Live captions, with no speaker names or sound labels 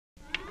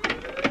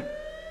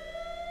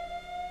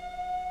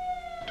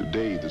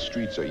Today, the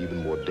streets are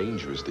even more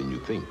dangerous than you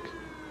think.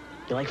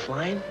 You like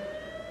flying?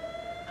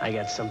 I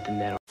got something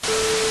that'll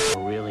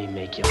really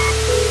make you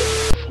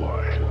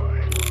Fly.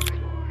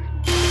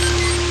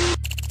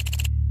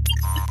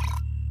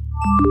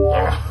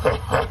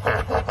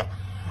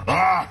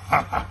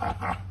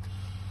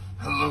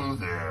 Hello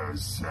there,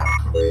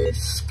 Zachary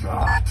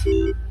Scott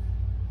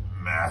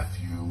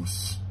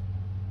Matthews.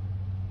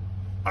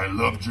 I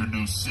loved your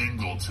new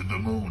single, To the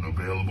Moon,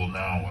 available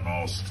now on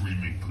all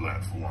streaming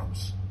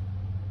platforms.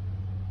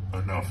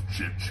 Enough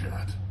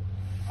chit-chat.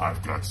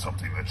 I've got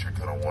something that you're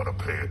gonna want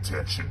to pay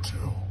attention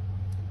to.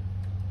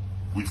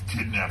 We've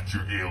kidnapped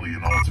your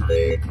alien alter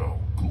ego,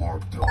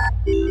 Glorpto,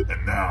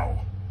 and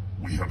now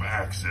we have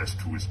access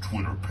to his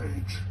Twitter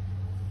page.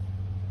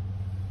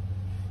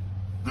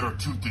 There are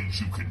two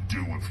things you can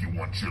do if you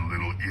want your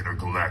little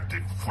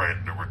intergalactic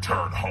friend to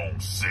return home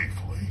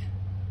safely.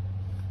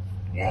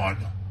 One,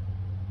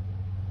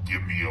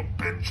 give me a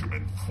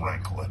Benjamin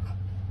Franklin,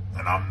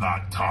 and I'm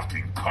not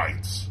talking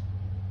kites.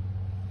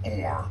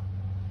 Or,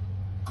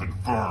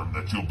 confirm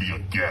that you'll be a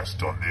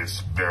guest on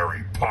this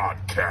very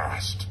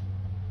podcast.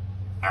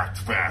 Act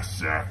fast,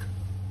 Zach.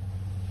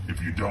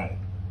 If you don't,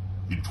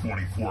 in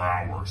 24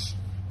 hours,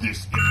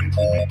 this image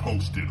will be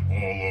posted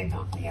all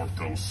over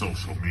Glorpto's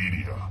social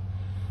media.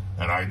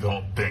 And I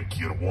don't think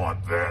you'd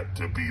want that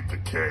to be the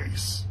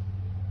case.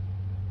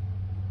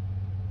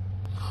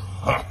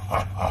 Ha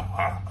ha ha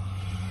ha.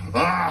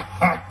 Ah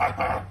ha ha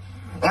ha.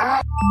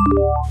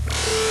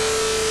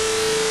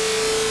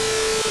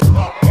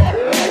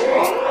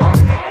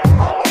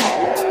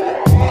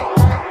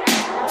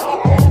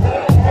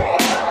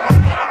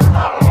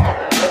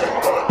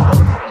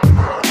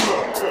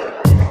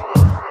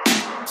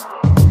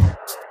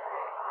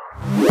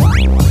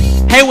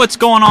 Hey, what's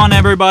going on,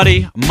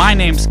 everybody? My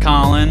name's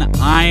Colin.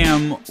 I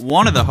am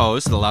one of the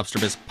hosts of the Lobster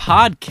Biz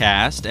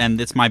podcast,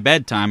 and it's my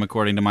bedtime,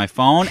 according to my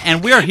phone.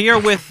 And we are here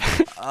with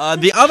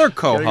the other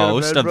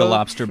co-host of the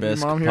Lobster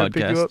Biz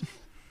podcast.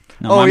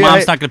 No, my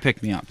mom's not going to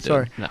pick me up, dude.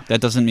 Sorry. No. That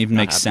doesn't even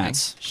make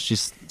sense.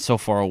 She's so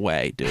far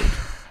away, dude.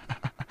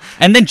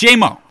 And then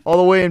J-Mo. All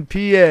the way in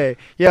PA.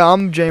 Yeah,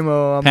 I'm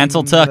J-Mo. I'm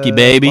Pennsylvania,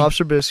 baby.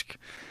 Lobster Bisque.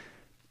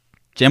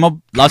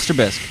 J-Mo, Lobster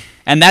Bisque.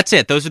 And that's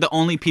it. Those are the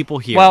only people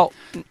here. Well,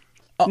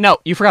 no,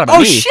 you forgot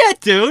about me. Oh, shit,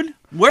 dude.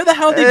 Where the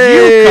hell did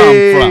you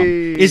come from?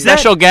 Is that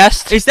special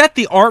guest? Is that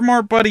the Art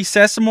Mart Buddy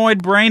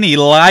Sesamoid Brain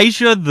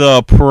Elijah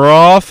the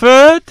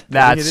Prophet?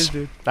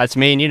 That's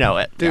me, and you know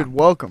it. Dude,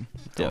 welcome.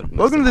 Dude,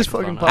 Welcome to this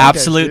fucking podcast.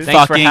 Absolute dude.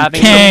 Thanks for fucking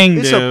having king,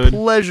 It's dude. a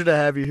pleasure to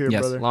have you here,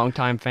 Yes. brother.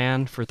 Longtime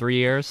fan for 3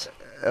 years.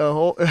 A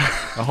whole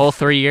A whole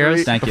 3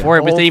 years. Thank you. Before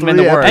it was Whole even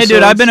 3 the worst. Hey, dude,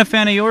 episodes. I've been a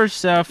fan of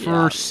yours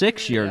for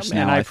 6 years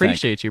Man, now. I think.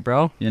 appreciate you,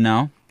 bro. You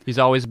know? He's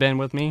always been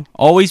with me.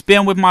 Always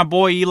been with my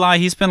boy Eli.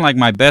 He's been like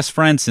my best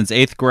friend since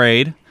 8th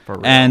grade. For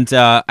real. And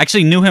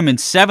actually knew him in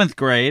 7th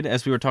grade,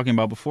 as we were talking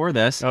about before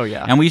this. Oh,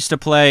 yeah. And we used to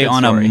play Good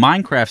on story. a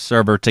Minecraft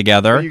server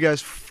together. You guys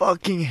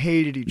fucking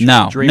hated each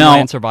No, other.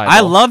 Dreamland Survival.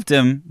 I loved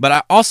him, but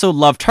I also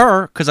loved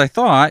her because I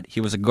thought he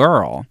was a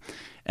girl.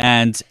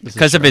 And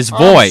because of his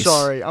voice.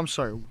 I'm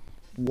sorry.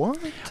 What?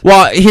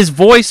 Well, his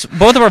voice,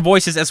 both of our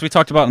voices, as we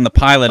talked about in the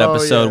pilot Oh,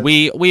 episode,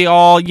 yeah. we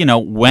all,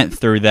 went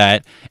through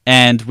that.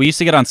 And we used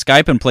to get on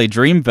Skype and play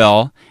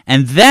Dreamville.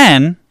 And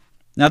then,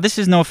 now this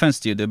is no offense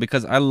to you, dude,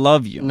 because I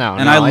love you. No,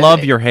 and no, I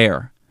love your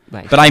hair.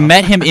 Thanks, But I bro.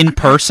 met him in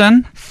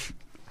person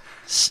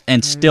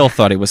and still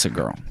thought he was a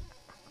girl.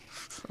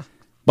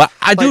 But,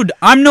 dude,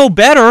 I'm no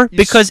better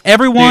because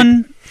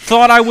everyone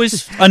thought I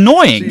was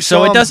annoying. you So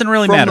saw it him doesn't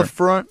really from matter. the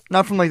front,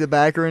 not from like the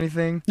back or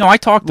anything. No, I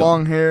talked to him.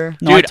 Long hair.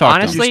 No, I Dude, talked to him.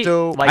 honestly, You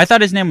still- like, I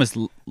thought his name was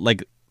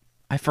like,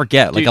 I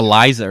forget, like Dude,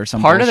 Eliza or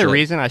something. part of the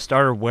reason I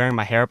started wearing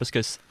my hair up was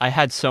because I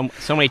had so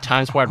many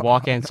times where I'd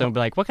walk in and someone would be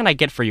like, "What can I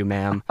get for you,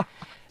 ma'am?"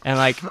 And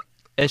like,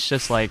 it's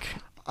just like,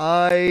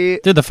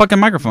 Dude, the fucking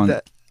microphone.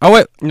 That- Oh,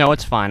 wait. no,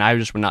 it's fine. I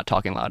just was not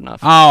talking loud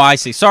enough. Oh, I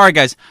see. Sorry,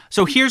 guys.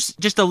 So here's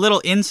just a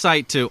little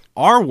insight to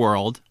our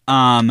world.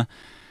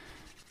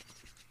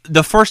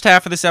 The first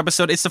half of this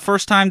episode, it's the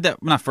first time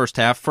that, not first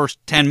half, first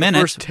 10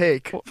 minutes.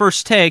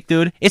 First take,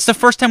 dude. It's the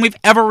first time we've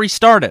ever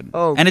restarted.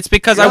 Oh, and it's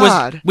because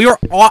God. we were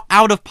all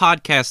out of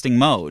podcasting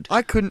mode.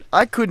 I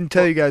couldn't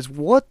tell you guys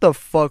what the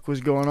fuck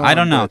was going on. I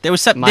don't know. but They were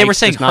Mike's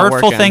saying just not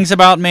hurtful working. things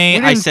about me.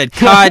 We I didn't- said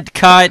cut,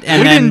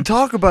 and we then didn't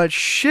talk about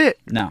shit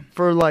no.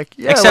 for like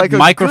Except like a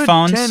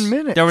microphones. Good 10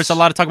 minutes. There was a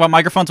lot of talk about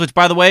microphones, which,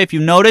 by the way, if you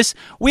notice,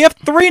 we have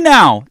 3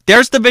 now.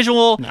 There's the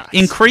visual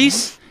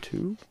increase.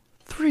 2,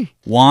 3.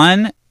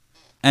 1,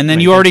 and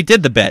then you already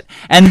did the bit.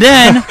 And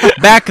then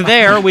back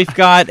there, we've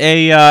got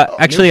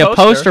actually a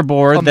poster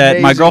board that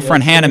my Amazing,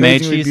 girlfriend yes. Hannah made.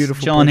 Amazingly She's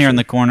beautiful chilling here in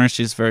poster. the corner.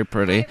 She's very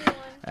pretty.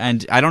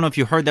 And I don't know if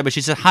you heard that, but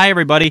she said, "Hi,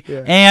 everybody."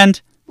 Yeah.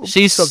 And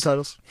she's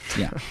Subtitles.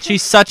 yeah,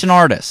 she's such an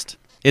artist.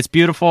 It's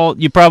beautiful.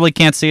 You probably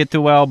can't see it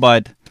too well,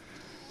 but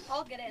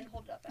I'll get it and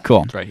hold it up.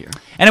 cool. It's right here.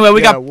 Anyway,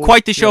 we Yeah, got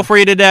quite the show for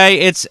you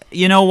today. It's,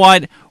 you know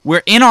what?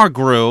 We're in our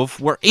groove.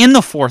 We're in the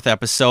 4th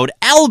episode.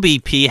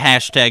 LBP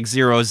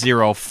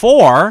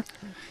 #004.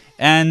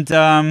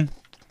 And,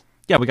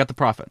 Yeah, we got the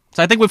prophet.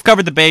 So I think we've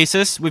covered the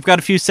basis. We've got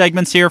a few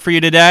segments here for you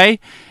today,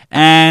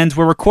 and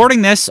we're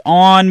recording this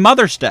on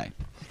Mother's Day,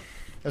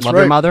 That's Love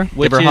right. your mother.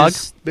 which Give her a hug.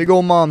 is Big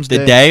old mom's the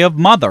day. day of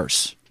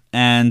mothers.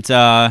 And,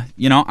 I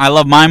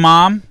love my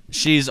mom.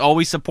 She's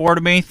always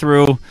supported me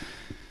through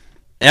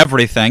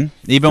everything,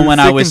 even Through when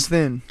thick I and was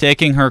thin.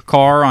 taking her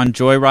car on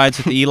joyrides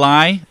with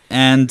Eli,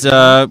 and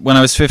when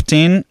I was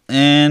 15,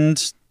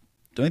 and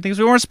doing things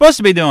we weren't supposed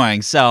to be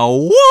doing.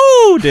 So,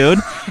 woo, dude.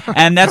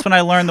 And that's when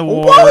I learned the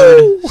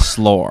word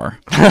slore.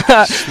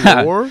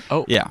 Slore?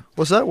 Oh, Yeah.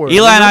 What's that word?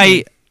 Eli and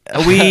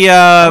I, we,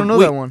 I don't know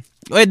that one.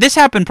 this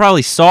happened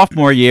probably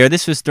sophomore year.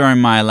 This was during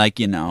my,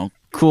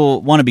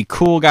 cool, want to be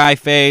cool guy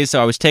phase.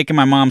 So I was taking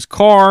my mom's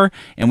car,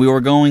 and we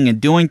were going and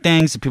doing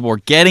things, and people were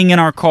getting in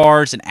our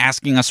cars and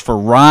asking us for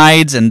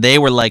rides, and they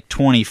were like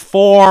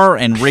 24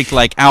 and reeked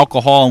like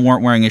alcohol and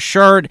weren't wearing a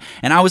shirt,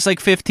 and I was like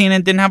 15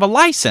 and didn't have a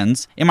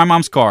license in my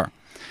mom's car.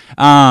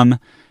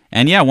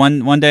 And yeah,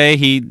 one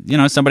day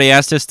somebody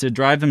asked us to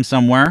drive them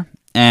somewhere,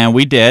 and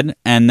we did,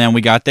 and then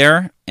we got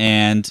there,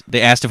 and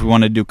they asked if we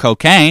wanted to do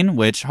cocaine,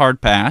 which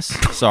hard pass.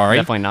 Sorry.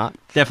 definitely not.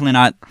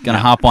 Not gonna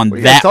hop on What are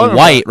you guys that talking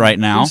white about? right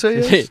now.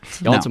 Didn't say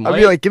yes? You want No. some I'd white?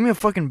 be like, give me a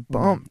fucking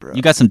bump, bro.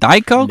 You got some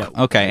Diet Coke? No.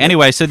 Okay.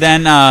 Anyway, so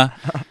then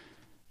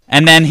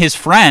and then his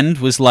friend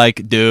was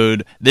like,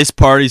 dude, this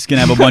party's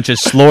gonna have a bunch of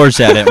slurs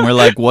at it. And we're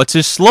like, what's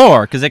a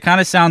slur? Because it kind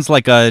of sounds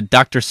like a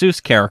Dr.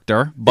 Seuss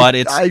character, but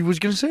I was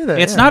gonna say that.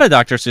 it's yeah. not a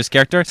Dr. Seuss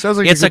character. Sounds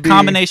like it's it a could be-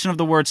 combination of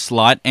the word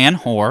slut and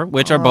whore,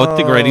 which are both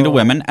degrading to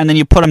women, and then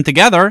you put them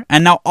together,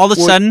 and now all of a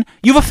Well, sudden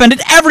you've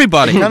offended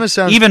everybody, it kinda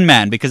sounds- even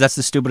men, because that's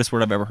the stupidest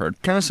word I've ever heard.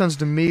 Kind of sounds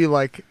to me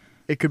like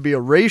it could be a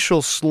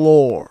racial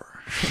slur.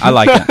 I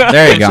like it.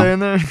 There you You know what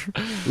go. I'm saying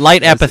there?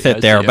 Light Yes, epithet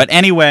yes, there, yeah. but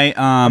anyway,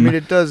 I mean,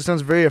 it does. It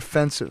sounds very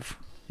offensive.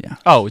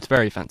 Oh, it's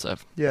very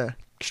offensive. Yeah.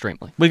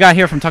 Extremely. we got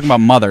here from talking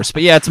about mothers,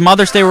 but yeah, it's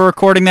Mother's Day. We're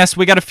recording this.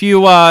 We got a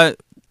few.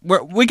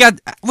 We got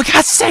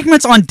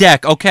segments on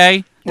deck.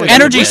 Okay, Yeah,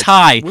 energy's whip-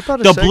 high. whip out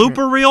a The segment.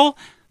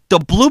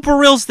 blooper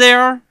reel's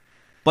there,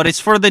 but it's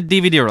for the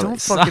DVD Don't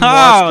release. fucking Oh,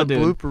 watch the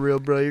dude. blooper reel,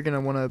 bro. You're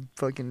gonna want to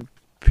fucking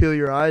peel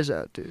your eyes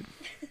out, dude.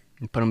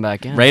 You put them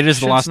back in. Raiders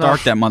of the Shit's Lost not-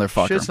 Ark, that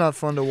motherfucker. Shit's not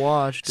fun to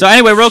watch. So dude.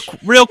 anyway,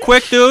 real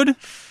quick, dude.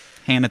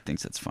 Hannah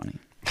thinks it's funny.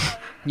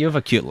 You have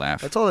a cute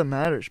laugh. That's all that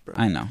matters, bro.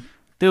 I know.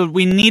 Dude,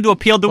 we need to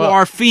appeal to Well,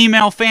 our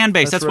female fan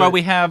base. that's That's why right.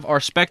 we have our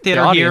The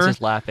spectator audience here.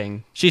 is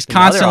laughing. She's The other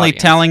constantly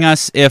audience telling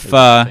us is if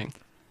laughing.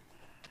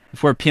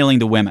 we're appealing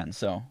to women.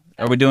 So,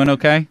 are we doing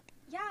okay?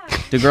 Yeah.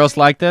 Do girls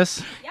like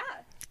this? Yeah.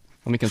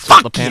 Let me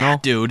consult the panel. Yeah,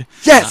 dude.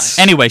 Yes.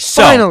 Anyway,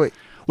 so Finally.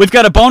 we've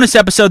got a bonus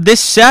episode this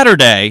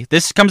Saturday.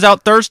 This comes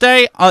out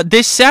Thursday.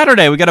 This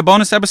Saturday, we got a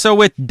bonus episode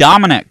with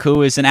Dominic,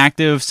 who is an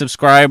active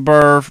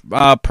subscriber,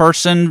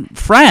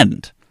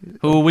 friend,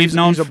 who we've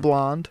known. He's a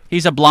blonde.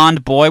 He's a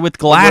blonde boy with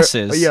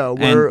glasses. Yeah,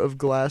 wearer and of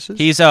glasses.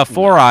 he's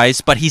four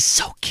eyes, but he's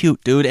so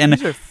cute, dude. And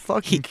He's a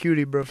fucking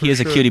cutie, bro. For he is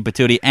sure. a cutie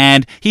patootie,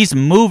 and he's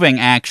moving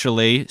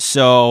actually,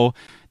 so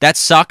that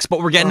sucks.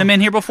 But we're getting him in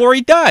here before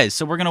he does,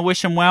 so we're gonna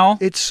wish him well.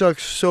 It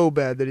sucks so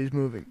bad that he's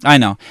moving. I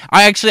know.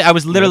 I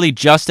was literally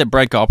just at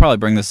Breadco. I'll probably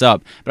bring this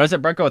up, but I was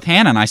at Breadco with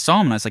Hannah, and I saw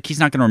him, and I was like, he's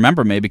not gonna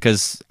remember me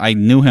because I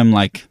knew him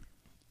like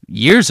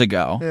years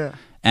ago. Yeah.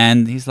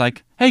 And he's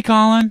like, "Hey,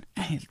 Colin,"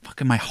 and he's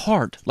fucking my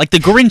heart, like the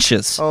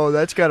Grinches. Oh,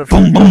 that's gotta.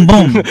 Boom, boom,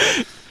 boom.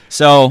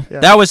 So Yeah.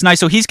 that was nice.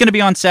 So he's going to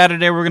be on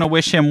Saturday. We're going to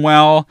wish him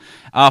well.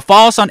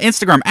 Follow us on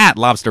Instagram at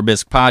Lobster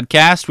Bisque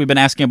Podcast. We've been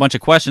asking a bunch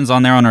of questions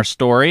on there on our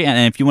story.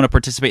 And if you want to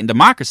participate in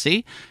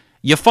democracy,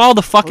 you follow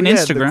the fucking The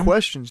Instagram.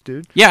 questions,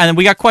 dude. Yeah, and then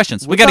we got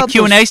questions. We Whip got a out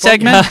Q&A those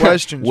fucking segment.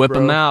 questions, Whip bro.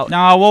 them out.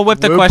 No, we'll whip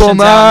the Whip questions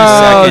 'em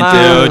out in a out, second,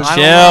 dude. dude. I don't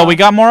Chill. know. We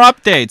got more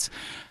updates.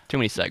 Too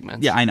many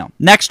segments. Yeah, I know.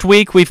 Next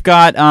week, we've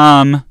got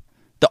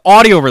the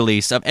audio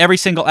release of every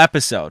single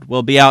episode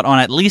will be out on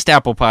at least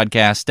Apple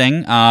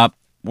Podcasting.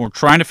 We're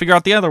trying to figure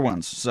out the other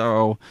ones.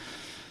 So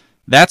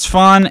that's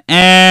fun.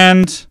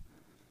 And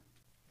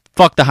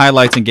fuck the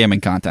highlights and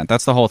gaming content.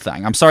 That's the whole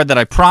thing. I'm sorry that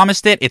I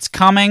promised it. It's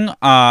coming.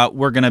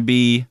 We're going to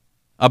be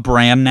a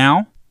brand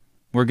now.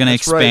 We're going to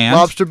That's right. expand.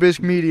 Lobster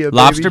Bisque Media. Baby.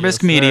 Lobster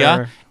Bisque Yes, Media.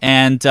 sir.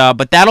 And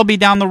but that'll be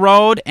down the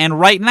road. And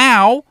right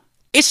now,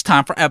 it's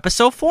time for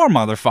episode 4,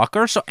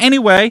 motherfucker. So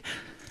anyway,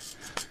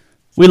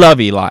 we love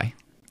Eli.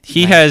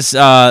 He has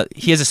a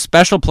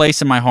special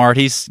place in my heart.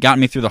 He's gotten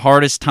me through the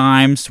hardest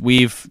times.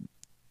 We've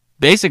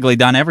basically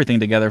done everything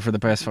together for the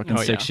past fucking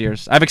Oh, 6 yeah.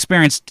 years. I've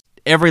experienced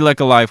every lick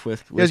of life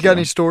with You guys got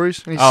any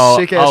stories? Any Oh,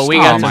 sick ass we stories?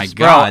 got Oh my some-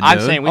 God, bro, I'm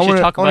dude. saying we I should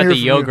wanna- talk I wanna about the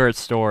hear from you. yogurt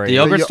story. The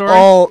yogurt Yeah, story?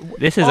 Oh,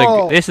 This is oh.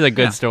 a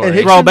good story.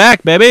 Hickson?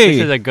 Throwback, baby.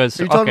 This is a good Are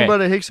story. you talking Okay.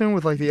 about a Hickson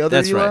with like the other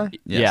That's Eli? right.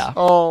 Yes. Yeah.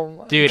 Oh,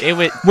 my Dude, it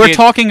was. We're dude,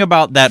 talking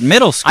about that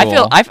middle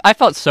school. I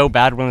felt so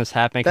bad when this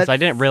happened because That- I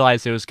didn't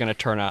realize it was going to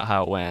turn out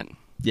how it went.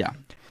 Yeah.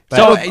 But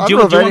So, I do don't you,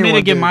 know do if you want me to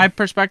anyone give did. my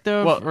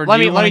perspective? Well, or let do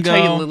me you wanna tell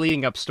you go? the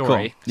leading up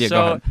story. Cool. Yeah, so,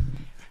 go ahead.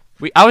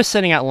 I was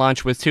sitting at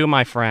lunch with 2 of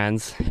my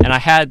friends, and I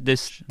had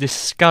this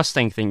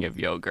disgusting thing of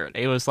yogurt.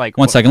 It was like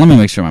One second, let me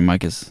make sure my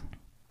mic is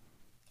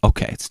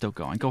Okay, it's still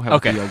going. Go ahead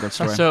with the yogurt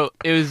story. So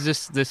it was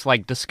just this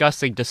like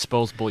disgusting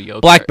disposable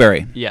yogurt.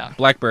 Blackberry. Yeah.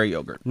 Blackberry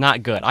yogurt.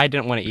 Not good. I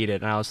didn't want to eat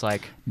it, and I was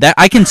like, That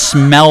I can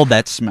smell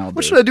that smell, dude.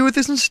 What should I do with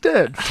this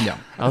instead? Yeah.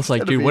 I was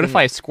like, gotta dude, be what in if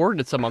I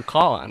squirted some on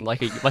Colin,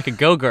 like a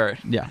Go-Gurt?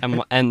 Yeah.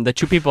 And the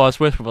two people I was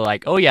with were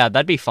like, oh yeah,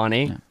 that'd be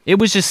funny. It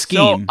was just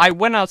So scheme. I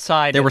went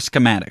outside. There were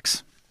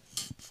schematics.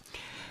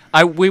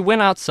 We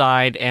went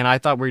outside, and I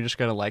thought we were just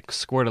gonna like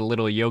squirt a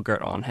little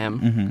yogurt on him,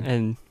 Mm-hmm.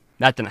 and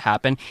that didn't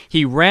happen.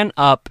 He ran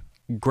up,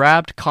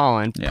 grabbed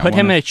Colin, Yeah, put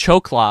him one in of- a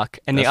choke lock,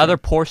 and the That's other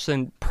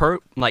person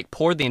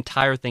poured the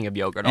entire thing of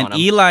yogurt And on him,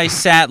 Eli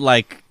sat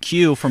like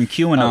Q from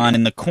QAnon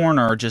in the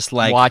corner, just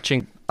like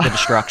watching the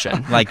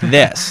destruction. like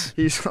this.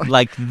 He's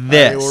Like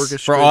this. For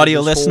orchestrated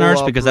audio this whole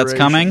listeners, because that's operation.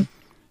 coming.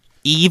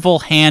 Evil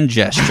hand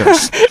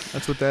gestures.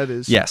 That's what that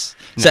is. Yes.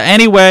 So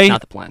anyway,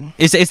 Not the plan.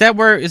 is that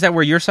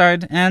where your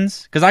side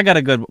ends? Because I got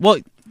a good. Well,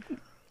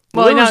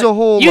 Well, there was a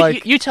whole,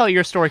 like- you tell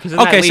your story because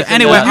Okay, so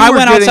anyway, You I were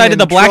went getting outside to in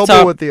the trouble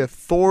blacktop. with the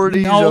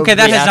authorities. no, of okay,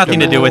 that the has nothing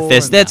to do with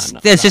this. school That's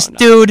and- just, no.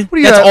 dude. What do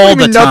you- That's what do all you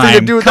the mean nothing time.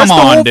 to do with- Come that's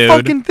the on, whole dude.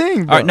 fucking thing,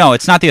 All right, bro. no,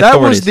 it's not the That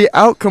authorities. was the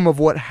outcome of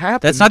what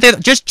happened. That's not the.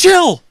 Just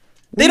chill.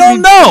 They do you don't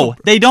mean know. chill?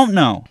 They don't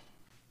know.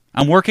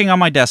 I'm working on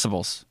my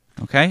decibels.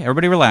 Okay,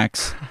 everybody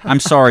relax.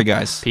 I'm sorry,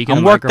 guys. Peek in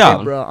I'm the worked microphone.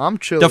 up. Bro, I'm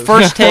chill. The as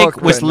first take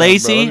fuck was right now, bro,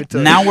 lazy. let me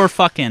tell you. Now we're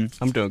fucking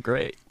I'm doing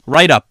great.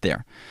 right up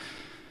there.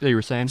 So you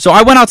were saying? So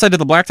I went outside to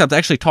the blacktop to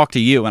actually talk to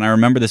you, and I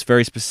remember this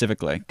very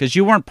specifically because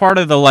you weren't part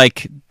of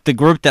the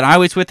group that I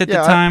was with at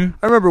Yeah, the time.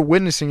 I remember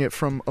witnessing it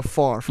from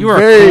afar. From You were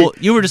very, cool.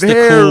 You were just a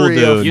very cool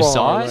dude. You afar,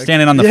 saw it? like-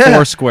 Standing on the Yeah.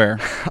 Foursquare.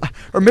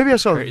 Or maybe I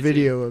saw a Crazy.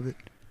 video of it.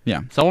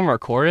 Someone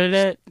recorded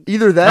it.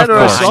 Either that Of or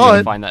I course. saw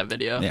didn't it. find that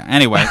video. Yeah.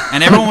 Anyway,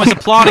 and everyone was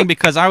applauding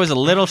because I was a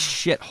little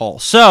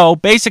shithole. So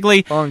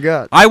basically, Oh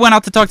God. I went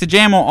out to talk to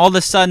JMO. All of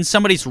a sudden,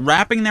 somebody's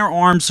wrapping their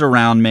arms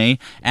around me,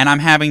 and I'm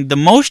having the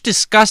most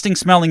disgusting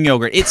smelling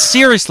yogurt. It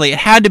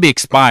had to be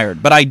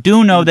expired, but I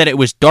do know that it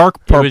was dark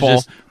It was purple,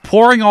 just-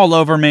 pouring all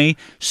over me.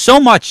 So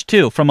much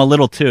too from a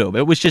little tube.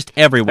 It was just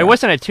everywhere. It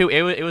wasn't a tube.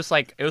 It was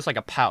like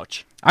a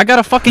pouch. I got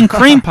a fucking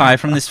cream pie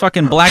from this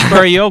fucking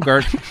blackberry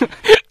yogurt.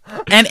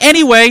 And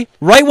anyway,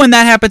 right when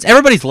that happens,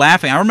 everybody's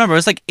laughing. I remember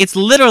it's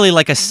literally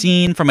like a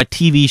scene from a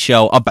TV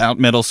show about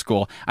middle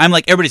school. I'm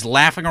like, everybody's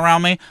laughing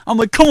around me. I'm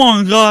like, come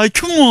on, guys,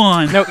 come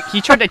on. No, he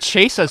tried to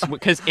chase us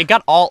because it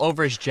got all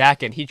over his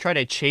jacket. He tried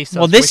to chase us.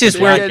 Well, this with is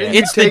the where jacket.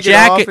 it's you the take it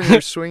off jacket. and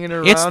you're swinging it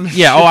around.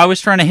 I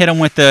was trying to hit him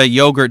with the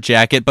yogurt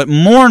jacket, but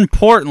more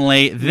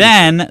importantly,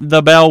 then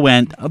the bell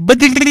went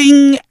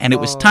ba-ding, and it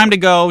was time to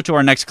go to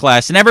our next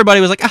class, and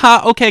everybody was like,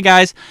 "Aha, okay,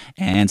 guys,"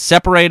 and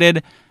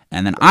separated.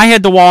 And then I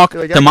had to walk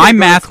You're like, to I my can't go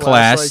math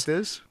class class like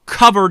this.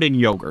 covered in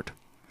yogurt,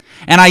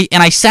 and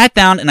I sat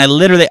down and I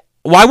literally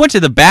I went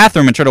to the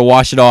bathroom and tried to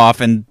wash it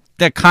off, and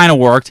that kind of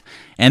worked,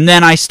 and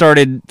then I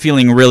started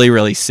feeling really,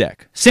 really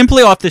sick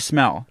simply off the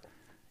smell.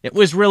 It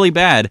was really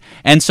bad.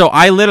 And so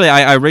I literally,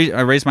 I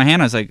raised my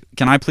hand. I was like,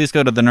 can I please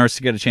go to the nurse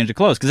to get a change of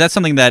clothes? Because that's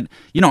something that,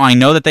 I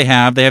know that they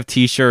have. They have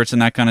T-shirts and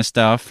that kind of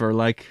stuff, or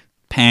like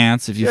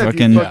pants if you Yeah, if you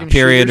fucking fucking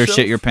period shit or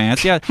shit yourself. your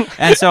pants. Yeah.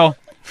 And so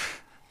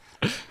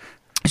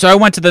I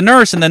went to the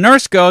nurse, and the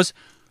nurse goes,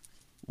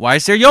 why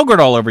is there yogurt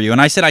all over you?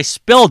 And I said, I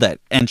spilled it.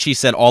 And she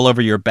said, all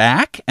over your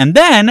back? And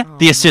then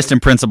the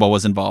assistant principal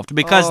was involved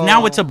because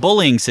now it's a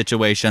bullying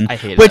situation, I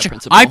hated which that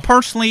principal. I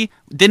personally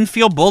didn't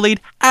feel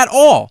bullied at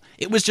all.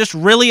 It was just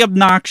really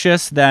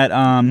obnoxious that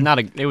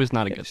It was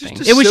not a good thing.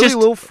 just it was silly just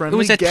little it friendly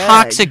was a gag.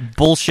 toxic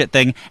bullshit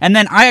thing. And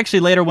then I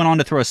actually later went on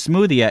to throw a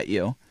smoothie at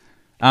you.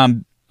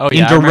 Oh, In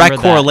yeah, I remember direct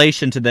that.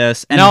 correlation to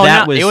this, and No,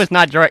 that no, it was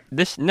not direct.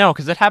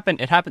 Because it happened.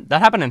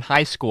 That happened in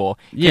high school.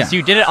 Yeah. Because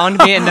you did it on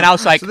me, and then I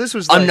was like, So this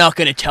was I'm like- not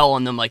gonna tell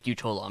on them like you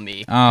told on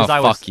me. Oh, 'Cause I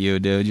fuck was, you,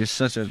 dude! You're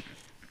such a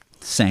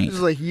saint. This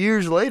is like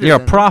years later. You're a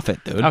then.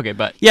 prophet, dude. Okay,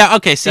 but Yeah,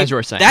 okay, see, As you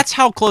were saying. that's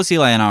how close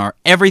Eli and I are.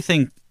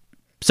 Everything.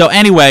 So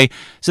anyway,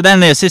 so then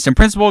the assistant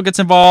principal gets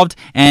involved,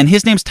 and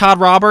his name's Todd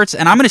Roberts,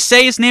 and I'm going to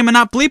say his name and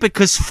not bleep it,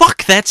 because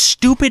fuck that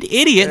stupid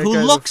idiot That who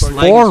guy's a looks fucking-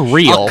 like For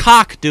real. a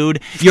cock, dude.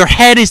 Your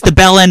head is the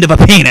bell end of a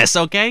penis,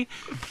 okay?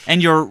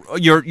 And you're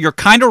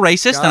kind of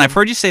racist, and I've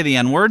heard you say the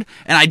N-word,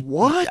 and I...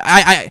 What?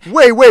 I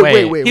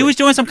Wait. he was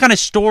doing some kind of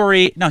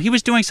story... No, he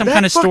was doing some that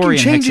kind of story fucking in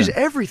changes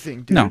Hickson.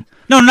 everything, dude.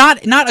 No,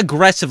 not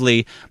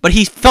aggressively, but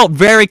he felt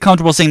very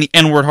comfortable saying the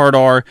N-word hard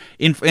R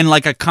in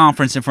like a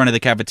conference in front of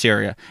the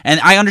cafeteria. And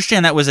I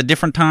understand that was a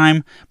different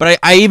time, but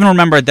I even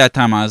remember at that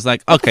time I was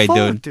like, okay, fuck,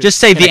 dude, dude? just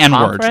say the a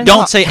N-word. conference?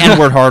 Don't say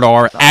N-word hard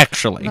R,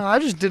 actually. No, I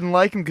just didn't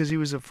like him because he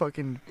was a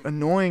fucking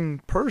annoying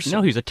person.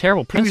 no, he's a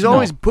terrible he was principal.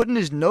 always putting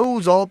his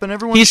nose all up in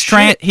everyone's He's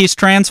shit. he's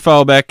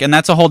transphobic, and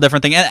that's a whole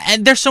different thing.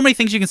 And there's so many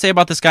things you can say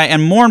about this guy,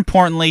 and more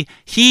importantly,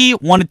 he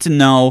wanted to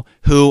know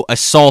who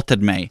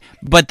assaulted me.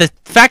 But the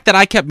fact that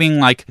I kept being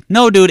like,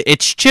 no, dude,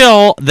 it's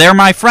chill, they're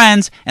my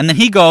friends, and then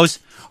he goes,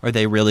 are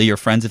they really your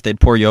friends if they'd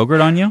pour yogurt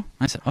on you?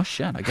 I said, oh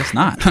shit, I guess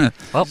not.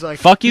 Well, He's like-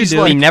 fuck you, he's dude.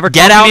 like- He never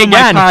Get talked to out me of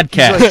my again.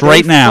 podcast He's like,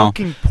 right they now.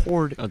 fucking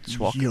poured just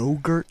walk.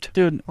 yogurt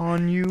Dude,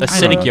 on you.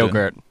 Acidic know.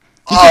 yogurt.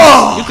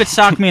 you could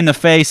sock me in the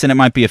face and it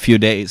might be a few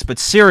days, but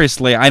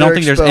seriously, I don't They're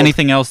think there's expelled.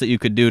 anything else that you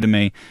could do to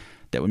me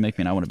that would make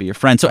me not want to be your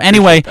friend. So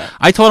anyway,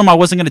 I told him I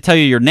wasn't going to tell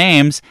you your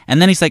names,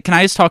 and then he's like, "Can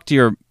I just talk to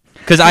your?"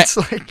 Because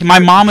my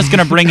mom was going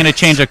to bring in a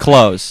change of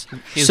clothes.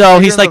 So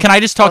he's like, "Can I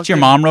just talk to your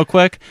mom real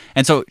quick?"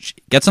 And so she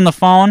gets on the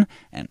phone,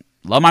 and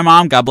love my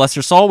mom, God bless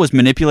her soul, was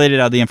manipulated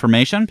out of the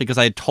information because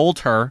I had told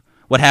her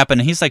what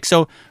happened. And he's like,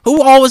 "So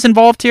who all was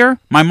involved here?"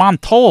 My mom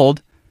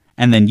told,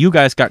 and then you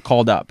guys got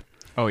called up.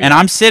 Oh, yeah. And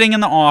I'm sitting in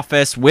the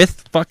office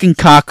with fucking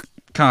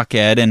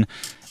cockhead, and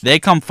they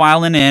come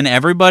filing in.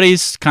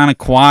 Everybody's kind of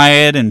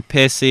quiet and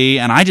pissy,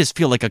 and I just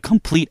feel like a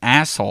complete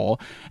asshole.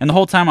 And the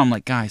whole time I'm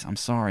like, "Guys, I'm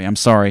sorry.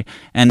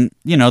 And,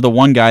 the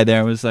one guy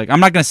there was like, I'm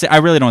not going to say, I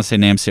really don't want to say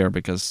names here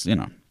because,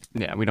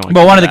 Yeah, we don't.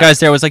 But one of the guys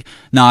there was like,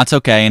 "No, it's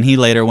okay," and he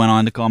later went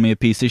on to call me a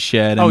piece of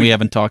shit, and we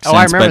haven't talked since. Oh,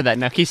 I remember that.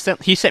 Now he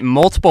sent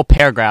multiple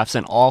paragraphs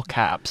in all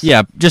caps.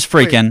 Yeah, just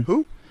freaking. Wait,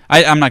 who?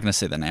 I'm not going to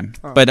say the name,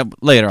 but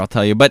later I'll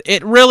tell you. But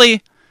it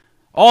really,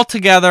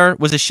 altogether,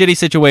 was a shitty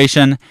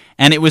situation,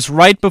 and it was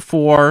right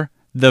before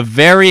the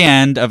very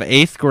end of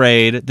 8th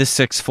grade, the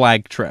Six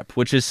Flag trip,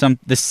 which is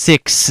the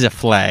Six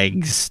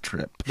Flags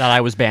trip. That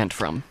I was banned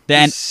from.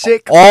 Then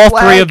Sick all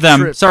Flag three of them,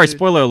 trip, sorry, dude.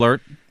 spoiler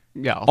alert,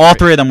 Yeah, all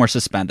three of them were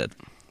suspended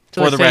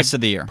So for they the rest saved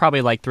of the year.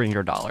 Probably like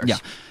 $300. Yeah.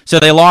 So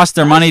they lost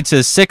their money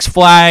to Six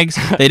Flags.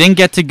 They didn't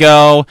get to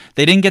go.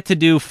 They didn't get to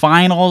do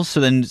finals.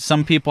 So then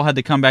some people had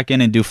to come back in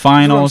and do That's what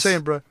I'm finals.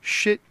 saying, bro.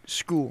 Shit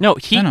school. No,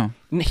 I know.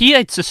 he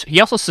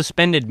also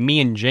suspended me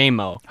and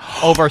JMO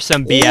over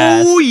some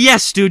BS. Oh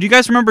yes, dude. You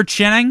guys remember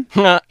chinning?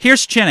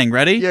 Here's chinning.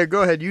 Ready? Yeah,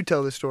 go ahead. You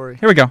tell the story.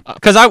 Here we go.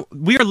 Because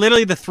we are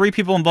literally the 3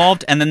 people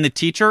involved, and then the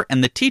teacher,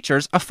 and the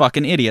teacher's a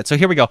fucking idiot. So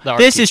here we go. The art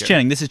This is teacher.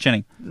 chinning. This is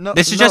chinning. No,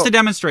 This is no. just a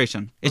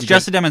demonstration. It's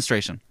just a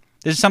demonstration.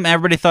 This is something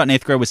everybody thought in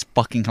 8th grade was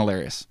fucking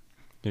hilarious.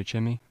 Dude,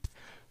 Jimmy.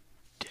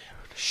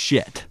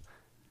 Shit.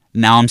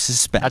 Now I'm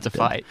suspended. That's a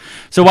fight.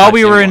 So while I've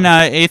we seen were in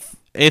one.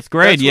 8th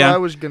grade, That's yeah, what I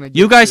was gonna get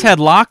you guys to. had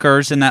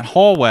lockers in that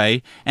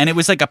hallway, and it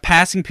was like a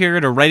passing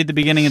period or right at the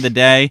beginning of the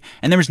day,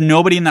 and there was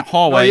nobody in that Oh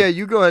hallway. yeah,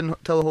 you go ahead and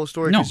tell the whole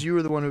story No. because you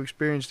were the one who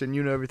experienced it and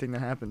you know everything that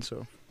happened.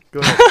 So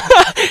go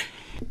ahead.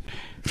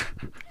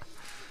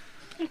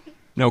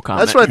 No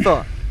comment. That's what I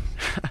thought.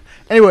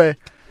 Anyway,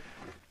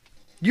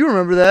 you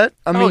remember that?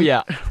 I mean,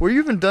 yeah. Were you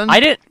even done? I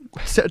didn't.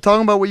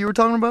 Talking about what you were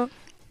talking about.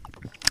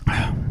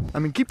 I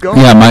mean, keep going.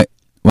 Yeah,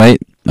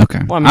 wait.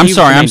 Okay. Well, I mean, I'm he was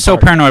sorry. the I'm main so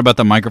part. paranoid about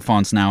the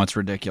microphones now. It's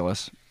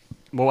ridiculous.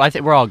 Well, I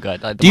think we're all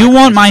good. Do you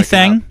want my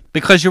thing?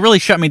 Because you really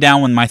shut me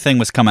down when my thing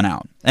was coming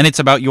out, and it's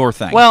about your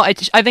thing. Well, I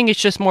think it's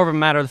just more of a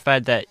matter of the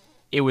fact that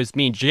it was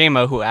me and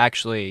JMO who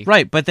actually.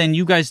 right, but then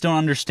you guys don't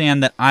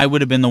understand that I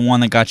would have been the one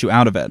that got you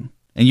out of it,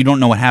 and you don't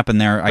know what happened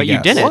there. I But guess.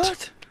 you didn't.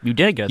 What? You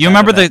did get. You us out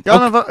remember of it.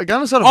 the?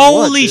 Got us out of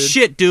what, Holy dude?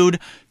 shit, dude!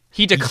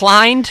 He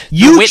declined. the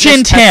You witness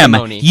chinned him.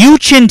 testimony. You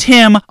chinned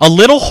him a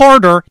little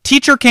harder.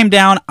 Teacher came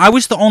down. I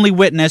was the only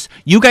witness.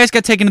 You guys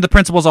got taken to the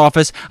principal's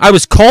office. I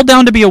was called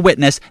down to be a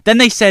witness. Then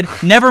they said,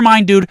 "Never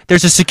mind, dude.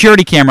 There's a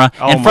security camera."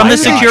 Oh and from my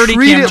the God. security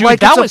Treat camera, it like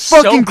that it's was a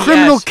so fucking BS.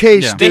 criminal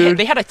case, Yeah. dude.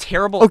 They had a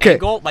terrible Okay.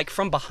 angle, like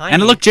from behind.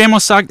 and it me. looked Jamo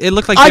sucked. It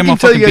looked like I Jamo can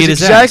tell fucking you beat guys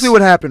his exactly ass.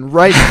 what happened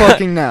right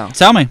fucking now.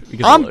 Tell me.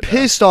 Because I'm of that.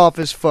 pissed off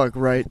as fuck,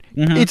 right?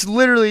 Mm-hmm. It's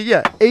literally,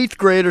 8th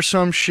grade or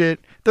some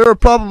shit. There are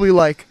probably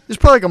there's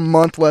probably like a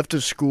month left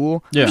of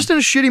school. Yeah. I'm just in a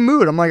shitty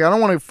mood. I'm like, I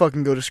don't want to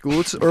fucking go to school.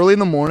 It's early in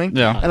the morning.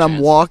 Yeah. And I'm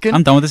walking.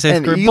 I'm done with this 8th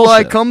and grade Eli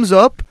bullshit. comes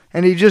up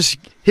and he just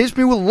hits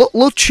me with a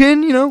little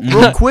chin,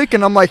 real quick.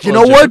 And I'm like, you know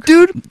Little what,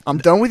 dude? I'm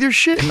done with your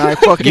shit. And I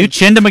fucking, You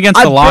chinned him against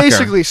I the locker.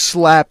 basically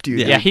slapped you.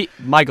 Yeah. Yeah,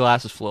 my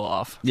glasses flew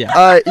off.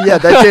 Yeah. Yeah,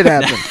 that did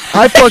happen.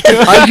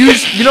 I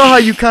used, you know how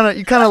you kind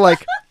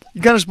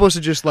of supposed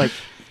to just like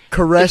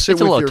caress It's it a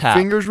with little your tap.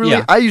 fingers, really.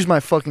 Yeah. I used my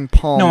fucking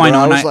palm. No, bro. I know,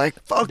 I and was I-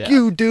 like, "Fuck Yeah.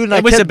 you, dude!" And It I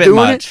was a kept bit doing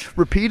much. it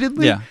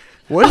repeatedly. Yeah.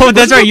 What? Oh,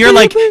 that's right. You're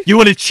like, repeatedly? you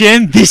want to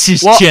chin? This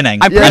is Well, chinning.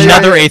 I'm pretty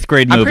Another sure- 8th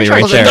grade I'm movie pretty sure I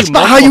right was there. like, That's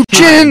not how you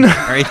chin. Or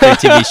 8th grade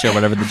TV show,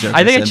 whatever the joke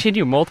I think I is. chinned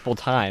you multiple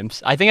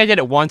times. I think I did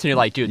it once, and you're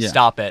like, "Dude, Yeah.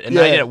 stop it!" And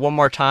then I Yeah. did it one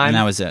more time. And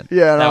that was it.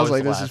 Yeah, and That I was was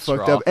like, the "This is last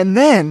fucked straw. up." And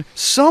then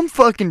some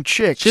fucking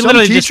chick, She some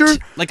literally teacher, just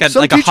like a some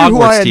like a teacher who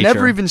Hogwarts I had teacher.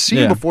 never even seen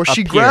Yeah. before,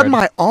 she Appeared. grabbed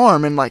my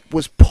arm and like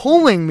was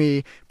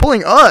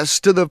pulling us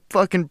to the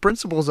fucking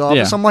principal's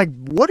office. Yeah. I'm like,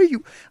 "What are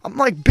you?" I'm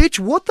like, "Bitch,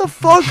 what the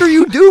fuck are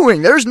you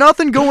doing? There's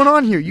nothing going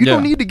on here. You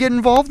don't Yeah. need to get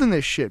involved in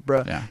this shit,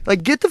 bro. Yeah.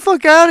 Like, get the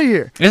fuck out of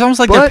here." It's almost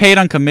like But- they're paid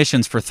on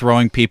commissions for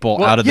throwing people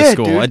Well, out of the yeah,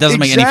 school. dude, It doesn't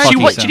make any exactly.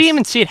 fucking She sense. didn't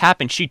even see it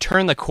happen. She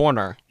turned the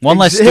corner. One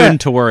less Yeah.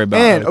 student to worry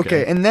about. And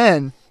okay, and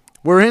then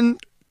we're in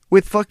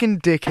with fucking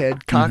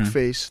dickhead, Mm-hmm.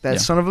 cockface, that Yeah.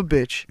 son of a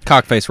bitch,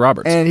 Cockface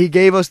Roberts. and he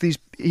gave us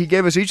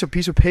each a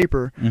piece of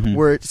paper Mhm.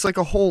 where it's like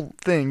a whole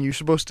thing. You're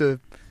supposed to,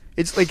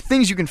 it's like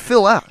things you can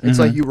fill out. It's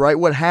like Mhm. you write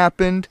what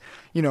happened,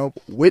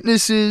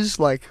 witnesses,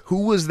 like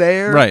who was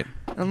there. Right.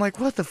 And I'm like,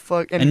 what the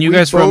fuck? And you we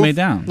guys wrote both- me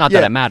down. Not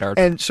Yeah, that it mattered.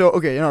 And so,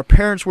 okay, and our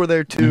parents were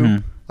there too.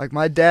 Mhm. Like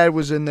my dad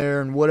was in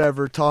there and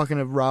whatever, talking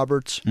to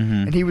Roberts,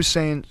 Mhm. and he was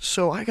saying,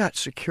 "So I got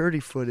security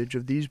footage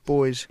of these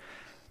boys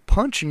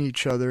punching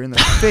each other in the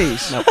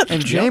face."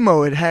 And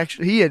JMO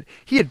he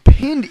had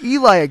pinned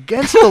Eli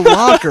against the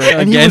locker,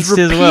 and he was Against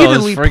his will. It was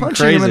repeatedly freaking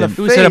punching him in the crazy. face.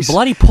 It was at a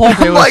bloody pulp.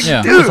 I'm like,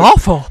 Yeah. dude, It was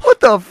awful. what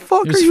the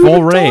fuck It was are you full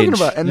even talking rage.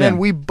 about? And Yeah. then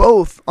we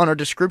both, on our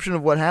description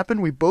of what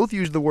happened, we both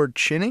used the word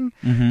chinning.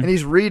 Mm-hmm. And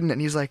he's reading it,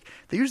 and he's like,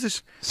 they use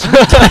this. I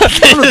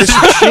don't know what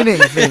this chinning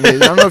thing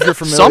is. I don't know if you're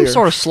familiar. Some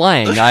sort of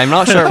slang. I'm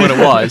not sure what it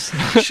was.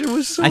 Shit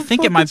was so I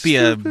think it fucking might be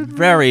a stupid, man.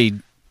 very.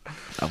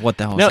 What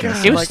the hell? No, is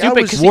that? it was Like, I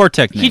stupid was- because War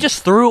technique. he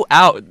just threw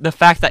out the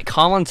fact that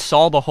Colin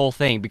saw the whole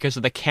thing because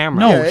of the camera.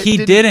 No, Yeah, it he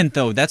didn't- didn't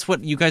though. That's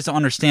what you guys don't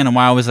understand, and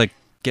why I was like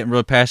getting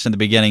really passionate at the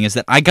beginning is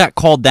that I got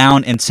called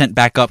down and sent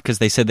back up because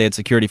they said they had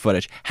security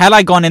footage. Had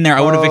I gone in there,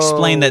 I would have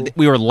explained that Oh.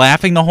 we were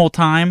laughing the whole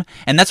time,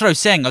 and that's what I was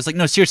saying. I was like,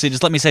 no, seriously,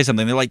 just let me say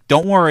something. They're like,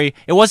 don't worry,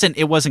 it wasn't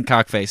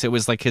Cockface. It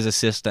was like his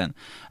assistant.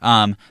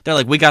 They're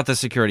like, we got the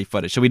security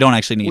footage, so we don't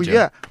actually need Well, you.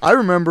 yeah, I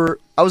remember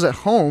I was at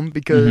home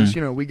because Mm-hmm.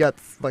 you know we got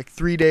like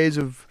 3 days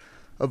of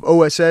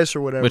OSS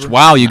or whatever. Which,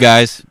 wow, you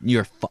guys,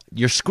 you're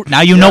now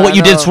you know Yeah, what I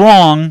you did's know.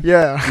 wrong.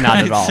 Yeah, Not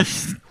at all.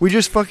 we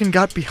just fucking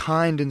got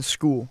behind in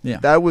school. Yeah.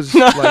 That was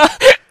like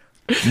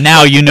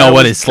Now you know that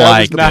what was- it's that was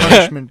like the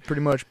punishment,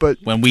 pretty much. But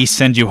when we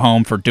send you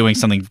home for doing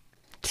something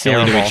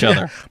silly to Terrible. each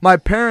other. my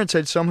parents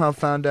had somehow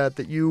found out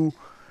that you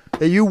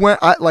went.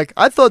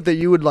 I thought that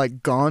you would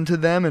like gone to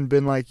them and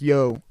been like,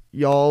 "Yo,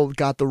 y'all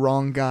got the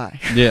wrong guy,"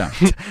 Yeah,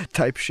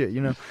 type shit,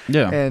 you know.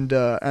 yeah.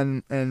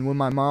 And when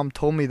my mom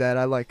told me that,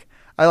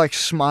 I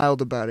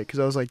smiled about it because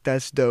I was like,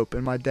 "That's dope."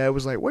 And my dad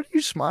was like, "What are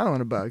you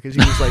smiling about?" Because he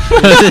was like,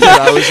 that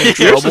I was in You're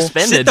trouble.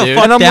 suspended, Sit the dude.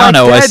 fuck And I'm down,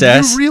 like, Dad,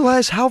 OSS. do you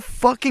realize how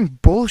fucking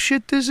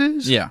bullshit this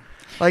is? Yeah.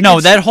 Like, No,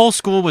 it's- that whole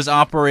school was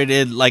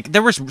operated like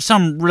there was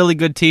some really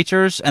good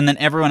teachers, and then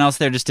everyone else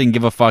there just didn't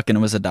give a fuck, and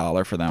it was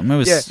 $1 for them. It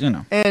was, Yeah. you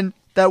know. And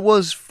that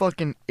was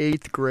fucking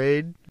 8th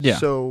grade. Yeah.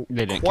 So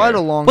They didn't quite care. a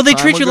long Well, they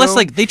time treat you less ago.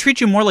 like they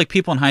treat you more like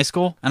people in high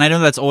school, and I know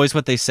that's always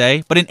what they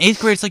say. But in 8th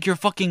grade, it's like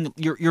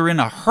you're in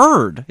a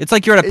herd. It's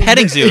like you're at a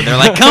petting zoo. They're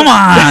like, come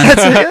on,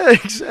 Yeah,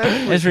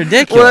 exactly. it's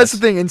ridiculous. Well, that's the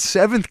thing. In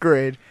 7th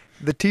grade,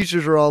 the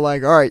teachers were all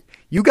like, "All right,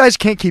 you guys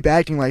can't keep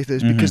acting like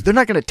this because they're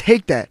not going to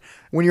take that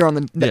when you're on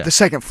the Yeah.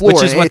 second floor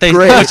Which is in what 8th they,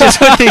 grade." which is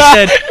what they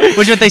said.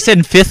 Which is what they said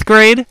in 5th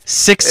grade,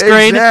 6th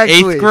grade,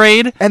 Exactly. 8th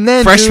grade, And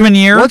then freshman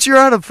dude, year. once you're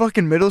out of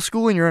fucking middle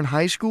school and you're in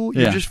high school,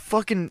 Yeah. you're just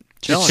fucking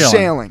Just just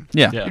chilling. sailing.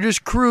 Yeah. Yeah. You're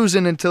just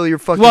cruising until you're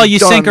fucking. Well, you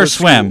done sink or with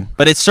swim, school.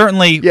 but it's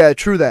certainly Yeah,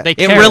 true that. They it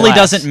care really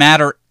less. doesn't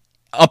matter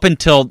up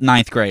until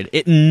 9th grade.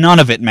 None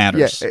of it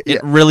matters. Yeah, yeah.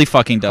 It really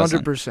fucking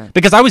doesn't. 100%.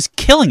 Because I was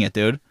killing it,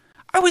 dude.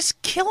 I was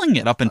killing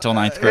it up until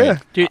 9th grade. yeah.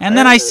 Dude, And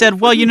then I said,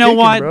 well, you know Kicking,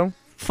 what? bro.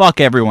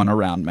 Fuck everyone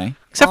around me.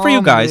 Except for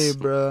you guys.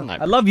 Me, bro. Like,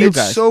 I love you It's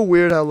guys. so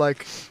weird how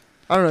like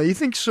I don't know. You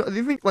think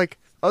like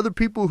other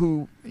people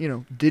who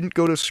didn't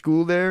go to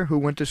school there, who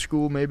went to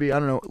school maybe I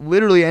don't know,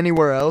 literally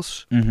anywhere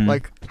else. Mhm.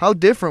 Like how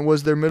different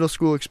was their middle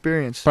school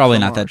experience? Probably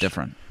from not that ours?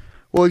 different.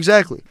 Well,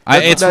 exactly.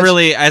 It's That's-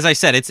 really, as I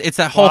said, it's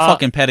that whole Wow.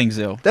 fucking petting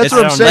zoo. That's It's- what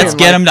I'm don't saying. Let's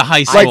get like, him to high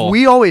Like school.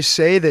 we always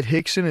say that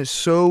Hickson is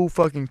so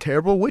fucking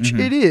terrible, which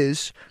it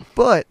is,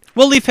 but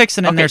We'll leave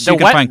Hickson in there so you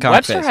can find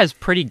Webster Cockface. has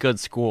pretty good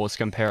schools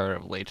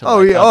comparatively to Oh,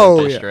 like, yeah, other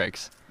oh, yeah.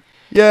 districts.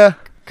 yeah.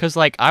 Because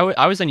like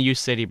I was in U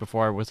City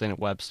before I was in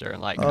Webster.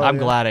 Like Oh, I'm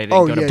yeah. glad I didn't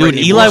Oh, go to yeah. Dude,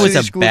 Brittany Eli Boys. was a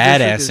City School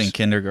District badass in is-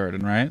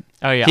 kindergarten, right?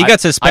 Oh yeah, He I- got I've been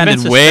suspended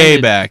way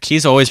suspended back.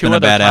 He's always two been a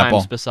other bad times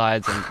apple.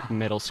 besides in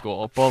middle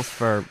school, both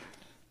for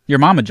Your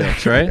mama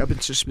jokes, right? I've been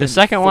the suspended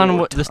second one.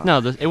 4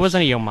 It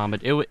wasn't a yo mama.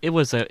 It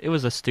was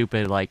a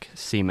stupid like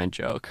semen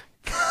joke.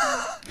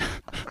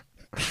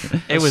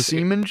 A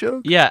semen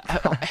joke. Yeah,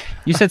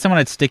 You said someone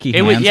had sticky it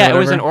hands. was or it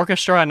was an whatever?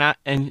 orchestra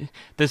and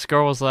this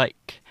girl was like,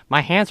 my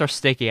hands are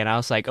sticky, and I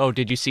was like, oh,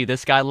 did you see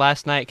this guy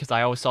last night? Because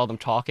I always saw them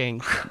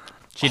talking.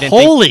 She didn't.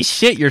 Holy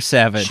shit, you're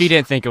savage. She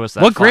didn't think it was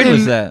that. What grade funny.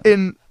 was that?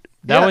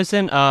 That yeah, was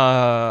in it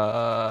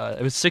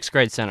was 6th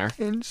grade center.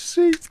 in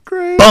 6th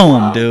grade.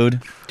 Boom, dude. You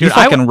Dude,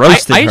 fucking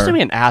roasted I her. used to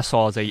be an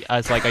asshole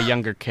as like a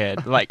younger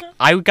kid. Like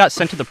I got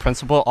sent to the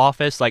principal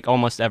office like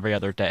almost every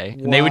other day,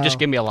 and they would just Wow.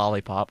 give me a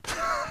lollipop.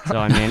 So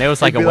I mean, it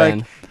was like a They'd be win.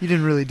 like, you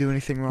didn't really do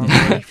anything wrong.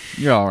 Buddy.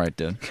 You're all right,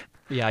 dude.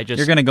 Yeah, I just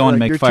You're gonna go and Like,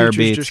 make your fire teacher's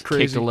beats. just kicked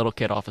crazy. a little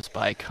kid off his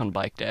bike on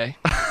bike day.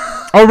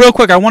 Oh, real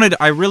quick,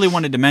 I really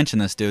wanted to mention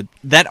this, dude.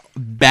 That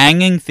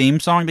banging theme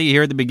song that you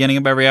hear at the beginning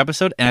of every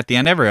episode and at the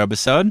end of every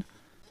episode,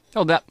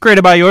 Oh, that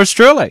created by yours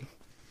truly.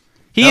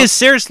 He is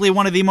seriously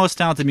one of the most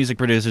talented music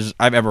producers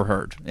I've ever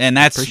heard, and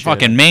that's Appreciate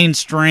fucking it.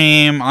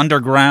 mainstream,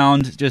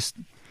 underground, just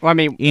Well, I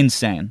mean,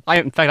 insane.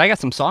 in fact, I got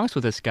some songs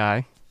with this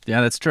guy. Yeah,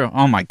 that's true.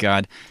 Oh my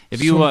god,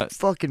 if you Some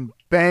fucking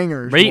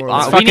bangers. Re- more or uh,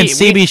 less. we fucking need-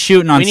 CB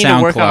shooting on we need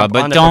to work SoundCloud, on,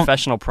 but on a don't.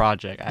 professional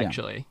project.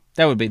 Actually,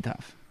 That would be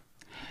tough.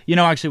 You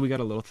know, actually, we got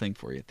a little thing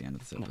for you at the end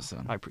of this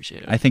episode. I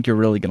appreciate it. I think you're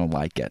really going to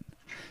like it.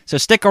 So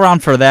stick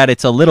around for that.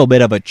 It's a little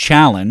bit of a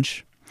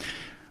challenge.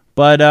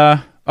 But,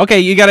 okay,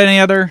 you got any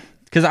other?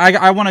 Because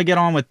I want to get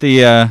on with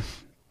the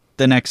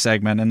next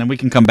segment, and then we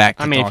can come back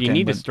to I mean, if talking, you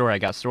need a but- story, I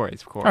got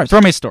stories, of course. All right,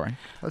 throw me a story.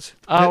 Let's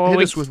Well, hit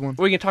we, us with one.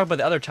 We can talk about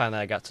the other time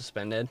that I got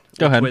suspended.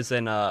 Go which ahead. was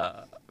in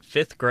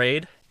 5th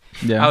grade.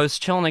 Yeah. I was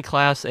chilling in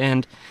class,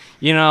 and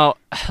you know,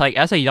 like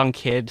as a young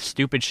kid,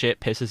 stupid shit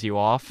pisses you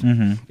off.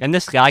 Mhm. And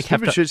this guy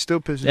Stupid kept. shit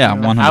still pisses Yeah, me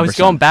off. 100%. I was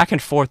going back and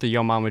forth with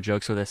yo mama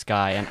jokes with this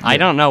guy, and I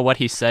don't know what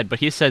he said, but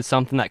he said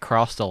something that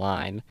crossed the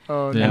line.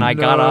 Oh, Yeah. And I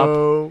got up,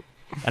 no.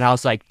 And I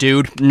was like,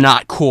 dude,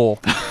 not cool.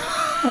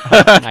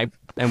 and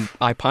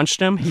I punched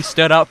him. He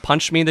stood up,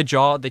 punched me in the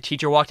jaw. The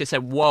teacher walked and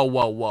said, whoa,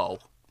 whoa, whoa.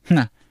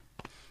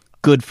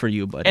 Good for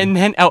you, buddy. And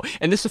then,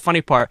 and this is the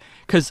funny part,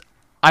 because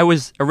I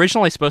was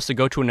originally supposed to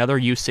go to another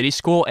U City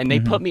school, and they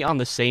put me on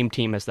the same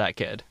team as that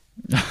kid.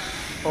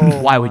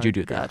 Why would you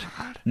do that?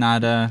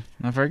 Not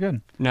very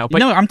good. No,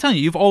 but I'm telling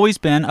you, you've always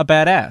been a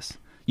badass.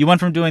 You went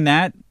from doing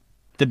that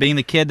to being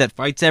the kid that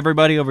fights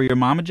everybody over your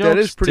mama jokes. That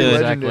is pretty to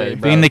legendary. Exactly,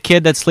 being the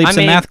kid that sleeps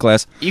in math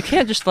class. You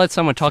can't just let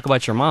someone talk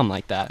about your mom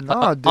like that.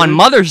 Nah, dude. On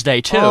Mother's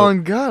Day, too. Oh,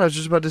 and God, I was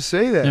just about to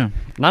say that. Yeah.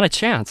 Not a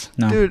chance.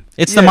 No, Dude,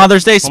 it's yeah. the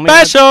Mother's Day Tell me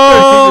what-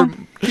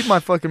 special. Keep my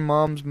fucking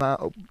mom's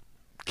mouth.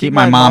 Keep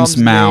my mom's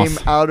mouth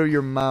name out of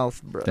your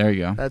mouth, bro. There you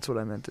go. That's what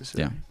I meant to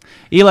say. Yeah.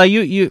 Eli,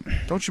 you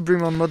Don't you bring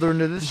my mother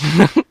into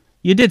this?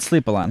 you did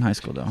sleep a lot in high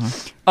school, though, huh?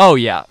 Oh,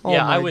 yeah. Oh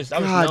yeah, my I was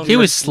God, known He for-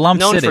 was slump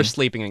known sitting. for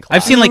sleeping in class.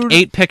 I've seen like Dude.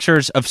 8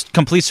 pictures of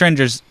complete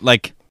strangers.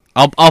 Like,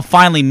 I'll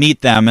finally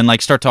meet them and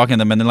like start talking to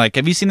them, and they're like,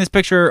 "Have you seen this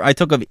picture I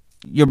took of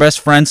your best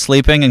friend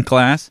sleeping in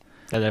class?"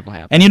 That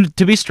definitely happened. And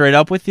to be straight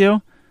up with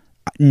you,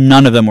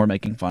 none of them were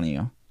making fun of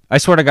you. I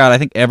swear to God, I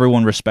think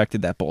everyone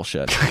respected that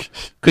bullshit.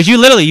 Because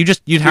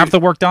you'd have the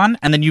work done,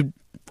 and then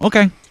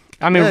okay,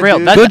 I mean, Yeah, real.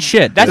 dude. good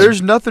shit.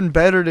 There's nothing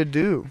better to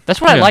do.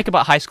 That's what I Yeah. like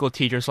about high school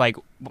teachers. Like,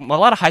 a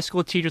lot of high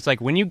school teachers, like,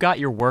 when you got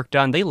your work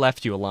done, they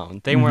left you alone.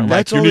 They weren't like,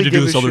 That's you all need they to give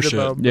do a this other shit shit.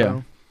 about, bro.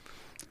 Yeah.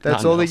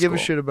 That's Not all in they middle give a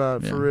school. shit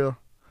about, Yeah. for real.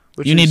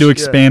 Which you need is- to yeah.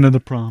 expand on the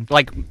prompt.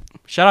 Like,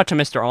 shout out to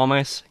Mr.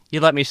 Almas. He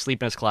let me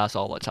sleep in his class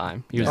all the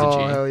time. He was a Oh,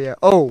 G. hell yeah.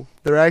 Oh,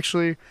 they're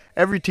actually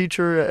every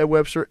teacher at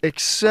Webster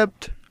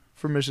except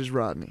for Mrs.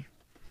 Rodney.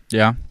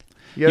 Yeah.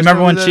 You You guys remember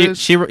know when who that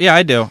she is? yeah,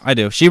 I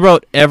do. She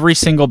wrote every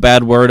single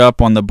bad word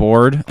up on the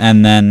board,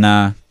 and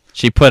then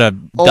she put a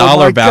Oh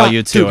dollar my God.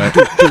 value to it.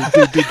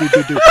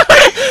 Dude.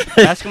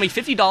 That's going to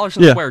be $50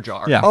 in Yeah. the swear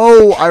jar. Yeah.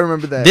 Oh, I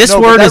remember that. This No,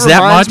 but word that is that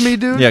reminds much. me,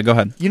 dude. Yeah, go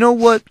ahead. You know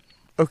what?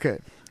 Okay.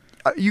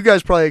 You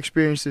guys probably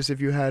experienced this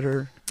if you had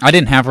her. I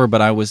didn't have her,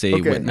 but I was a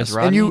Okay. witness. Ms.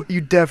 Rodney? And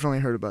you definitely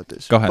heard about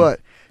this. Go ahead. But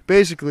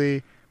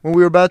basically, when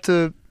we were about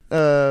to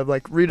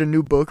like read a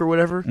new book or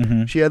whatever,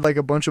 Mhm. she had like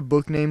a bunch of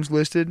book names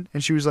listed,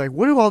 and she was like,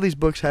 "What do all these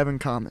books have in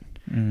common?"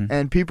 Mhm.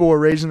 And people were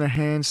raising their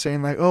hands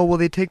saying like, "Oh, well,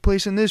 they take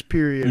place in this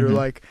period," or Mhm.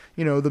 like,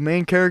 the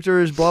main character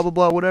is blah blah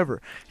blah, whatever.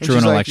 And True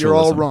she's like, "You're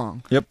all intellectualism.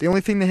 wrong. Yep. The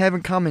only thing they have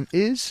in common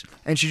is,"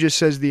 and she just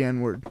says the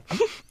N-word.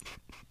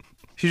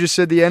 She just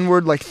said the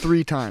N-word like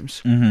 3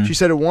 times. Mhm. She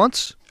said it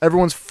once.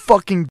 Everyone's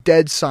fucking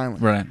dead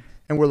silent. Right.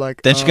 And we're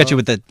like, Then she got you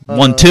with the uh,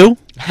 1, 2.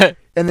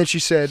 And then she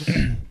said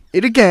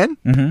it again.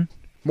 Mm-hmm.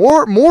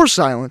 More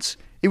silence.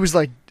 It was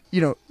like,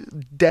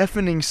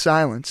 deafening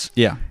silence.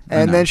 Yeah. I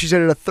And know. then she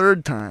said it a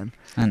 3rd time.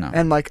 I know.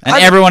 And like, And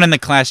I, everyone in the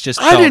class just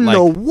I felt didn't like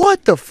know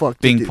what the fuck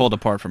to being do. pulled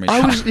apart from each I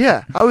other.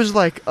 was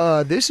like,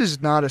 this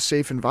is not a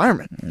safe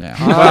environment. Yeah.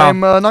 I'm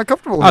not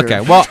comfortable here.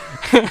 Okay, well,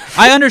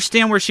 I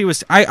understand where she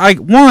was. I get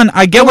I'm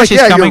where like, she's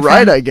yeah, coming you're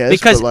right, from. I guess,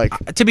 Because but,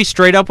 like- to be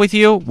straight up with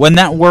you, when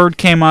that word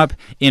came up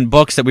in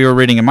books that we were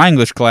reading in my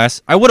English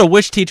class, I would have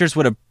wished teachers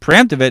would have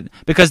preempted it,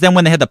 because then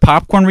when they had the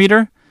popcorn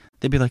reader,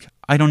 they'd be like,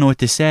 I don't know what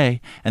to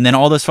say. And then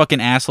all those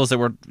fucking assholes that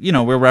we're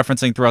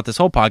referencing throughout this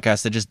whole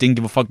podcast that just didn't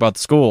give a fuck about the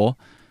school,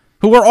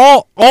 who were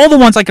all the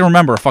ones I can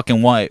remember are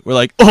fucking white. We're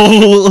like,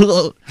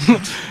 oh,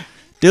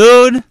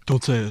 dude.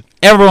 Don't say it.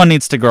 Everyone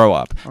needs to grow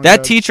up. That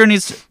God. teacher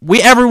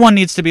everyone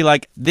needs to be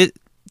like,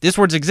 this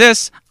words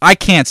exists. I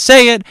can't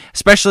say it.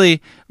 Especially,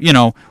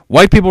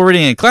 white people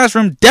reading in a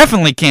classroom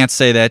definitely can't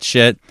say that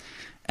shit.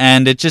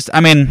 And it just,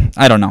 I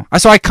don't know.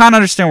 So I can't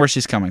understand where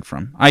she's coming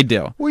from. I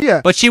do. Well,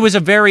 yeah. But she was a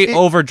very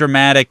over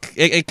dramatic.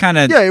 It kind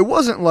of. Yeah, it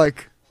wasn't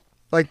like,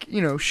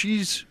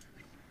 she's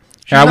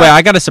Yeah, not- wait,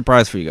 I got a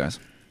surprise for you guys.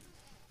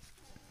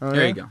 Oh,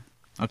 There yeah? you go.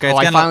 Okay, Oh, it's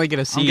I getting finally get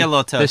to see I'm getting a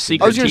little the toasty.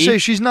 secret I was gonna tea? say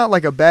she's not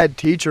like a bad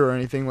teacher or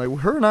anything. Like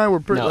her and I were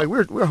pretty No. like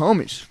we're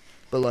homies.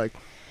 But like,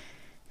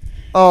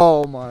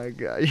 oh my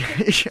god,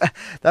 yeah,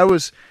 that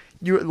was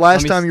you.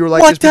 Last me time s- you were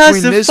like What this between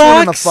does the this one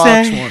and the fox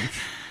Fox say? one.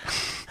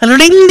 Ring,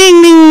 ding,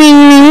 ding, ding,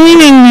 ding,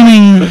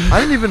 ding, ding.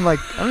 I don't even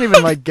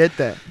like get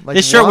that. Like,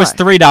 This shirt was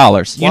why?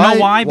 $3. You know Why-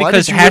 why? why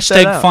Because did you whip that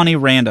hashtag out? funny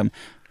random.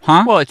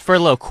 Huh? Well, it's for a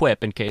little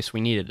quip in case we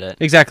needed it.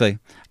 Exactly.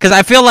 Because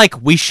I feel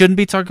like we shouldn't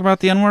be talking about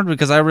the N-word,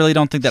 because I really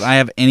don't think that I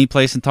have any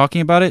place in talking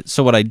about it.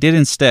 So what I did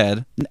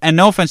instead, and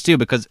no offense to you,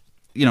 because,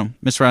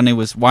 Miss Rodney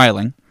was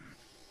wiling.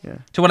 Yeah.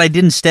 So what I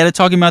did instead of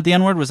talking about the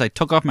N-word was I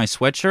took off my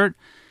sweatshirt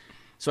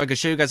so I could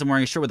show you guys I'm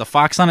wearing a shirt with a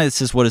fox on it. It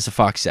says, "What does the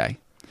fox say?"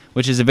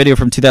 Which is a video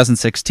from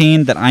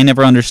 2016 that I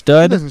never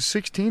understood.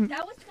 2016.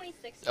 That was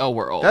 2016. Oh,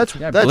 we're old. That's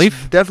Yeah, I that's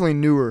believe- definitely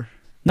newer.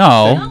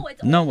 No. No,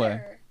 it's No older.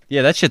 way.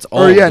 Yeah, that shit's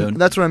old, Or yeah, dude.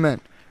 that's what I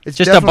meant. It's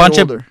Just a definitely bunch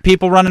older. of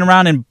people running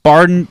around in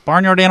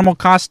barnyard animal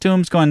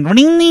costumes going ring,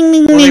 ding,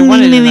 ding, Well, they ding,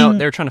 wanted to ding, know. ding.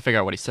 They were trying to figure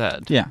out what he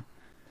said. Yeah.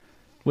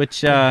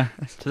 Which, To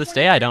this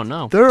day, I don't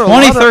know. There are a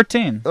lot of,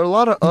 2013. there are a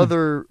lot of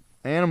other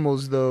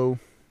animals though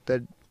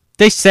that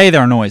They say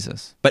they're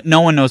noises, but no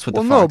one knows what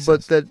the no, fox but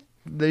is. that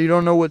you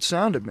don't know what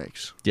sound it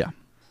makes. Yeah.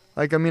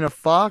 Like a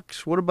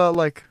fox. What about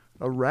like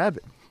a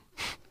rabbit?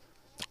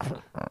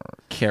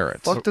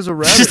 Carrots. Fuck does a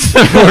rabbit?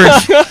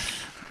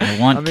 I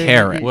want I mean,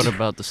 carrot. What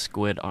about the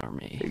Squid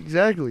Army?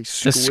 Exactly.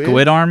 The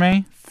Squid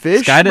Army?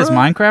 Fish, Sky does bro?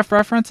 Minecraft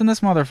reference in this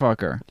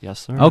motherfucker. Yes,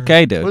 sir.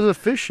 Okay, What dude. does a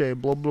fish say?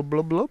 Blah, blah,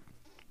 blah, blah.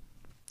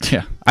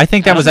 Yeah, I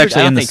think that was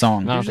actually in the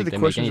song. I don't These are think the they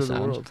make questions any of the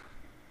sound. world.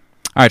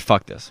 All right,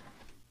 fuck this.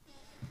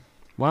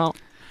 Well,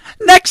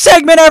 Next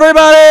segment,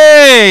 everybody.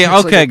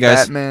 It's Okay, like a guys.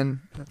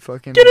 Batman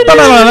fucking...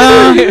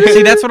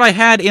 See, that's what I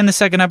had in the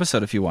second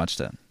episode. If you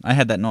watched it, I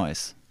had that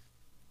noise.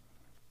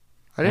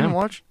 I didn't Yeah.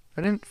 watch.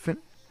 I didn't fin.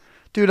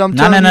 Dude, I'm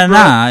Na telling na you, na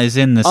bro. na is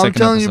in the I'm second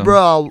telling episode. you,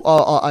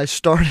 bro. I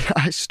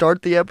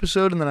start the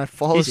episode and then I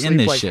fall He's in asleep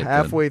this like shit, dude.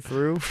 halfway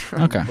through.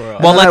 Okay. Bro. Well,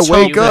 And then let's I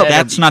wake hope up.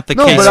 that's not the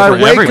No, case but for I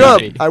wake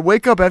everybody. up. I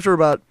wake up after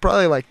about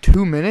probably like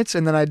 2 minutes,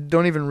 and then I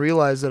don't even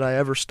realize that I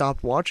ever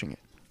stopped watching it.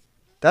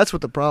 That's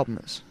what the problem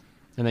is.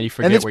 and then you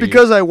forget And it's where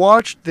because I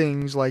watch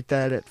things like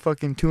that at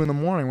fucking 2 in the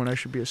morning when I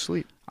should be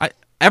asleep.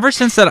 Ever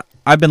since that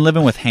I've been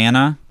living with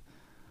Hannah,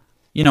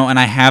 you know, and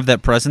I have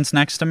that presence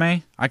next to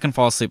me, I can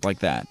fall asleep like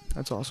that.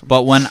 That's awesome.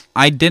 But when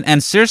I didn't,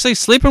 and seriously,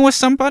 sleeping with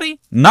somebody,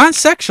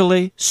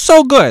 non-sexually,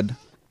 so good.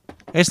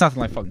 It's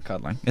nothing like fucking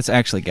cuddling. It's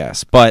actually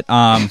gas. But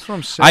That's what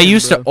I'm saying, I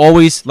used to bro.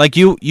 always like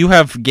you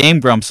have Game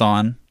Grumps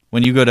on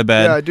when you go to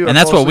bed. Yeah, I do. And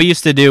I that's fall what we asleep.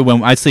 used to do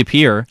when I sleep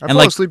here. I and fall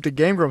like asleep to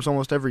Game Grumps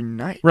almost every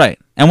night. right.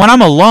 And when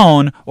I'm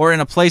alone or in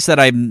a place that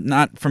I'm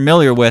not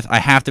familiar with, I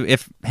have to.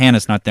 If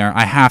Hannah's not there,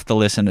 I have to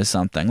listen to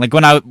something. Like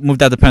when I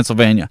moved out to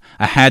Pennsylvania,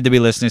 I had to be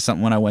listening to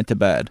something when I went to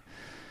bed.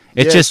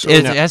 It Yeah, just so-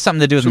 it has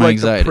something to do with So my like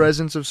anxiety. the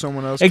presence of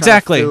someone else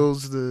Exactly. kinda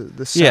fills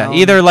the sound. Yeah,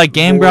 either like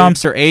Game void.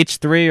 Grumps or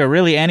H3 or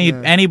really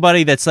Yeah.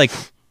 anybody that's like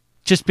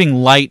just being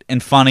light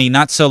and funny,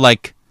 not so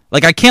like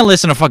I can't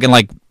listen to fucking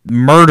like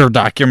murder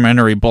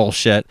documentary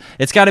bullshit.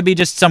 It's got to be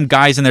just some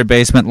guys in their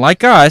basement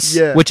like us,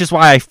 Yeah. which is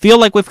why I feel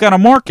like we've got a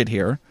market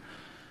here.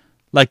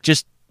 Like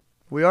just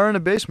We are in a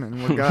basement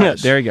and we're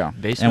guys. there you go.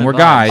 Basement And we're vibes.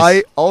 guys.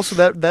 I also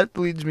that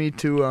leads me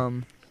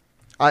to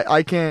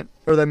I can't,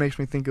 or that makes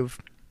me think of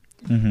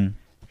Mhm.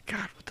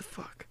 God, what the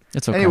fuck.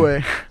 It's okay.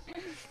 Anyway,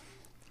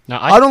 Now,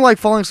 I don't like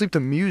falling asleep to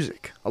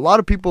music. A lot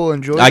of people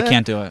enjoy I that.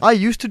 can't do it. I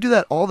used to do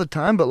that all the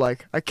time, but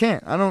like I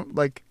can't. I don't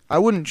like. I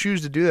wouldn't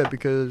choose to do that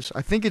because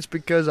I think it's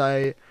because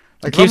I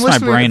like keeps my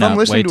if brain I'm up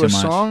listening way to too a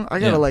much. song, I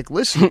gotta Yeah. like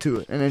listen to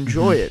it and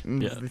enjoy it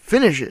and Yeah.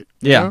 finish it.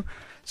 you Yeah. know?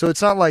 So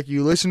it's not like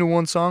you listen to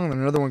one song and then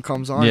another one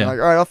comes on. Yeah. You're like,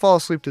 all right, I'll fall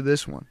asleep to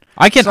this one.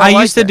 I can. It's not I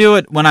like used to that. do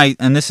it when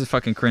and this is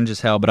fucking cringe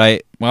as hell.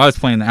 But when I was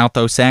playing the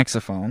alto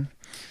saxophone,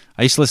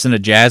 I used to listen to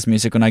jazz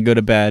music when I go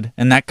to bed,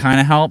 and that kind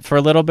of helped for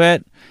a little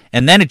bit.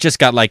 And then it just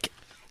got like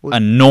Well, You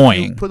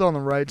annoying. put on the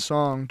right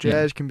song.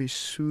 Jazz can be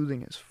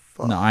soothing as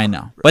fuck. No, I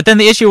know. But then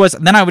the issue was,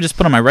 then I would just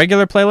put on my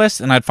regular playlist,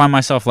 and I'd find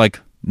myself like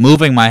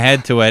moving my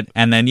head to it,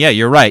 and then yeah,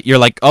 you're right. You're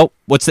like, oh,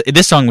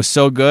 this song was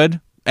so good,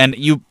 and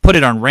you put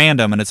it on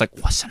random, and it's like,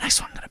 what's the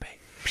next one gonna be?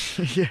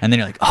 Yeah. And then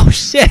you're like, oh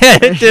shit,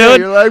 dude.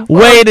 You're like,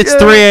 Wait, fuck it's yeah.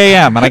 3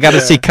 a.m. and I got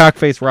to see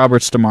Cockface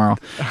Roberts tomorrow.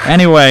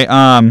 Anyway,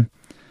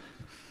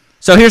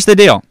 so here's the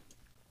deal.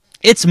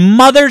 It's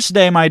Mother's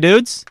Day, my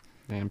dudes.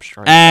 Damn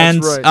straight.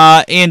 And That's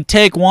right. in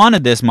take one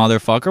of this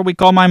motherfucker, we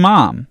call my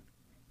mom.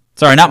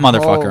 Sorry, not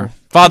motherfucker. Oh.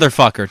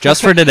 Fatherfucker,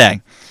 just for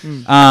today.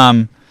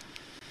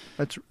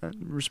 That's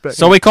respect.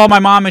 So we call my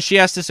mom and she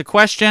asked us a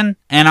question,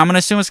 and I'm going to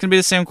assume it's going to be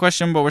the same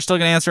question, but we're still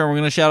going to answer, and we're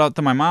going to shout out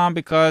to my mom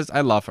because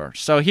I love her.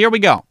 So here we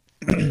go.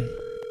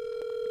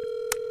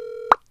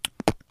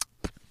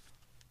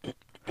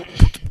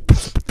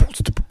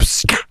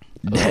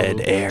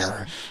 Dead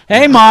air.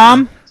 Hey,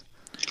 Mom.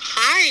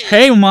 Hi.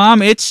 Hey,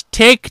 Mom. It's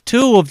take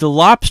 2 of the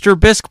Lobster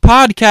Bisque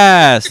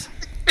podcast.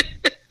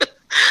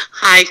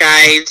 Hi,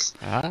 guys.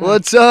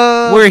 What's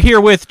up? We're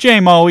here with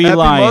J-Mo, Happy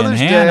Eli, and Mother's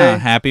Hannah. Day.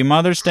 Happy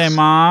Mother's Day,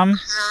 Mom.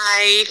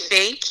 Hi.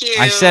 Thank you.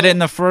 I said it in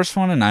the first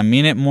one, and I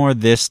mean it more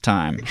this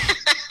time.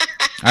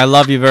 I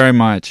love you very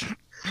much.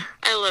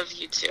 I love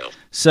you too.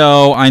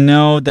 So I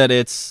know that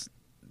it's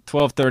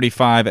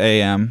 12:35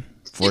 a.m.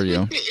 for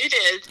you. It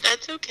is.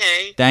 That's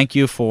okay. Thank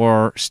you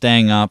for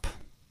staying up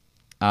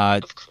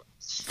Of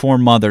course. for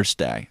Mother's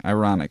Day,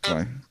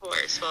 ironically. Of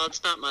course. Well,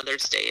 it's not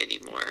Mother's Day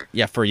anymore.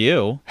 Yeah, for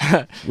you.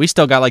 We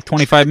still got like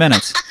 25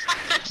 minutes.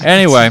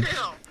 Anyway,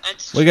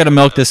 That's we got to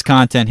milk this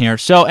content here.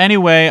 So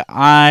anyway,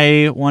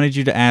 I wanted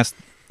you to ask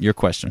your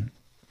question.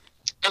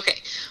 Okay.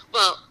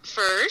 Well,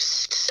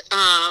 first,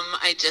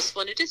 I just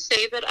wanted to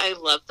say that I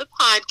love the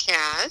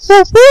podcast.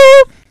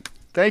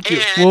 Thank you.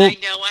 And Well- I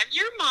know I'm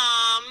your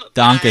mom. but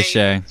Danke I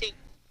schön.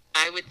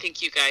 I would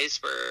think you guys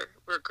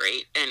were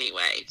great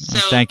anyway. So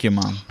Thank you,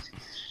 Mom.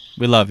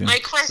 We love you. my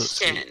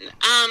question,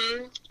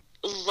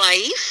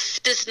 life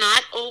does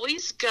not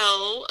always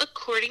go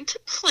according to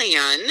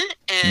plan,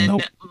 and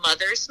Nope.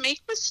 mothers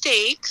make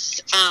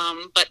mistakes,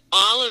 but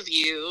all of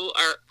you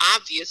are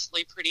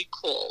obviously pretty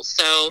cool.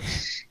 So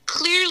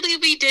clearly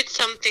we did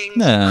something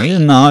Yeah, right. you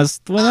know, it's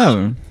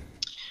whatever.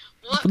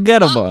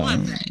 Forget what about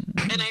was it.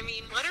 And I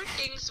mean, what are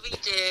things we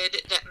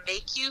did that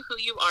make you who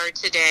you are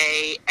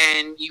today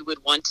and you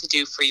would want to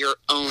do for your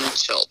own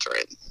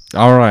children?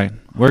 All right.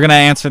 We're going to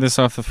answer this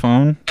off the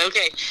phone.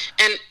 Okay,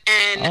 and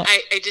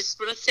I just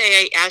want to say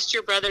I asked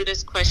your brother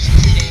this question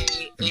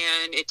today,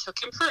 and it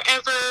took him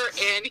forever,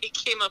 and he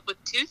came up with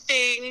 2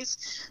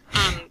 things.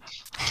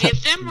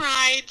 Give them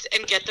rides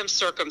and get them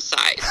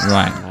circumcised.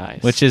 Right.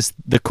 Nice. Which is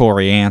the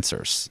Corey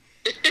answers.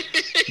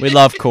 We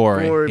love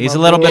Corey. Corey, He's my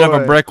a little bit of a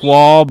boy. brick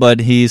wall, but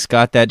he's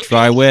got that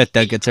dry wit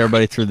that gets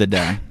everybody through the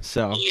day.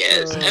 So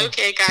Yes,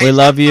 okay, guys. we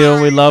love have you.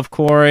 fun. We love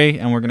Corey,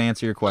 and we're going to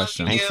answer your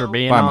question. Love you. Thanks for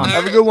being Bye, on. Mom.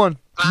 Have a good one.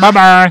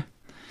 Bye-bye.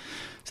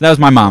 So that was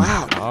my mom.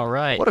 Wow. All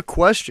right. What a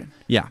question.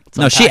 Yeah.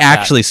 No, she unpack that.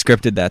 actually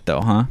scripted that,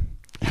 though,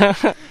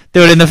 huh?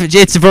 Dude,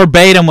 it's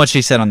verbatim what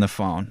she said on the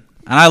phone.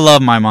 And I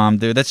love my mom,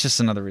 dude. That's just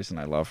another reason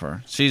I love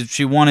her.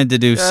 She wanted to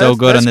do so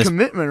good on that's this.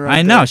 commitment right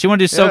I know. there. She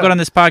wanted to do so Yeah. good on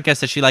this podcast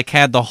that she like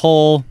had the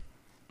whole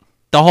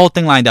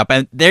thing lined up.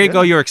 And there you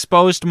go. You're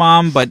exposed,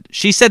 Mom. But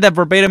she said that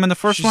verbatim in the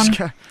first She's one.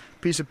 got a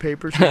piece of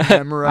paper. She's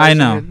memorizing I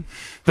know. it.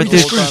 But the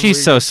dude, whole time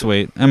she's so reading.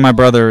 sweet. And my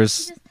brother She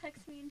is. just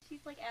texted me and she's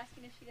like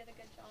asking if she did a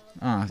good job.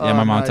 Oh, yeah, Oh,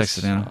 my mom nice.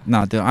 texted me.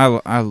 No, dude,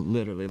 I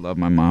literally love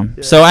my mom.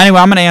 Yeah. So anyway,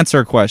 I'm gonna answer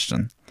a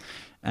question,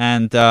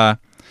 and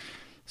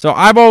so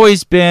I've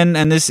always been,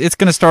 and it's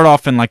gonna start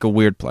off in like a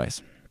weird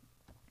place,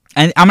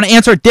 and I'm gonna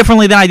answer it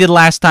differently than I did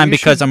last time You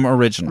because should I'm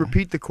original.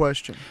 Repeat the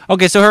question.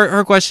 Okay, so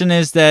her question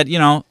is that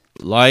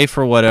life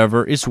or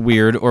whatever is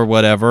weird or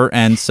whatever,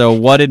 and so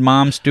what did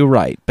moms do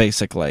right,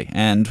 basically,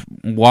 and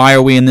why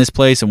are we in this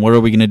place, and what are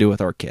we gonna do with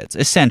our kids?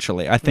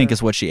 Essentially, I think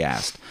is what she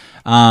asked.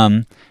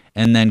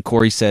 And then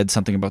Corey said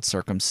something about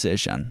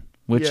circumcision,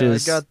 which Yeah, I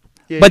is, got-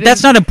 yeah, you but that's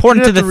didn't- not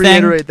important you to didn't the have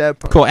to thing. reiterate that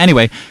part. Cool.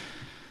 Anyway,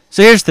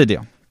 so here's the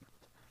deal.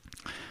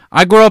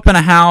 I grew up in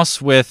a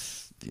house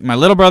with my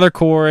little brother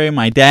Corey,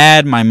 my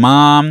dad, my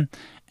mom,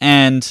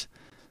 and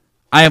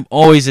I have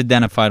always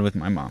identified with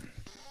my mom.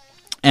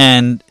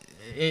 And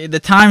the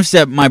times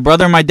that my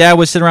brother and my dad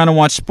would sit around and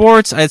watch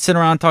sports, I'd sit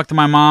around and talk to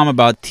my mom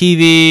about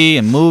TV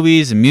and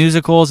movies and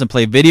musicals and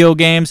play video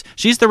games.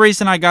 She's the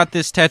reason I got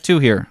this tattoo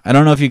here. I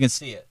don't know if you can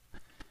see it.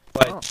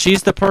 But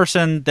she's the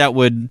person that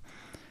would,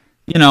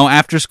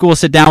 after school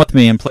sit down with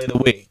me and play the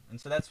Wii. And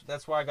so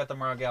that's why I got the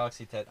Mario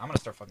Galaxy tattoo. I'm going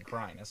to start fucking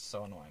crying. This is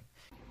so annoying.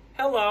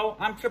 Hello,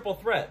 I'm Triple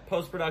Threat,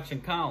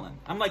 post-production Colin.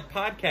 I'm like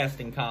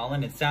podcasting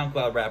Colin and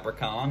SoundCloud rapper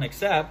Colin,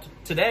 except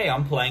today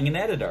I'm playing an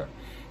editor.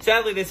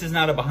 Sadly, this is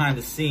not a behind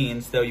the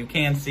scenes, though you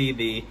can see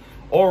the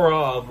aura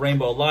of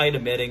rainbow light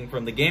emitting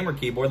from the gamer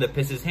keyboard that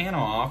pisses Hannah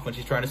off when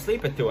she's trying to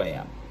sleep at 2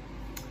 a.m.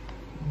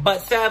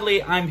 But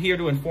sadly, I'm here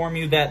to inform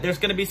you that there's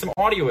going to be some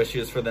audio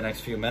issues for the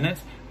next few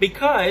minutes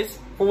because,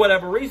 for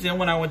whatever reason,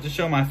 when I went to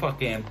show my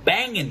fucking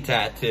banging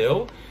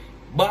tattoo,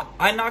 but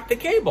I knocked the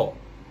cable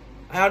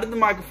out of the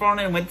microphone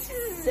and went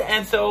zzz,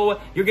 and so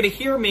you're going to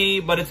hear me,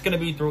 but it's going to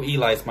be through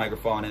Eli's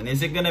microphone. And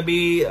is it going to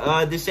be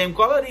the same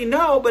quality?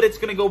 No, but it's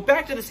going to go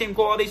back to the same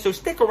quality, so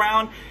stick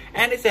around,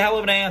 and it's a hell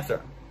of an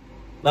answer.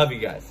 Love you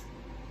guys.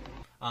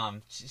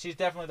 She's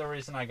definitely the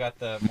reason I got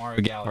the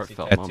Mario Galaxy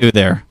Heartfelt tattoo moment.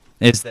 there,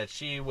 is that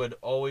she would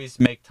always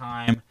make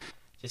time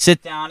to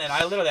sit down, and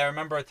I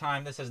remember a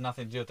time, this has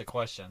nothing to do with the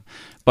question,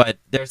 but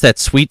there's that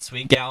Sweet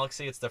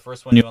Galaxy. It's the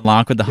first one you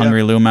unlock with the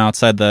Hungry Luma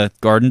outside the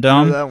Garden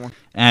Dome. Remember that one.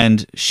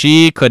 And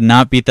she could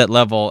not beat that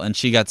level, and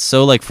she got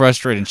so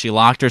frustrated, and she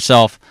locked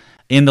herself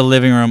in the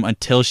living room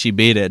until she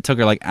beat it. It took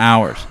her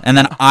hours, and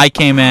then I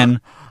came in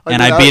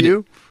and I without beat you?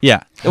 it.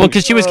 Yeah, well,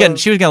 because she was getting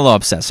a little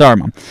upset. Sorry,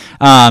 Mom.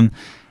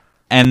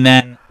 And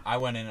then I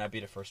went in and I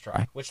beat it first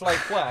try, which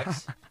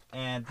flex,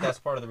 and that's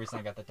part of the reason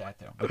I got the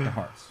tattoo with the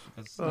hearts.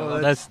 'Cause,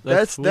 Oh, That's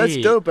that's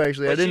sweet. dope.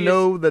 Actually, But I didn't she's-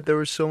 know that there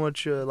was so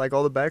much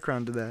all the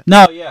background to that.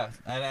 No, yeah,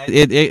 and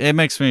it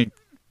makes me,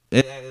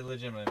 it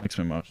legitimately makes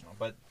me emotional.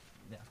 But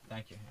yeah,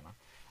 thank you,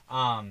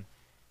 Hannah.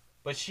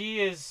 But she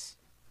is,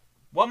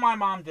 what my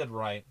mom did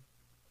right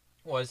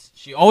was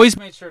she always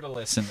made sure to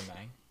listen to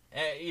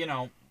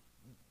me.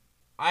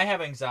 I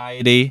have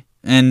anxiety,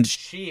 and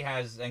she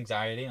has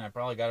anxiety, and I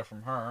probably got it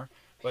from her.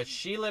 But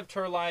she lived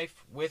her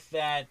life with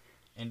that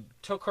and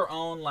took her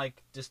own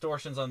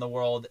distortions on the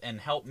world and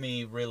helped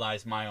me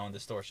realize my own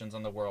distortions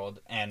on the world.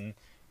 And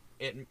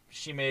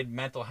she made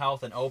mental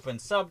health an open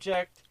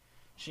subject.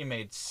 She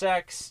made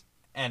sex,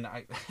 and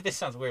this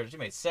sounds weird. She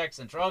made sex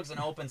and drugs an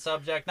open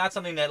subject. Not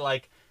something that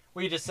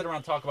we just sit around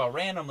and talk about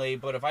randomly.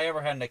 But if I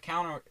ever had an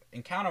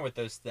encounter with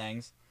those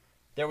things,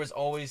 there was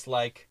always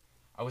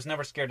I was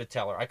never scared to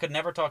tell her. I could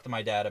never talk to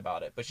my dad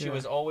about it, but she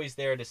was always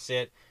there to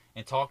sit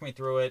and talk me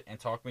through it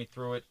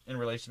in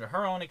relation to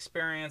her own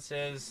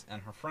experiences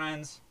and her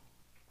friends.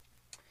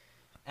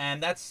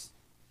 And that's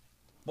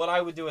what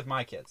I would do with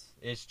my kids,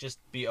 is just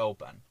be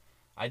open.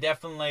 I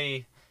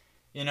definitely,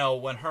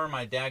 when her and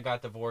my dad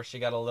got divorced, she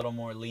got a little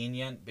more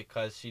lenient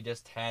because she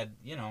just had,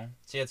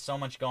 she had so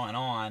much going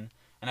on.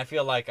 And I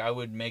feel like I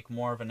would make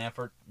more of an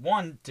effort,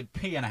 one, to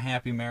be in a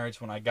happy marriage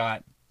when I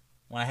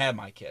had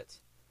my kids.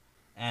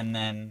 And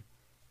then,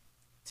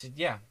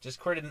 just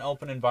create an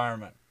open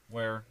environment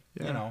where,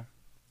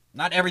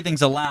 not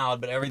everything's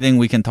allowed, but everything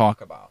we can talk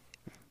about.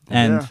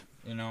 And,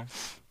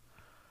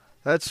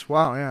 That's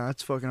wow. Yeah,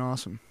 that's fucking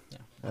awesome.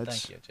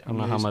 That's Thank you, Jim. I don't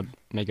know how I'm gonna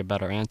make a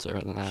better answer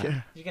than that.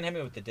 yeah. You can hit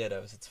me with the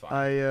dittos. It's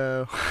fine.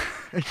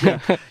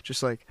 Yeah,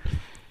 just like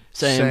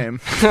Same.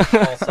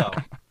 Also,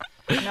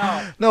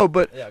 no. No,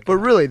 but Yeah, go but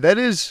ahead. really, that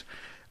is,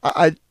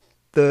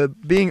 the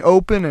being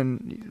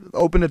open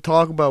to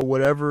talk about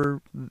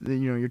whatever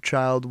your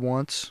child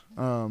wants,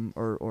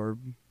 or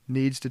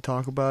needs to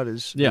talk about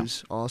is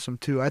awesome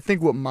too. I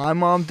think what my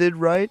mom did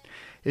right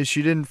is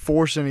she didn't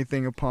force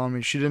anything upon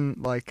me. She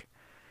didn't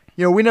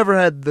we never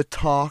had the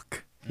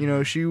talk. She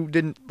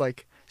didn't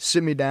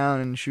sit me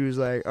down and she was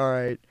like, all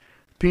right,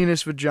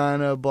 penis,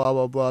 vagina, blah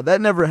blah blah. That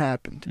never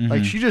happened.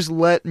 Like she just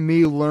let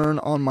me learn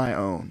on my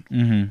own.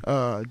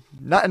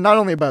 Not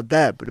only about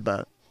that, but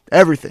about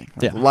everything,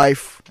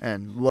 life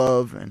and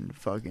love and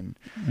fucking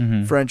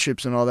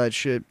friendships and all that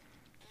shit.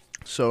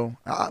 So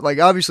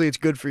obviously it's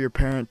good for your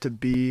parents to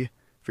be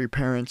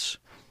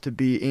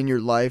in your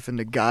life and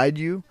to guide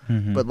you,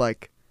 but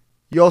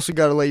you also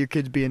got to let your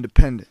kids be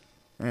independent.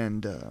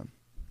 And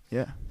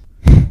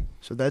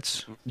so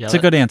that's It's a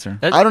good answer.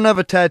 I don't have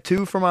a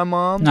tattoo for my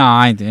mom. No,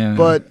 I do.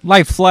 But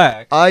life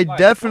flag. I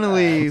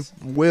definitely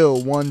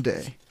will one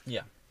day.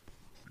 Yeah.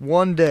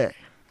 One day.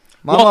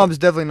 My Well, mom's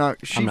definitely not.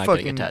 I'm not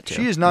getting a tattoo.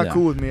 She is not Yeah.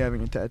 cool with me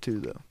having a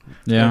tattoo though.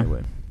 Yeah.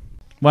 Anyway.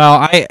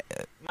 Well,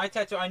 my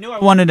tattoo. I knew I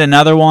wanted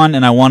another one,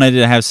 and I wanted it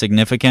to have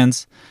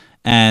significance.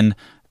 And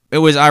it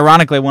was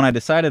ironically when I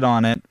decided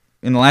on it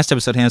in the last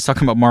episode, I was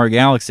talking about Mario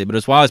Galaxy, but it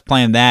was while I was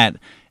playing that.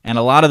 And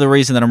a lot of the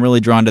reason that I'm really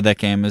drawn to that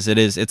game is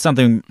it's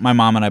something my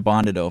mom and I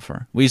bonded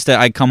over.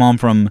 I'd come home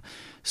from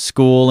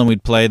school and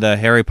we'd play the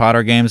Harry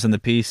Potter games on the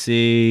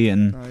PC,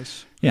 and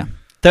Nice. yeah.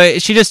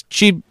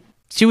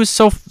 She was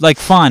so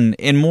fun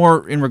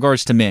in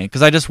regards to me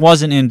because I just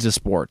wasn't into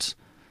sports.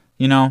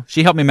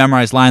 She helped me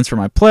memorize lines for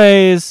my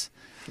plays.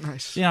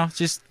 Nice.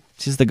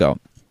 She's the GOAT.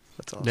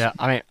 That's awesome. Yeah,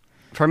 I mean,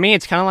 for me,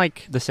 it's kind of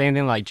like the same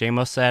thing like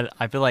JMO said.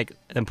 I feel like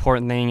the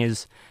important thing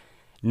is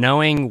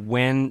knowing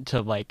when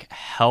to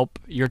help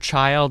your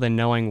child and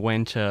knowing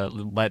when to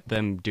let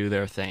them do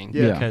their thing.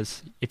 Yeah.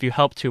 Because if you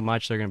help too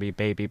much, they're gonna be a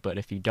baby. But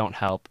if you don't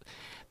help,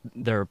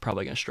 they're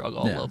probably gonna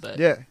struggle a little bit.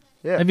 Yeah.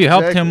 Yeah. If you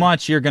help too exactly.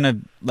 much, you're gonna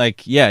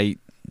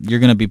you're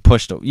gonna be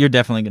pushed. You're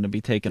definitely gonna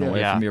be taken away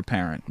Yeah. from your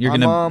parent. You're My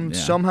gonna mom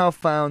somehow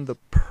found the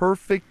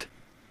perfect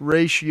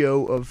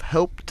ratio of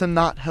help to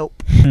not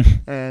help,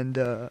 and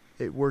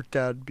it worked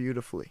out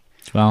beautifully.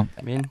 Well,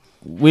 I mean,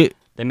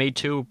 they made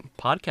 2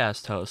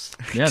 podcast hosts.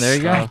 yeah, there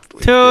you go, Exactly,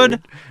 dude.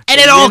 dude. And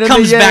it The all yin and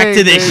comes the back to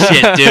yang, this baby.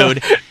 shit,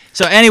 dude.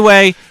 So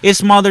anyway,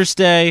 it's Mother's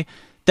Day.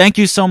 Thank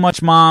you so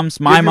much, moms.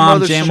 My Give your mom,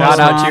 mothers James' some Shout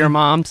love. out to your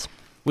mom. moms.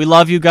 We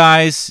love you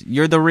guys.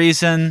 You're the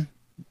reason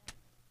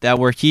that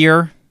we're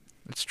here.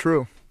 It's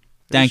true.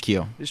 Thank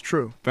you It's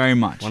true. very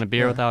much. Want a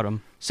beer without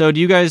them? So do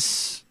you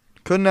guys?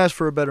 Couldn't ask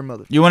for a better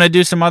mother. You want to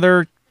do some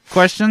other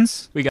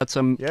questions? We got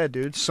some. Yeah,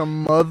 dude.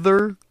 Some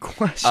other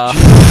questions.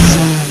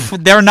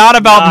 They're not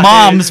about Nice.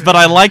 moms, but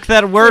I like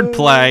that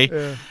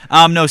wordplay.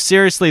 Yeah. No,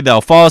 seriously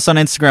though, follow us on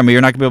Instagram, but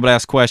you're not gonna be able to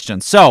ask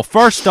questions. So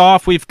first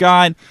off, we'll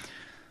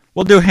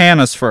do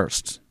Hannah's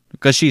first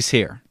because she's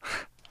here.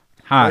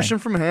 Hi. Question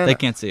from Hannah. They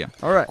can't see you.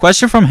 All right.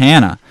 Question from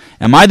Hannah: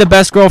 Am I the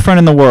best girlfriend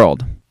in the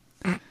world?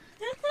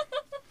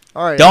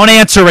 All right. Don't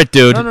answer it,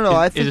 dude. No.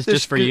 I Is think this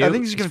just for you? I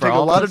think this is It's gonna for take a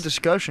all of lot of us?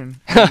 discussion.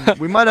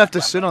 We might have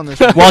to sit on this.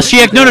 Well, she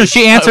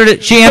answered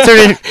it. She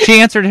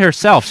answered it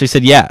herself. She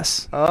said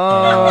yes.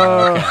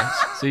 Oh.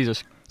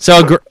 Jesus.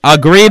 So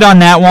agreed on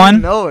that I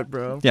one. know it,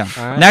 bro. Yeah.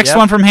 All right, Next yep.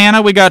 one from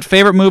Hannah. We got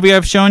favorite movie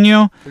I've shown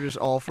you, We're just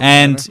all from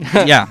and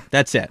Hannah. yeah,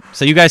 that's it.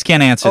 So you guys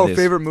can't answer these.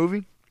 favorite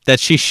movie? That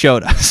she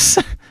showed us,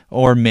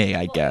 or me,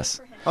 I guess.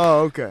 Oh,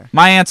 okay.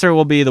 My answer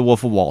will be The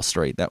Wolf of Wall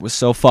Street. That was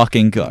so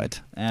fucking good.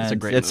 And a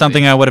great it's movie.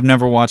 something I would have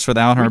never watched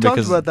without her We talked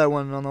because about that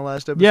one on the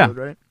last episode, Yeah.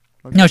 right?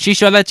 no, she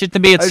showed that shit to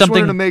me. I It's just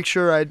wanted to something. make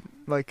sure I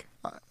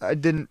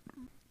didn't,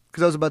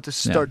 because I was about to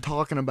start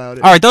talking about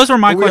it. All right, those were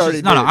my But we questions.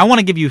 already No, did. I want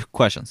to give you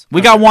questions.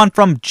 We got one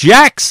from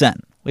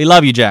Jackson. We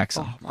love you,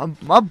 Jackson. Oh,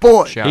 my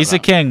boy. Shout He's a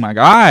out. king, my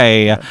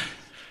guy.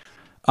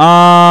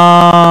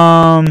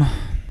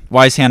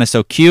 Why is Hannah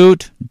so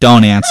cute?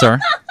 Don't answer.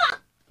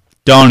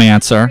 Don't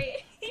answer.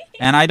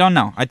 And I don't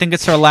know. I think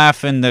it's her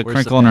laugh and the Where's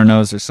crinkle the in her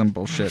nose or some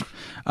bullshit.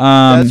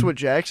 That's what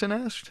Jackson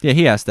asked? Yeah,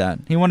 he asked that.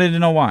 He wanted to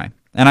know why.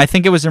 And I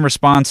think it was in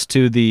response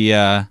to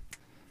the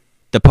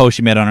post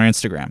you made on our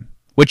Instagram,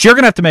 which you're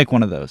going to have to make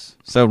one of those.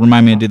 So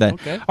remind me to do that.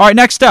 Okay. All right,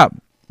 next up.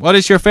 What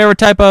is your favorite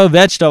type of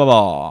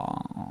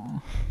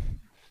vegetable?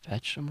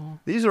 Vegetable.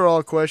 These are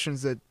all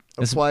questions that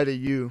Is- apply to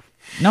you.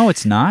 No,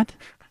 it's not.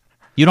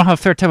 You don't have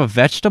a favorite type of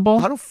vegetable?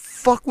 I don't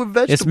fuck with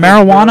vegetables. Is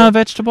marijuana bro. a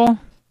vegetable?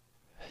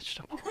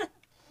 Vegetable.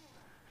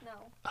 No.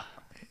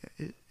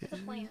 It's a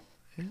plant.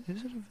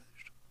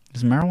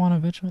 Is marijuana a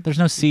vegetable? There's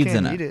no You seeds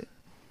can't in eat it. it.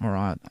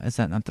 Or is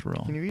that not the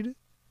rule? Can you eat it?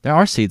 There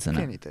are seeds in You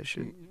can't it. eat that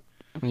shit.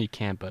 I mean, you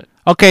can't, but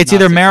Okay, it's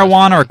Not either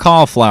marijuana or successfully.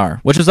 cauliflower,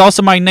 which was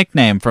also my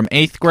nickname from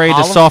 8th grade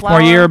to sophomore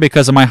Cauliflower? year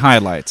because of my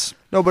highlights.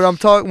 No, but I'm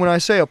talking, when I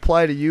say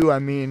apply to you, I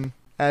mean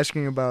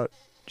asking about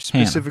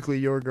Hannah. specifically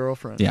your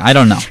girlfriend. Yeah, I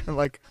don't know. And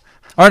like,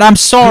 All right, I'm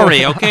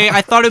sorry, okay?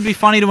 I thought it would be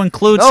funny to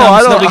include No, some I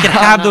so that don't- we could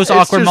have those it's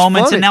awkward just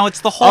moments, funny. and now it's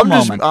the whole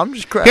moment. I'm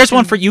just cracking. Here's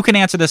one for you. Can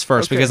answer this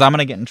first Okay. because I'm going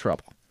to get in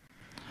trouble.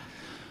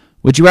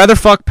 Would you rather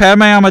fuck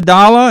Padme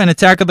Amidala in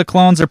Attack of the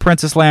Clones or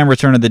Princess Leia in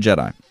Return of the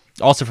Jedi?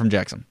 Also from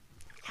Jackson.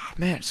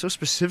 Man, so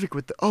specific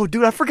with the. Oh,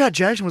 dude, I forgot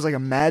Jackson was like a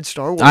mad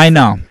Star Wars. I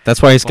know.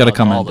 That's why he's got to Well,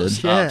 come all in, those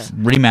dude. Yeah. stuff.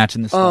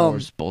 Rematching the Star Um,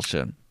 Wars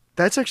bullshit.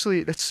 That's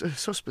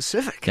so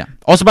specific. Yeah.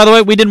 Also, by the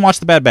way, we didn't watch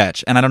The Bad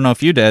Batch, and I don't know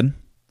if you did.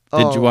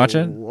 Did you watch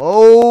it?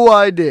 Oh,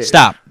 I did.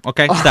 Stop.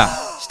 Okay,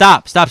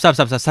 stop. Stop.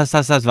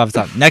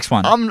 Next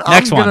one. I'm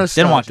Next one. gonna stop,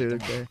 Didn't watch dude,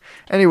 it. okay.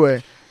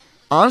 Anyway,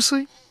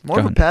 honestly, more Go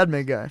of a ahead.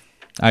 Padme guy.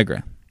 I agree.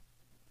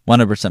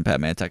 100%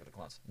 Padme Attack of the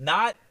Clones.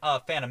 Not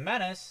Phantom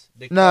Menace.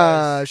 Because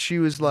Nah, she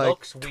was like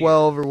looks weird.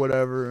 12 or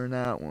whatever in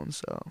that one,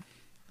 so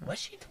Was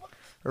she 12?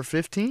 or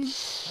 15.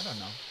 I don't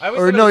know. I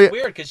always Or thought no, it was yeah,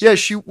 weird because yeah, was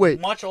she- wait.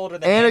 much older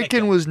than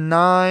Anakin was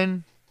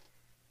 9.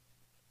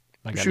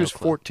 I got She no was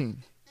clue.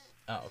 14.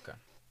 Oh, okay.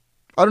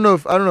 I don't know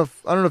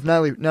if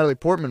Natalie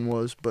Portman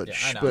was, but Yeah,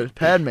 I know. but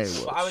Padme was.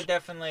 Well, I would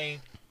definitely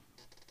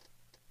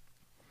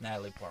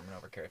Natalie Portman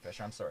over Carrie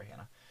Fisher. I'm sorry,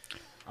 Hannah.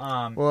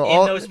 Well, in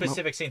all- those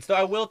specific scenes, though,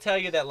 I will tell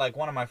you that like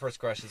one of my first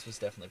crushes was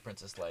definitely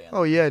Princess Leia.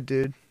 Oh yeah,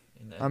 dude.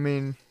 in, I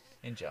mean,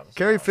 in Jabba's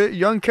Carrie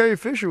young Carrie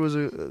Fisher was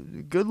a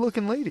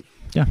good-looking lady.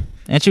 Yeah,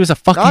 and she was a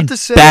fucking Not to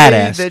say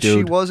badass that dude.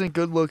 she wasn't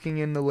good-looking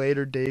in the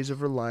later days of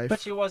her life. But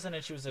she wasn't,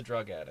 and she was a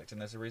drug addict,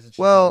 and there's a reason she's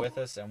Well- not with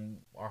us, and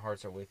our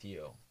hearts are with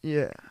you.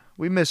 Yeah,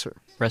 we miss her.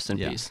 Rest in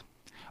Yeah. peace.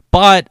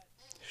 But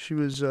She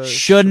was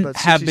shouldn't about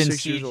have been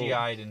 66 years old.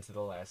 CGI'd into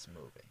the last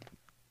movie.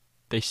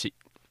 They see.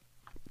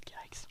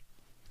 Yikes.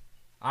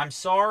 I'm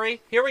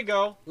sorry. Here we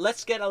go.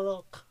 Let's get a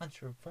little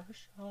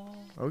controversial.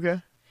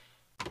 Okay.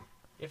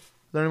 If Is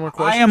there any more I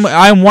questions?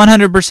 am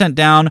 100%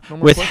 down No more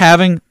with questions?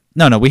 having.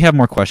 No, we have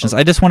more questions.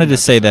 I just wanted to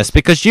say this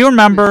because do you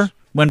remember Please.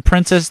 when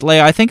Princess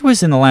Leia? I think it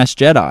was in The Last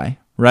Jedi,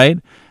 right?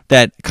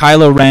 That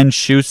Kylo Ren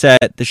shoots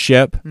at the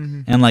ship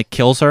Mhm. and like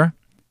kills her,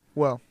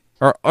 Well,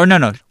 or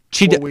no,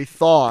 she what did. we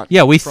thought.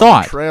 Yeah, we from the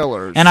thought.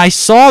 trailers. And I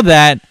saw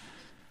that,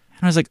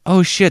 and I was like,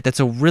 "Oh shit,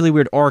 that's a really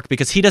weird arc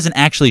because he doesn't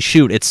actually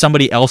shoot; it's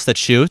somebody else that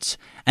shoots."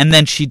 And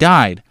then she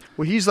died.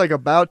 Well, he's like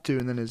about to,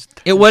 and then his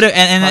It would have, TIE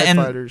and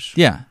fighters.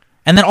 yeah,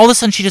 and then all of a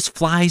sudden she just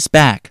flies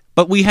back.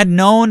 But we had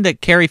known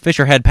that Carrie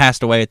Fisher had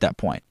passed away at that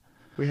point.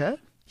 We had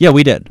Yeah,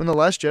 we did. when the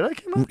Last Jedi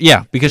came out.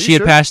 Yeah, because Are she you had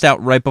sure? passed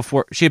out right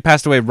before she had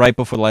passed away right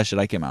before The Last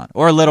Jedi came out,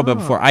 or a little bit Oh.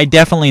 before. I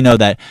definitely know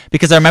that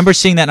because I remember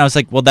seeing that and I was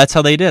like, "Well, that's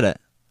how they did it."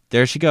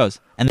 There she goes,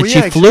 and then Well, she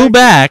yeah, flew exactly.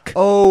 back.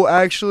 Oh,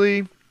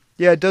 actually,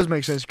 yeah, it does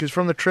make sense because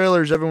from the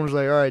trailers, everyone was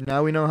like, "All right,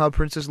 now we know how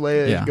Princess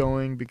Leia Yeah. is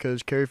going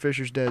because Carrie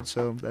Fisher's dead."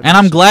 So, that And makes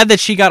I'm sense. glad that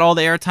she got all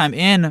the airtime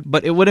in,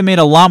 but it would have made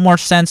a lot more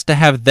sense to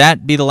have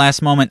that be the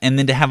last moment and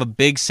then to have a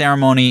big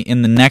ceremony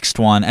in the next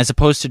one as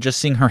opposed to just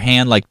seeing her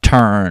hand like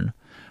turn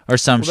or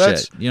some Well,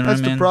 that's shit. You know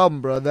that's what I mean? the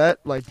problem, bro.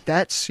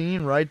 That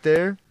scene right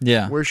there,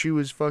 Yeah. where she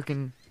was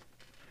fucking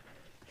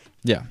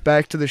Yeah.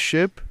 back to the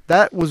ship.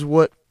 That was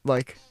what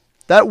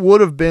that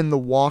would have been the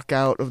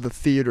walkout of the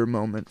theater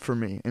moment for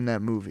me in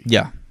that movie.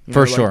 Yeah. You For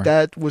know, like, sure.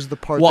 that was the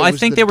part. Well, that I was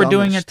think the they were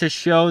doing dumbest. it to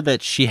show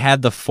that she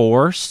had the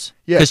Force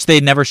Yeah. because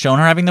they'd never shown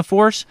her having the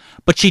Force.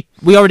 But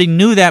we already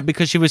knew that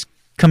because she was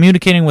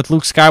communicating with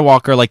Luke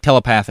Skywalker like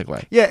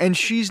telepathically. Yeah, and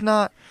she's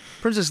not.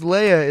 Princess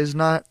Leia is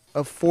not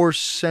a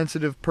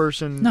force-sensitive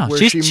person. No, where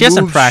she she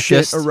hasn't moves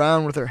practiced. shit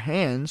around with her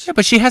hands. Yeah,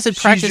 but she hasn't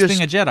She's practiced just-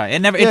 being a Jedi.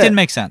 It Yeah. didn't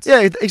make sense.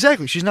 Yeah,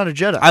 exactly. She's not a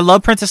Jedi. I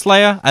love Princess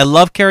Leia. I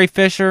love Carrie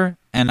Fisher,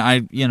 and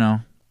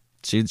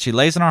she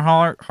lays in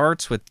our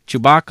hearts with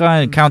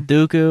Chewbacca and Count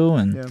Dooku,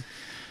 and Yeah.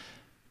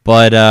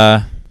 but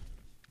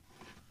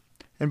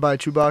And by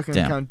Chewbacca and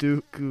Damn. Count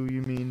Dooku,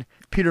 you mean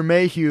Peter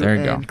Mayhew There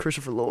you and go.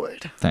 Christopher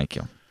Lloyd. thank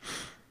you.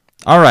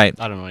 All right,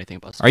 I don't know anything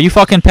about are you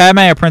fucking Padme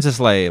or Princess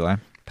Leia, Eli?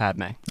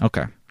 Padme.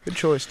 Okay. Good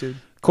choice, dude.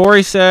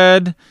 Corey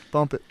said,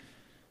 Bump it.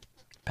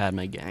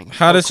 Padme gang.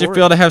 "How does it Corey.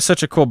 feel to have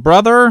such a cool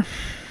brother?"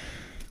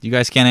 You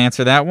guys can't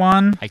answer that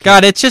one. I can't.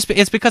 God,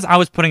 it's because I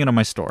was putting it on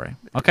my story.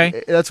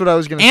 Okay, That's what I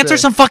was gonna answer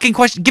say. some fucking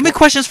questions. Give me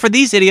questions for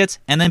these idiots,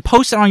 and then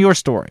post it on your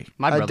story.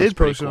 My I brother's did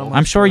pretty post it on cool. my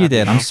I'm sure you Happy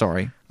did. I'm now.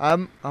 sorry. I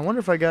wonder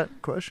if I got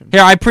questions.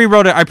 Here, I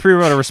pre-wrote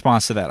a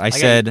response to that. I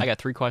said I got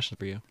 3 questions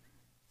for you.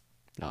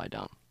 No, I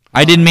don't.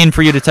 I didn't mean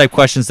for you to type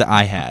questions that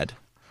I had.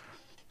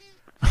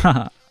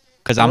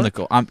 Because I'm the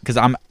cool. I'm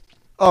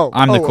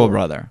the cool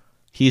brother.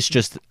 He's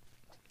just,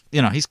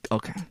 he's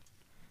okay.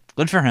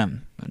 Good for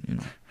him. But,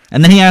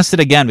 And then he asked it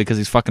again because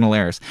he's fucking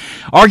hilarious.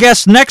 Our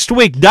guest next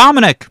week,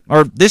 Dominic,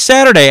 or this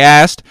Saturday,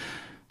 asked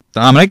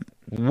Dominic.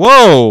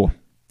 Whoa,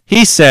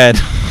 he said,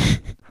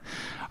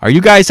 "Are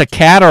you guys a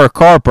cat or a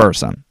car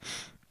person?"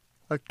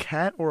 A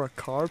cat or a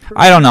car person?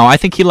 I don't know. I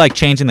think he liked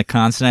changing the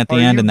consonant at the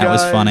Are end, you and that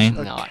was guys funny. A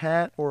No.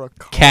 cat or a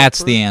car Cat's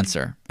the person?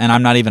 answer, and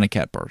I'm not even a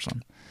cat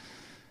person.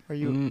 Are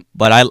you? Mm,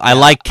 But I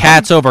like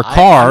cats over I'm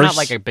cars. not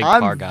like a big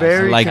I'm car guy.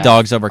 very I like con-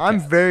 dogs over I'm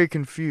cats. very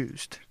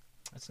confused.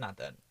 That's not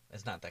that.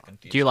 It's not that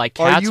confusing. Do you like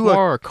Are cats you a-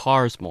 more or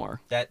cars more?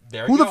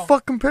 Who the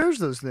fuck compares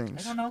those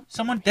things? I don't know.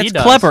 Someone He that's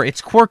does. clever. It's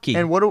quirky.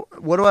 And what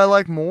do I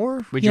like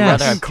more? Would you Yes.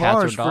 rather have cats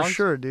Cars or dogs? for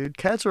sure, dude.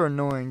 Cats are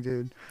annoying,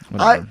 dude.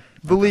 Whatever.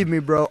 Believe me,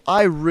 bro.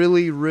 I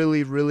really,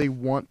 really, really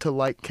want to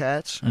like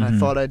cats, and I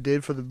thought I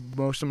did for the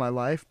most of my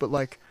life. But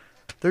like,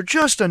 they're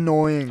just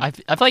annoying. I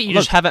feel like you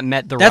just haven't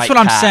met the That's right what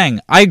I'm cat. saying.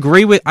 I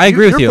agree with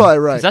You're you. probably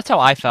right. 'Cause that's how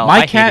I felt.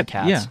 My I cat, hated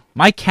cats. yeah,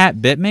 my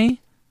cat bit me,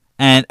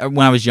 and when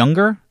I was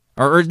younger,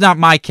 or not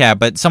my cat,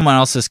 but someone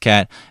else's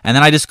cat, and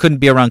then I just couldn't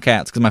be around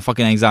cats because my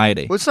fucking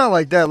anxiety. Well, it's not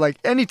like that. Like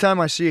anytime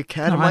I see a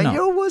cat, No, I'm I like, know.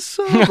 yo, what's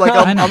up? Like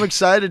I know. I'm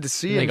excited to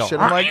see They it go, and shit.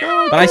 I'm like,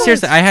 oh, But I cats.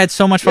 seriously, I had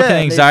so much Yeah, fucking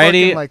and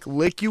anxiety. They fucking, like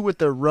lick you with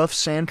their rough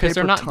sandpaper. Because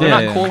they're not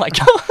tongue. cool like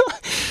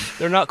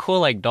they're not cool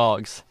like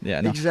dogs.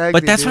 Yeah, no. Exactly.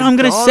 But that's dude. what I'm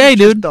gonna Dogs say,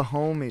 just dude. The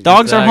homies.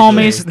 Dogs are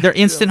Exactly. homies. They're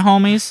instant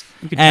homies.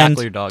 You can And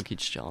tackle your dog, he's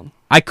chilling.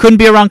 I couldn't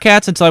be around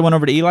cats until I went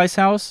over to Eli's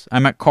house. I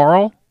met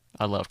Carl,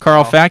 I love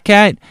Carl Fat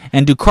Cat,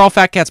 and dude, Carl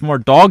Fat Cat's more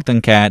dog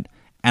than cat,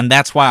 and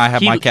that's why I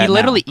have my cat He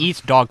literally now. eats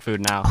dog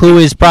food now. Who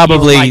is He eats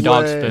probably my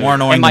dog's food. more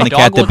annoying and my than the dog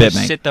cat that will bit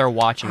just me. sit there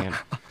watching him.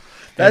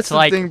 That's It's the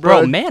like, thing,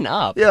 bro. man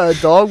up. Yeah, a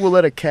dog will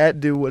let a cat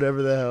do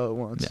whatever the hell it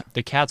wants. Yeah.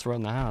 The cats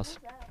run the house.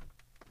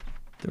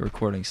 The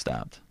recording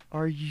stopped.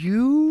 Are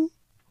you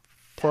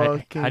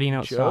fucking How do you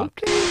know it joking?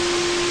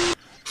 stopped?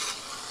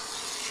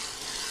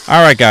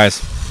 All right, guys.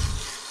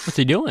 What's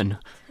he doing?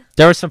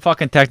 There were some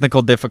fucking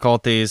technical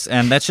difficulties,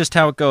 and that's just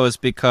how it goes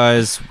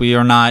because we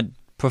are not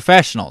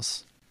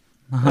professionals.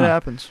 What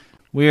happens?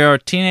 We are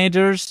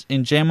teenagers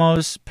in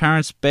JMO's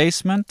parents'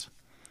 basement,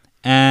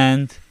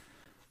 and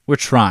we're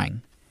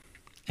trying.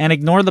 And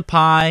ignore the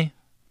pie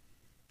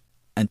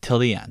until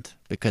the end,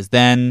 because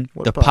then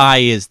What the pie? pie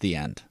is the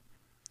end.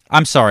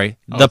 I'm sorry,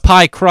 the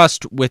pie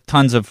crust with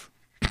tons of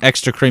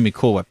extra creamy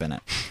Cool Whip in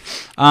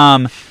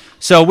it.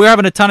 So we're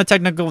having a ton of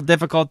technical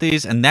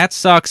difficulties, and that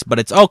sucks, but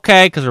it's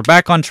okay because we're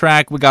back on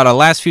track. We got our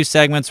last few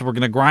segments. We're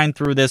going to grind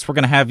through this. We're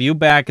going to have you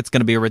back. It's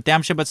going to be a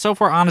redemption, but so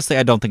far, honestly,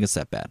 I don't think it's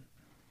that bad.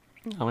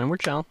 I mean, we're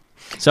chilling.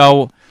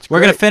 So we're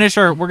great.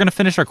 gonna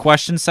finish our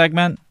question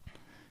segment,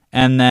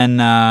 and then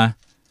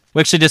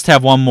we actually just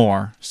have one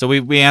more. So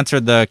we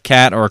answered the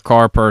cat or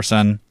car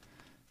person,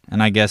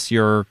 and I guess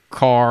you're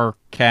car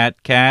cat.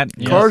 Yes.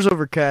 Cars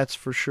over cats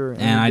for sure.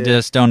 And I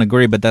just don't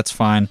agree, but that's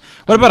fine.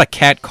 What about a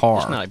cat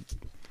car?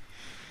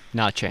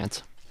 Not a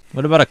chance.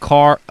 What about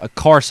a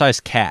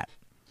car-sized cat?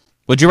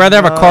 Would you rather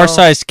have a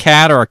car-sized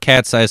cat or a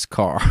cat-sized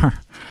car?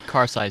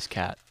 Car-sized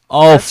cat.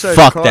 Oh Cat-sized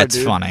fuck, car, that's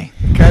dude. funny.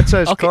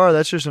 Cat-sized Okay. car.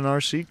 That's just an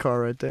RC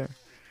car right there.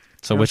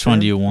 So You know which what I'm one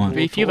do you saying? want?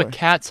 But if you have a toy.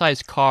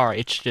 cat-sized car,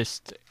 it's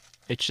just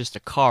a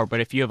car.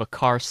 But if you have a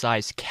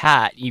car-sized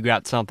cat, you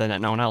got something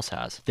that no one else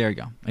has. There you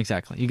go.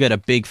 Exactly. You get a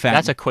big fat.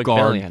 That's a quick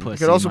guard billion. pussy, It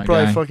could also my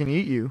probably guy. fucking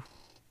eat you.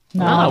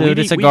 No, we'd dude,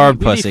 be- it's a we'd guard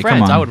be- we'd be pussy. friends.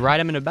 Come on. I would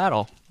ride him in a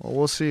battle. Well,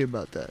 we'll see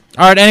about that.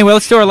 All right. Anyway,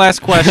 let's do our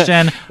last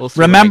question. We'll see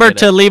when I Remember get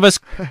to it. leave us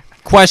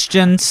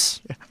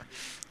questions.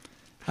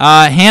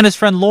 Hannah's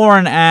friend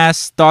Lauren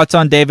asked thoughts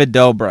on David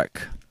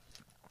Dobrik.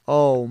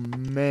 Oh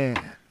man.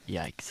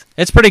 Yikes.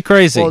 It's pretty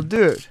crazy. Well,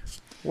 dude,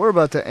 we're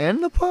about to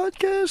end the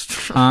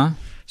podcast. Huh?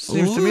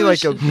 Seems to me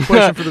like a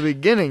question for the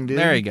beginning, dude.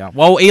 There you go.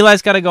 Well,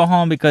 Eli's got to go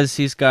home because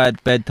he's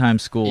got bedtime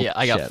school. Yeah,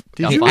 I got- shit.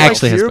 Did He you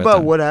actually like has hear about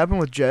bedtime. what happened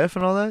with Jeff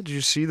and all that? Did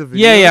you see the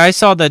video? Yeah, yeah, I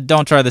saw the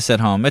 "Don't try this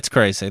at home." It's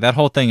crazy. That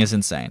whole thing is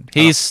insane.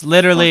 He's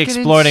literally Fucking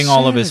exploiting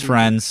all of his insanity.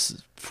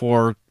 friends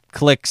for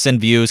clicks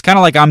and views, kind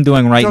of like I'm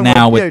doing right Talking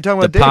now about- yeah, you're with talking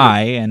the about David.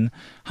 pie and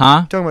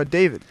huh? Talking about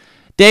David.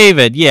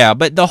 David, yeah,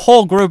 but the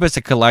whole group as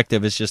a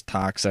collective is just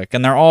toxic,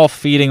 and they're all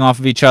feeding off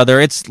of each other.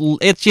 It's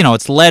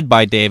it's led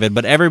by David,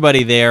 but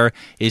everybody there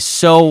is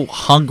so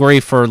hungry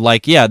for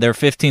their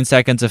 15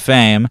 seconds of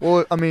fame.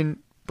 Well, I mean,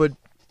 but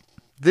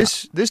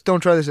this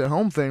don't try this at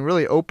home thing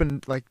really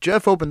opened, like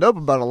Jeff opened up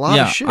about a lot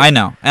Yeah, of shit. I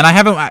know, and I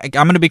haven't.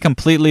 I'm gonna be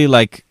completely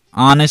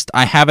honest.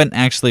 I haven't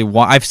actually.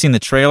 I've seen the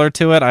trailer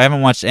to it. I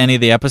haven't watched any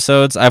of the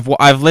episodes.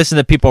 I've listened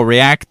to people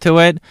react to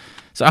it,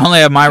 so I only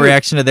have my Dude.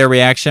 reaction to their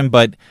reaction.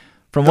 But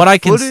from what I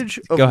can, footage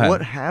of go ahead.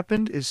 what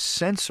happened is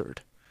censored.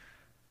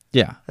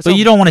 Yeah, That's but how-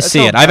 you don't want to that's see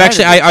how it. I've bad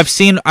actually, it is.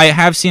 I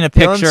have seen a The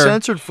picture.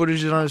 uncensored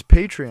footage is on his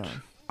Patreon.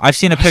 I've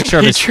seen a picture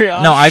of his.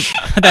 Patreon. No,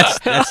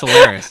 that's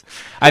hilarious.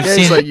 I've Yeah,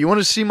 seen. it's like, you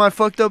want to see my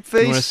fucked up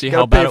face? wanna see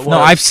Gotta how bad pay it for was? No,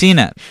 I've seen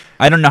it.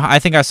 I don't know. I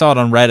think I saw it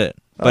on Reddit,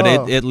 but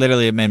Oh. it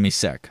literally made me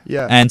sick.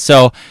 Yeah. And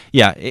so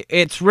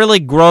it's really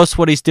gross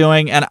what he's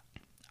doing. And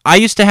I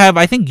used to have.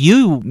 I think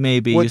you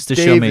maybe What used to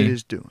David show me.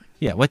 is doing.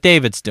 Yeah, what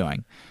David's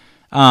doing.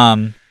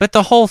 But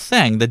the whole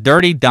thing, the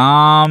dirty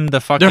dom, the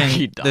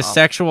Dirty the dom.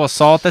 sexual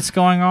assault that's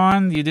going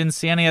on. You didn't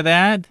see any of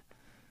that.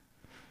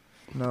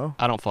 No.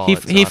 I don't follow He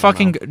it, so I he don't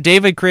fucking know.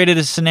 David created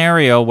a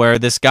scenario where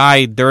this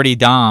guy Dirty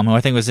Dom, who I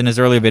think was in his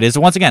earlier videos,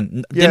 once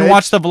again didn't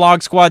watch the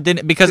Vlog Squad,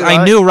 didn't because Dude,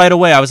 I knew right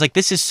away. I was like,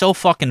 this is so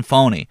fucking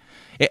phony.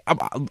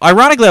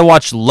 Ironically, I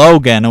watched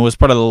Logan, who was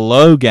part of the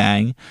Low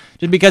Gang,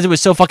 just because it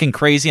was so fucking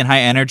crazy and high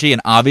energy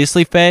and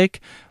obviously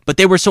fake. But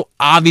they were so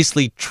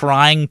obviously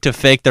trying to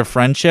fake their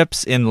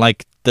friendships in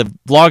the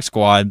Vlog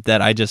Squad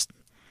that I just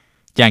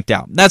yanked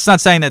out. That's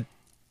not saying that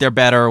they're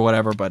better or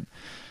whatever, but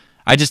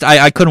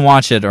I couldn't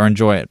watch it or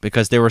enjoy it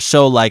because they were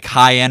so like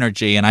high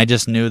energy, and I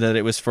just knew that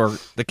it was for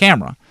the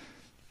camera.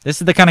 This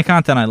is the kind of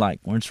content I like,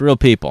 where it's real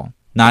people,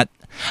 not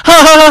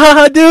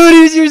dude,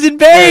 he's using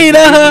bait.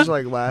 Yeah, he's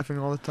like laughing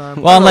all the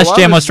time. Well, unless A lot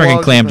of Jamo's his drinking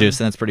vlogs clam have been- juice,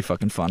 then it's pretty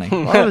fucking funny. A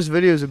lot of his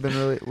videos have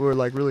been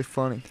really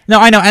funny. No,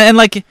 I know, and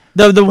like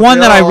the one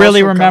they that I are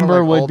really also kinda, remember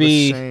like, would all the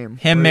be same,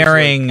 him where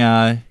he's,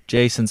 marrying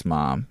Jason's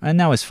mom, and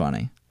that was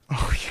funny.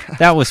 Oh yeah.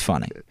 That was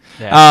funny.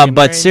 Yeah, getting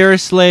But married.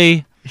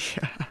 seriously,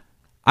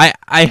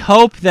 I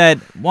hope that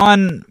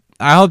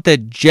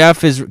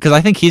Jeff is, because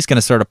I think he's going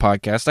to start a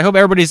podcast. I hope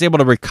everybody's able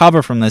to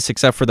recover from this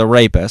except for the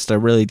rapist. I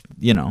really,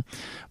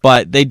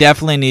 but they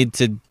definitely need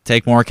to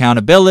take more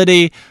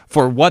accountability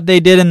for what they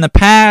did in the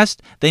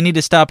past. They need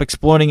to stop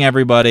exploiting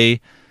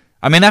everybody.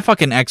 I mean, that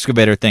fucking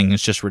excavator thing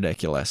is just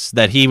ridiculous.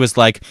 That he was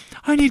like,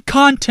 I need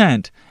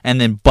content, and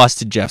then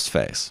busted Jeff's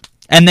face.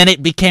 And then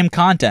it became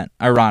content,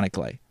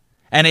 ironically.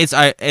 And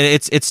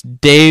it's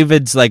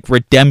David's like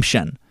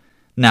redemption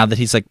now that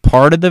he's like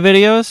part of the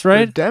videos,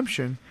 right?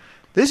 Redemption.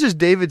 This is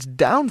David's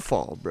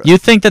downfall, bro. You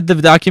think that the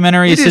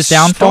documentary is his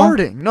downfall?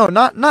 Starting. No,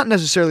 not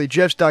necessarily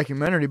Jeff's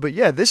documentary, but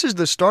yeah, this is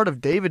the start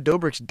of David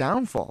Dobrik's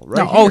downfall,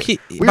 right? No, here.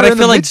 but I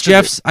feel like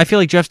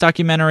Jeff's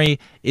documentary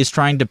is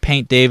trying to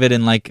paint David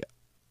in like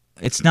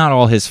it's not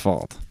all his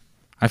fault.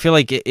 I feel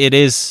like it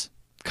is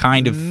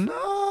kind of.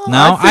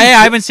 No, I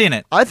haven't seen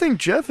it. I think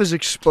Jeff is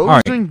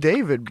exposing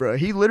David, bro.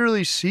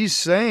 He's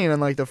saying in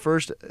like the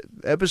first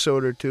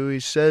episode or two, he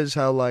says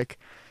how like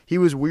he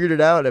was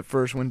weirded out at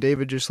first when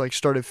David just like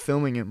started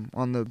filming him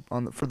on the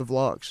for the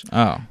vlogs.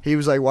 Oh. He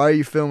was like, "Why are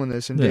you filming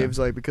this?" And Yeah. Dave's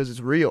like, "Because it's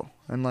real."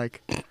 And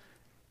like,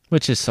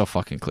 which is so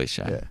fucking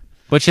cliche. Yeah.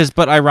 Which is,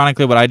 but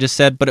ironically, what I just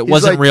said. But it he's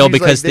wasn't like- real he's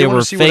like, because they wanna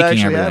were see what faking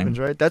actually everything. happens,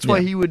 right? That's why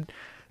Yeah.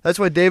 That's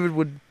why David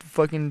would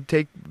fucking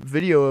take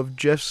video of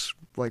Jeff's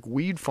like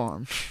weed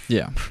farm.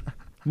 Yeah.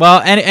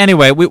 Well,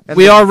 anyway, we And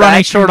we the are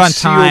running short on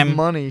vacuum-sealed time.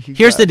 money he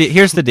Here's got.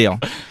 here's the deal.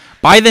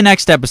 By the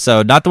next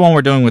episode, not the one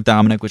we're doing with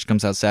Dominic, which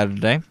comes out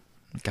Saturday.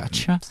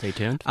 Gotcha. Stay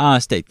tuned.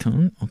 Stay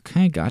tuned.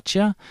 Okay,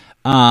 gotcha.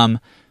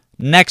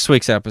 Next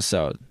week's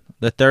episode,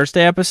 the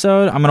Thursday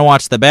episode, I'm gonna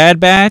watch The Bad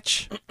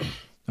Batch.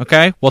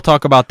 Okay, we'll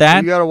talk about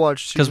that. You gotta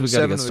watch 'cause season we gotta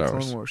 7 get of the Star Clone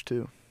Wars. Wars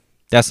too.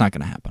 That's not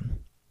gonna happen.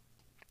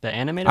 The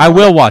animated. I one?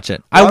 will watch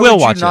it. I Why will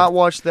would watch you not it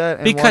watch that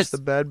and Because- watch the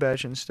Bad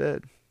Batch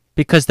instead?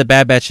 because The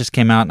Bad Batch just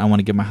came out, and I want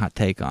to give my hot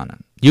take on it.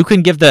 You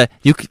can give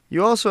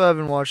You also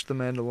haven't watched The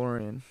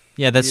Mandalorian.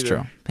 Yeah, that's either.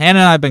 true. Hannah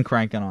and I have been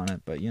cranking on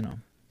it, but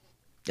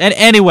And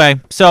anyway,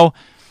 so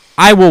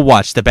I will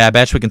watch The Bad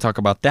Batch. We can talk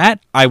about that.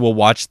 I will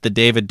watch the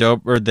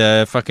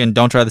the fucking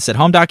Don't Try This at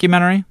Home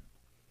documentary,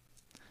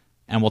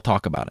 and we'll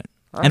talk about it.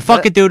 And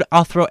fuck it, dude,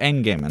 I'll throw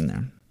Endgame in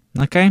there.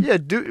 Okay? Yeah,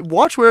 dude,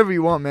 watch wherever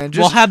you want, man.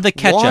 Just We'll have the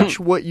catch-up. Watch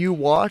what you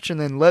watch, and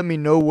then let me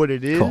know what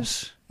it is, Cool.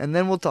 and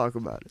then we'll talk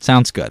about it.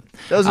 Sounds good.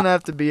 Doesn't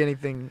have to be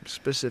anything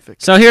specific.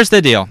 So here's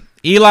the deal.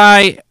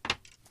 Eli,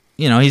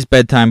 he's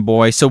bedtime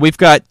boy. So we've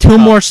got two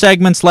more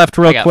segments left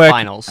real I got quick.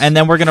 finals. And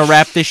then we're going to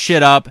wrap this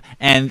shit up.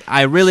 And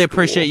I really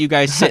appreciate you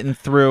guys sitting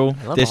through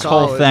this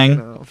whole Scholar, thing. you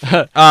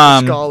know,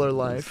 Um, scholar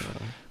life.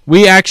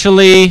 We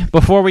actually,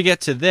 before we get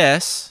to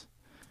this,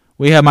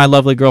 we have my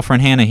lovely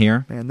girlfriend Hannah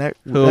here, Man, that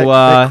who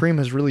cream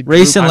has really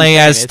recently,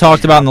 I'm as saying talked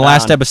it's about in the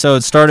last down.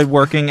 episode, started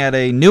working at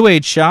a new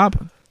age shop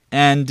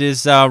and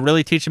is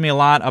really teaching me a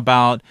lot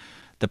about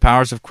the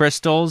powers of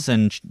crystals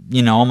and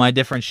all my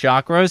different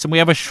chakras. And we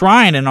have a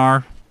shrine in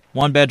our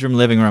one-bedroom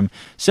living room.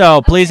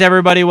 So please,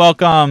 everybody,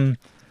 welcome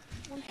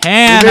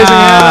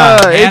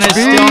Hannah. Hannah's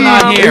still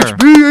not here.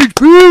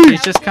 HB.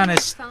 She's just kind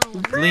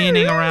of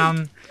leaning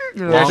around.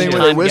 You know that thing where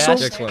they Long-time whistle?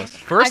 guest. They're close.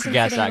 First I've been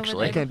guess sitting over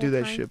actually. I can't do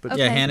that shit, but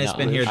Okay. Yeah, Hannah's No,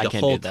 been here I the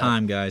can't whole do that.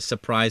 time, guys.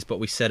 Surprised, but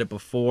we said it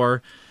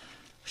before.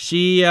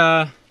 She,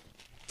 so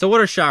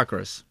what are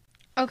chakras?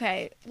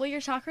 Okay. Well,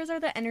 your chakras are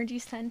the energy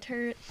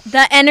center.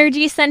 The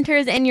energy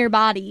centers in your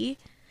body.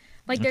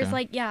 Like there's Okay.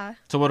 like yeah.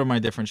 So what are my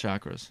different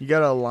chakras? You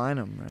gotta align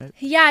them, right?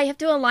 Yeah, you have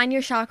to align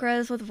your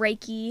chakras with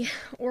Reiki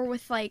or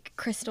with like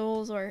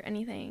crystals or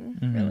anything,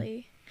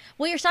 really.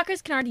 Well, your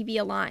chakras can already be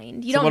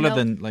aligned. You So don't what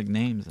know. are the like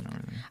names and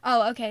everything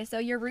Oh, okay. So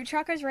your root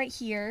chakra's right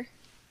here.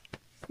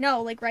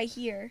 No, like right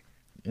here.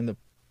 in the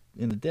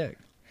dick?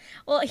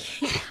 Well,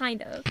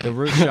 kind of. The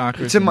root chakras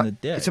It's in my the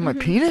dick. it's in my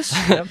penis.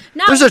 No,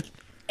 There's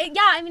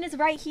yeah, I mean it's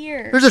right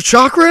here. there's a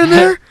chakra in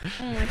there.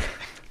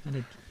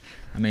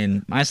 I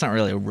mean, mine's not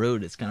really a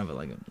root. It's kind of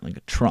like a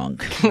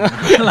trunk.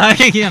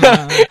 Like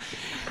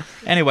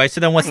Anyway,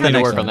 so then what's We the need to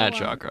next work one? on that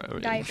chakra.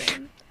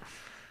 Diagram.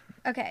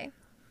 Okay.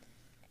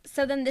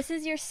 So then this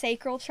is your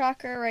sacral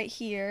chakra right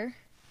here.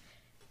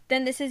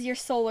 Then this is your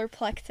solar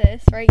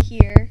plexus right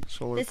here.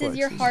 Solar This is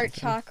your plexus. heart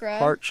chakra.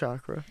 Heart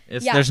chakra.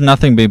 Yeah. There's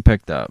nothing being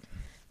picked up.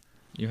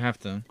 You have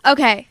to.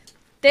 Okay.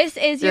 This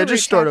is your Yeah, just root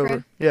start chakra.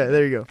 over. Yeah,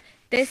 there you go.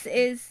 This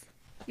is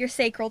your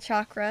sacral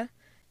chakra.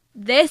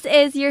 This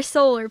is your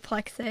solar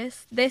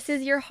plexus. This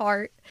is your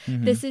heart.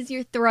 Mm-hmm. This is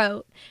your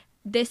throat.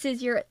 This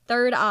is your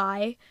third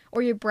eye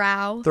or your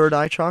brow. Third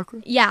eye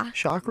chakra. Yeah.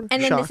 Chakra.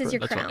 And then chakra. this is your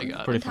That's what I crown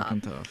got. Pretty on top.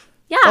 fucking tough.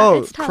 Yeah,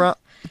 Oh, it's tough.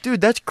 dude,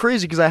 that's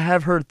crazy because I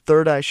have heard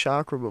third eye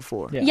chakra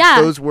before.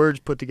 Yeah. Those words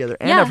put together,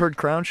 and Yeah. I've heard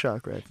crown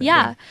chakra. I think.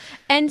 Yeah.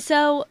 And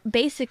so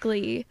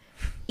basically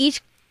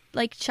each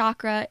like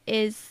chakra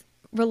is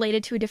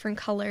related to a different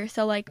color.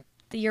 So like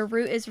your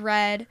root is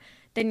red,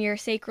 then your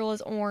sacral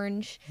is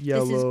orange. This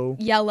Yellow,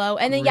 is yellow.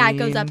 And then it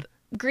goes up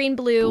green,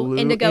 blue,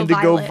 indigo,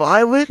 violet.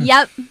 violet.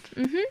 Yep.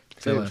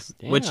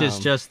 Which is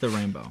Damn. just the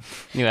rainbow.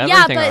 Knew Yeah,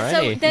 everything but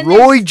already. so then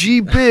Roy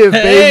G. Biv, baby.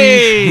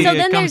 Hey, so it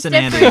then comes there's in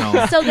handy and all.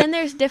 different so then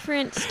there's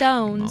different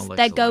stones All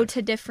that go alike.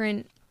 to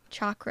different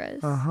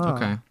chakras. Uh-huh.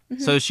 Okay.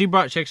 So she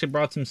actually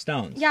brought some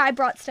stones. Yeah, I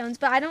brought stones,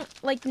 but I don't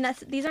like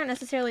these aren't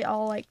necessarily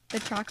all like the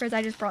chakras.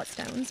 I just brought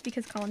stones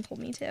because Colin told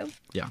me to.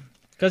 Yeah.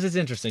 Because it's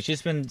interesting.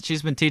 She's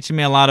been teaching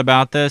me a lot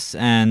about this,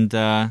 and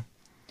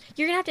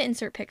You're gonna have to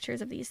insert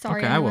pictures of these.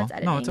 Sorry, okay, I know will. it's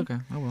editing. No, it's okay.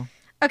 I will.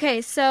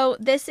 Okay, so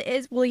this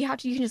is you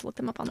can just look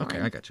them up online.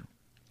 Okay, I got you.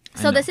 I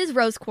So know. this is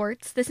rose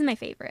quartz. This is my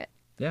favorite.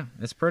 Yeah,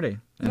 it's pretty.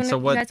 And You so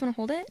you what? guys want to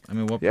hold it? I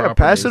mean, what? Yeah, properties?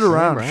 pass it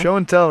around. bro. Show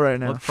and tell right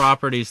now. What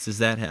properties does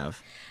that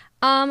have?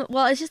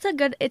 Well, it's just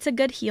a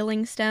good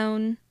healing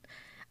stone.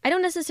 I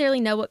don't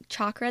necessarily know what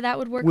chakra that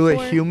would work Will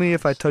for. it heal me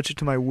if I touch it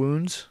to my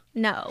wounds?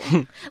 No.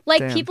 Like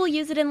Damn. people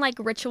use it in like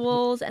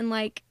rituals and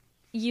like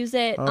use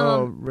it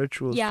Oh,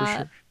 rituals yeah.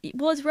 for sure.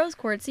 Well, it's rose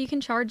quartz, so you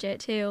can charge it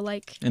too,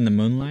 like In the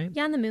moonlight?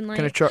 yeah, in the moonlight.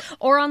 Can I char-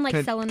 or on like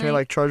can, selenite. can I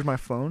like charge my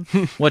phone?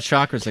 What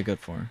chakras are good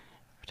for?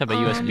 What type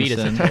of USB You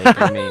does it said-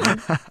 take? I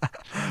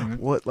mean,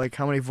 What, like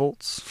how many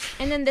volts?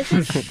 And then this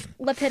is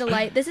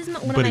lepidolite. This is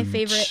one of my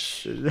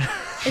favorite.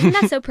 Isn't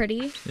that so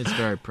pretty? It's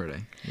very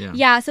pretty. Yeah.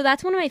 Yeah, so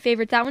that's one of my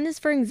favorites. That one is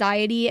for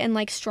anxiety and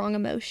like strong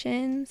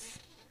emotions.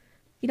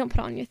 You don't put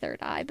it on your third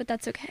eye, but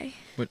that's okay.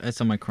 But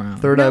it's on my crown.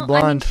 Third No, eye I mean,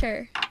 blind.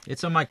 sure.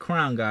 It's on my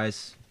crown,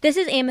 guys. This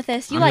is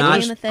amethyst. You I'm like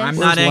not, amethyst. I'm Let's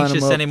not line 'em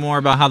anxious up. anymore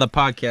about how the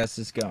podcast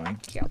is going.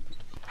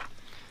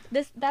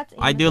 That's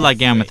I do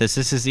like amethyst.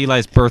 This is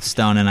Eli's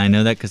birthstone, and I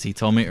know that because he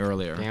told me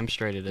earlier. damn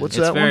straight it is. What's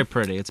It's that very one?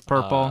 pretty. It's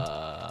purple.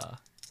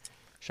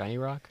 Shiny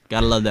rock?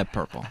 Gotta love that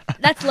purple.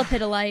 That's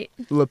lepidolite.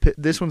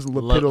 This one's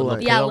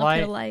lepidolite. Yeah,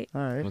 Lepidolite? lepidolite.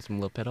 All right. With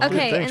some lepidolite?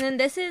 Okay, thanks. and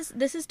then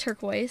this is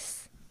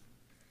turquoise.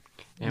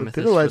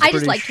 Amethyst Lepidolite's for I just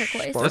pretty like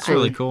turquoise. sparkly. That's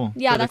really cool.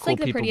 Yeah, the that's cool like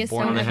the people prettiest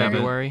born stone in I've have ever. it.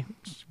 February.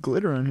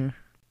 Glitter on here.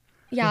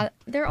 Yeah,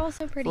 they're all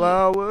so pretty.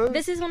 Flowers.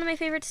 This is one of my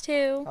favorites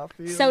too. I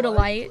feel Sodalite.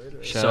 like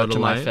glitter. Shout out to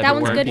my Sodalite. That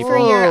one's February good people. for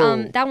your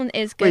Whoa. that one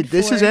is good. Wait,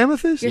 this for is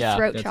amethyst? Your Yeah,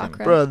 throat that's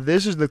chakra. Bro,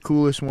 this is the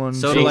coolest one.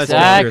 Sodalite's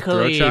Exactly. your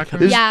throat chakra?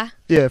 This- Yeah,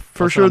 Yeah,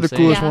 for That's sure what the I'm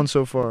coolest saying. one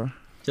so far.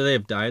 Do they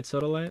have diet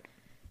sodalite?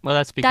 Well,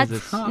 that's because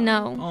that's it's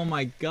no. Oh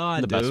my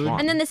god, The best dude. one.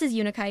 And then this is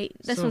Unakite.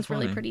 This So one's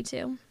really funny. pretty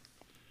too.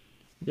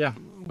 Yeah.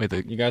 wait,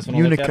 the You guys want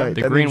to look at Unikite. them?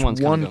 the That green means one's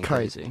kind one of going kite.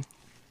 crazy.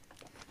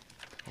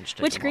 I'll just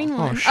take Which them green all.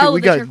 one? Oh shit, we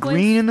the got turquoise?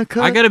 green in the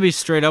cut. I gotta be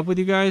straight up with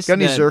you guys. Got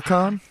any that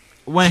zircon?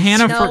 When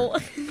Hannah No.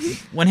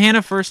 when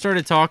Hannah first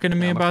started talking to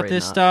me I'm about afraid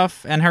this not.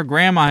 stuff, and her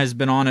grandma has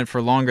been on it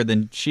for longer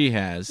than she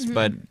has, Mm-hmm.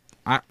 but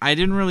I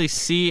didn't really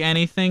see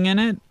anything in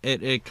it.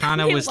 It kind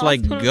of We was lost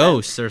like one of them.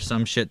 ghosts or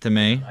some shit to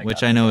me,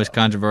 which I know is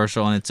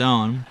controversial on its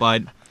own.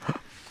 But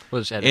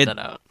We'll just edit It- that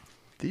out.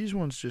 These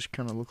ones just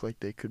kind of look like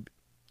they could be.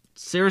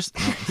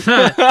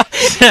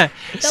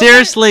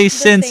 seriously, the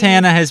since thing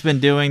Hannah has been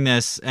doing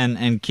this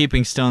and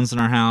keeping stones in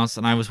her house,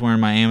 and I was wearing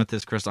my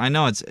amethyst crystal, I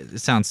know it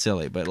sounds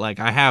silly, but like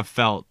I have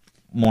felt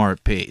more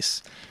at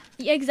peace.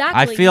 Yeah,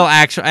 exactly. I feel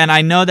actually, and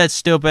I know that's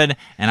stupid,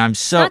 and I'm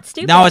so not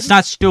stupid. no, it's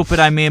not stupid.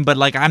 I mean, but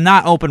like I'm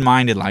not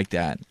open-minded like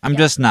that. I'm Yeah.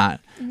 just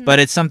not. Mm-hmm. But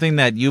it's something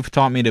that you've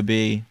taught me to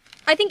be.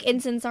 I think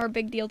incense are a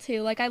big deal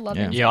too. Like I love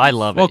Yeah. incense. Yeah, I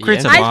love Well, it. it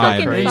creates a yeah. I vibe.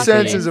 fucking Crazy. fuck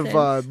Incest with is a incense.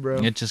 vibe, bro.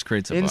 It just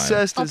creates a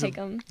Incest I'll is a take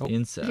them. vibe.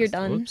 Incest. You're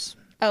done. Oops.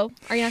 Oh,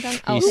 are you not done?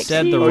 Oh, You okay.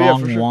 said the Oh, yeah,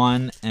 wrong for sure.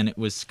 one, and it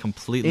was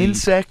completely.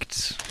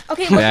 insects.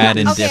 Okay, Bad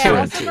look, and okay, I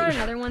different. also brought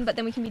another one, but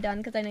then we can be done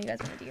because I know you guys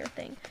want to do your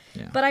thing.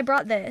 Yeah. But I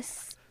brought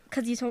this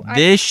because you told.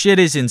 This shit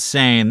is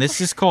insane.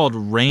 This is called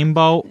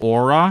Rainbow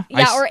Aura.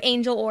 Yeah, or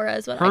angel aura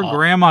is what her I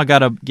grandma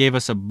gave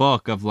us a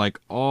book of like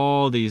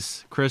all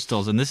these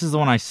crystals, and this is the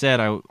one I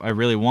said I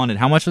really wanted.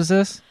 How much was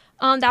this?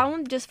 That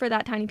one just for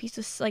that tiny piece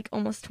was like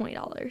almost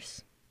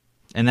 $20.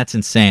 And that's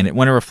insane.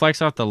 When it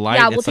reflects off the light,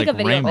 Yeah, we'll it's take like a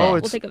video rainbow. of it. Oh, We'll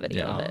it's- take a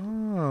video of yeah. it.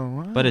 Oh,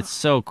 wow. But it's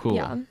so cool.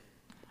 Yeah.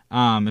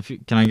 If you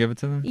can I give it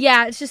to them?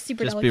 Yeah, it's just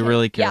super Just be delicate.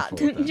 really careful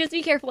with Yeah, it. just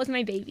be careful with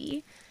my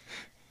baby.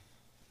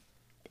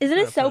 Isn't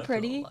it so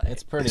pretty?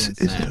 It's pretty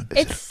insane.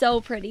 It's so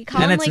pretty.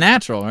 Colin, And it's like,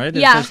 natural, right?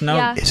 Yeah, There's no,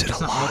 yeah. Is it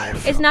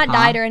alive? It's not Huh?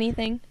 dyed or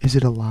anything. Is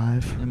it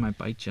alive? It might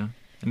bite you.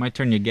 It might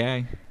turn you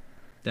gay.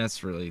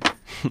 That's really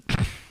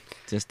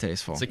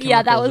distasteful. It's the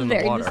Yeah, that chemicals was in the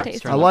very water. It's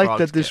distasteful. I turning the like frogs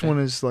that this gay. one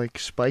is like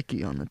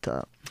spiky on the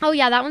top. Oh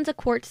yeah, that one's a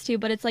quartz too,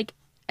 but it's like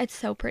it's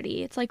so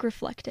pretty. It's like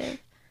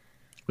reflective.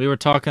 We were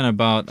talking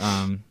about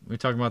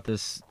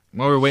this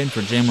while we were waiting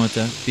for JMO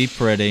to be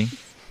pretty.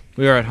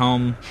 We were at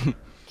home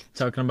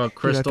talking about Dude,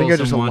 I crystals think I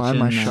just and aligned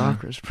my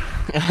watching,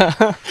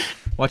 chakras.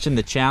 watching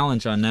the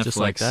challenge on Netflix, Just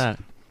like that.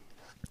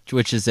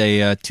 which is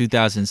a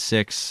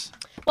 2006.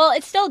 Well,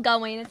 it's still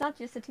going. It's not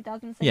just a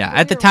 2006. Yeah, but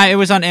at the you're time right. it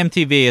was on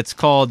MTV.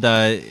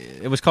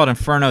 It was called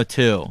Inferno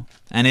 2,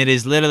 and it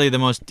is literally the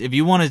most. If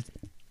you want to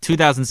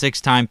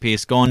 2006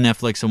 timepiece, go on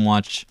Netflix and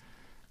watch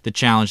The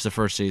Challenge, the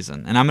first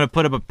season. And I'm going to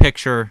put up a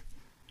picture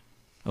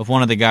of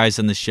one of the guys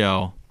in the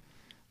show.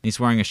 He's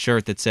wearing a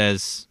shirt that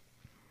says,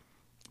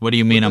 "What do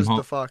you mean I'm What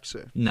does the fox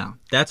say? No,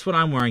 that's what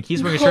I'm wearing.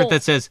 He's wearing a shirt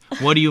that says,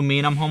 "What do you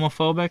mean I'm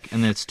homophobic?"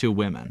 And then it's two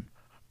women.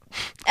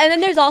 And then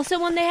there's also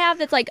one they have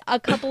that's like a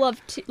couple of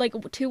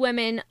two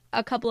women,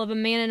 a couple of a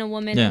man and a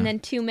woman, Yeah. and then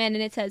two men,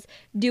 and it says,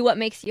 "Do what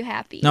makes you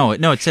happy." No,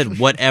 it said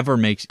whatever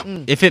makes,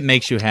 if it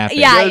makes you happy.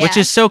 Yeah, which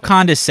yeah. is so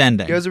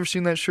condescending. You guys ever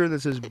seen that shirt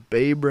that says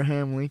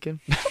Babraham Lincoln?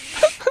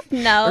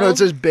 No. Or no, it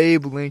says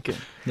Babe Lincoln.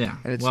 Yeah,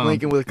 And it's well,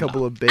 Lincoln with a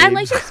couple of babes. I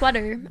like your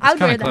sweater. I would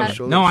wear kinda that.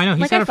 close. No, I know.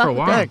 He's Like, had I it for a fuck with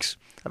while. that. Thanks.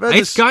 I've had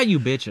It's this, got you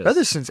bitches. I've had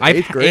this since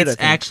 8th grade, I It's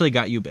think. actually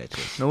got you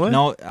bitches. No way?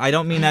 No, I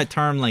don't mean that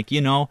term like,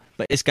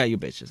 but it's got you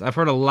bitches. I've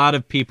heard a lot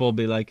of people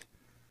be like,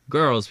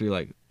 girls be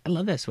like, I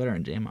love that sweater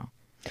in JMO.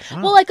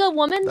 Well, like a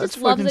woman That's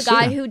just loves a fucking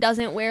guy sick. who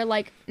doesn't wear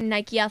like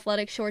Nike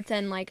athletic shorts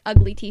and like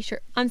ugly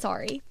t-shirt. I'm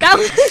sorry. That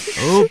was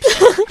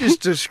Oops.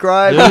 Just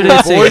describe Dude, your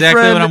it's exactly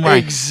boyfriend what I'm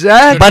wearing.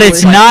 exactly. But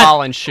it's Like not-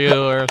 Colin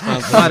shoe or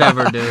something.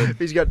 Whatever, dude.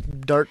 He's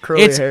got dark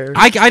curly It's hair.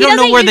 I don't know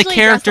doesn't where the usually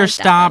character dress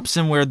like that, stops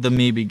and where the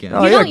me begins.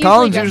 Oh You yeah, don't usually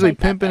Colin's dress usually like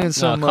that, pimping though. in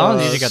some.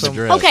 Colin's usually got the some-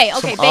 dress. okay,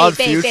 some babe, odd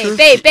babe, future.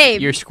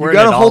 babe. You're You squirting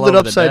gotta it all hold it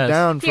over the upside desk.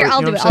 down. For, Here, you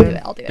I'll know do what it. I'm I'll do saying?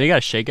 it. I'll do You it. gotta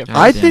shake it.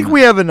 I Damn think it.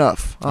 we have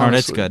enough. All right,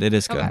 it's honestly. good. It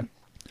is good. Okay.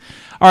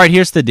 All right,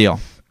 here's the deal.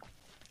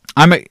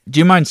 Do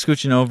you mind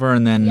scooching over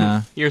and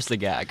then? Here's the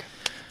gag.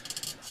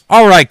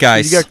 All right,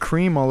 guys. You got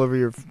cream all over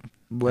your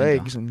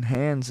legs and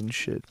hands and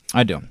shit.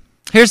 I do.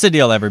 Here's the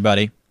deal,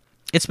 everybody.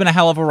 It's been a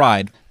hell of a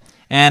ride.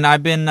 And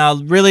I've been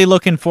really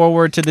looking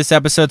forward to this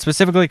episode,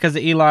 specifically because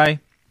of Eli.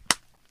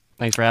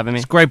 Thanks for having me.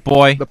 He's a great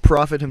boy. The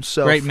prophet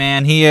himself. Great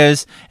man. He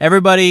is.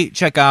 Everybody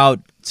check out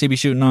CB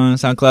Shooting on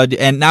SoundCloud.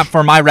 And not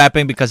for my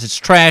rapping because it's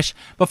trash,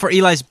 but for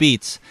Eli's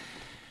beats.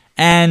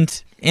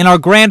 And in our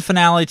grand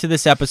finale to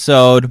this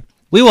episode,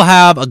 we will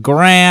have a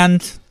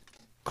grand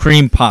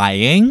cream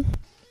pieing.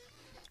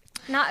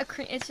 Not a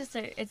cream. It's just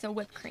it's a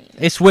whipped cream.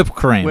 It's whipped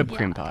cream. Whipped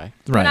cream pie.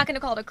 We're Right. not gonna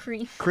call it a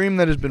cream. Cream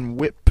that has been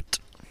whipped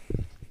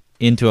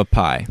Into a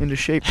pie. into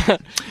shape.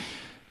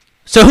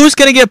 So who's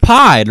gonna get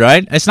pied,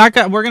 right? It's not.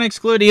 We're gonna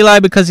exclude Eli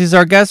because he's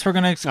our guest. We're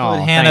gonna exclude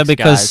Aw, Hannah thanks,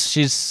 because guys.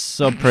 she's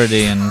so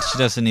pretty and she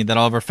doesn't need that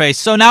all over her face.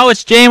 So now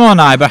it's JMO and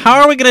I. But how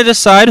are we gonna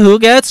decide who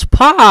gets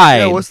pied?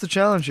 Yeah, what's the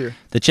challenge here?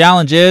 The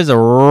challenge is a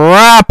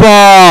wrap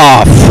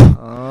off.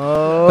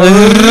 Oh,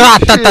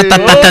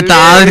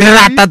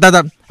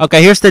 shit.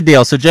 Okay, here's the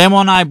deal. So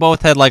JMO and I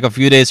both had like a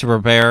few days to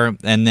prepare,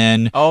 and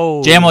then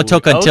Oh. JMO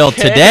took until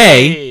okay.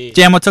 today.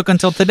 JMO took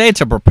until today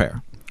to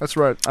prepare. That's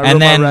right. I And wrote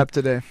then- my rap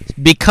today.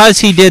 Because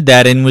he did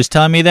that and was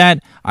telling me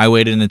that, I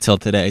waited until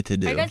today to Are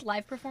you do. guys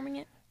live performing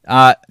it?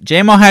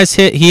 JMO has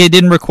hit. He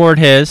didn't record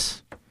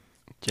his.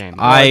 James.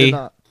 I did I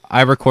not.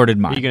 I recorded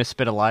Are mine. you gonna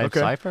spit a live Okay.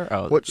 cipher?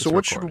 Oh, What? it's So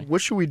what recording.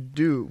 should we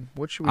do?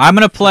 What should we? I'm do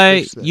gonna to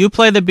play. fix that? You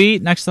play the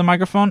beat next to the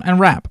microphone and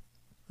rap.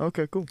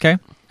 Okay, cool, Okay.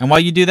 And while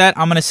you do that,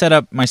 I'm gonna set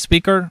up my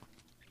speaker.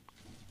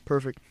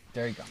 perfect.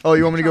 There you go. Oh,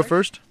 you want me to go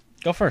first?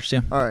 Go first.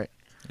 Yeah. All right.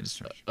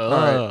 Oh, All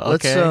right.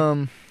 Let's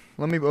okay.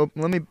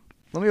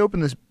 let me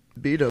open this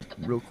beat up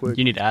real quick.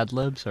 You need ad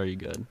libs? Or are you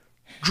good?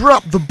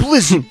 Drop the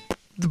blizzard,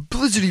 the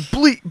blizzardy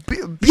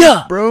beat,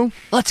 Yeah. bro.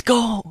 Let's go.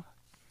 All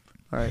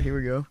right, here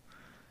we go.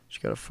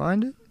 Just gotta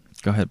find it.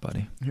 Go ahead,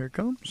 buddy. Here it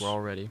comes. We're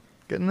all ready.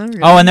 Getting there.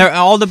 Oh, and there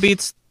all the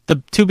beats.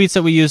 The two beats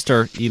that we used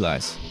are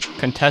Eli's.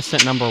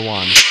 Contestant number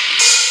 1.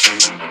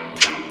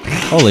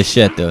 Holy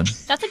shit, dude.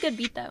 That's a good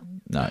beat though.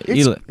 No,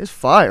 It's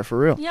fire for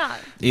real. Yeah.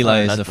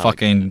 Eli That's is a not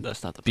fucking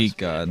that's not the beat best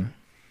beat. god.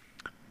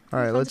 All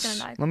right, This one's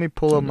gonna die. let me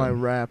pull up my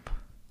rap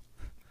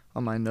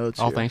on my notes.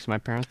 All here. thanks to my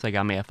parents. They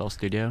got me FL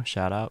Studio.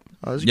 Shout out.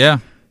 Oh, this- Yeah.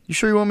 You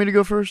sure you want me to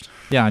go first?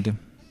 Yeah, I do.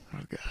 Oh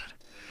god.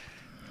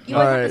 You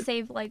always have Alright. to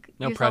save like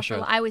No yourself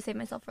pressure. I always save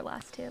myself for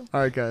last too. All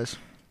right, guys.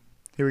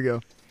 Here we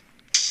go.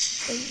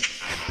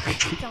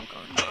 Don't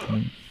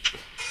go.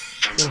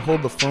 Gotta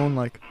hold the phone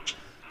like.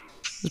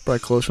 This is probably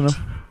close enough.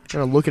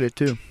 Gotta look at it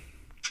too.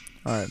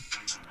 All right.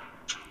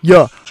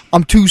 Yeah,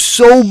 I'm too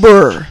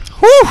sober.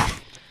 Whew.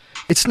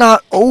 It's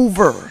not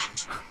over.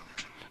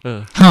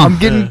 I'm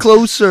getting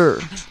closer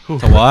To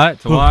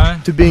what? To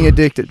what? to being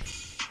addicted.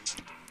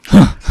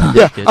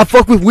 Yeah, I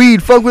fuck with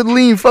weed, fuck with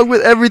lean, fuck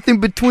with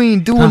everything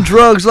between. Doing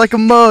drugs like a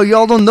mug.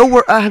 Y'all don't know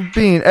where I have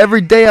been.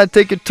 Every day I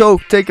take a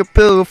toke, take a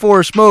pill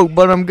before a smoke.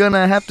 But I'm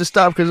gonna have to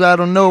stop because I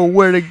don't know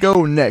where to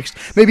go next.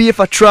 Maybe if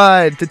I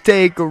tried to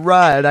take a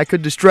ride, I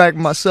could distract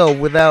myself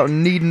without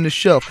needing a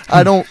shelf.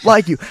 I don't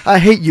like you, I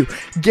hate you.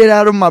 Get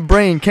out of my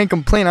brain, can't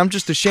complain. I'm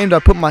just ashamed I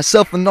put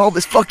myself in all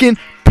this fucking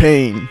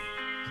pain.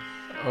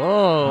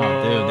 Oh,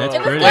 dude, that's It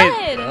was pretty.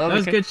 good. That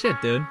was good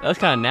shit, dude. That was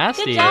kind of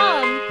nasty. Good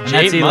job. And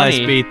Jade that's Eli's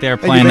Money. beat there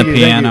Thank you, playing the thank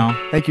you,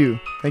 piano. Thank you,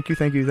 thank you,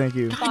 thank you, thank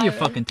you. God, you're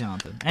fucking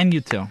talented. And you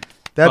too.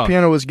 That Oh.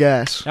 piano was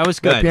gas. That was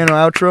That good. piano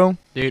outro.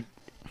 Dude,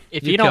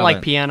 if You you don't killed like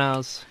it.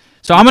 pianos,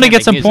 So I'm gonna can't get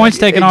make some music. points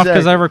taken off because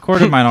I Exactly.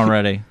 recorded mine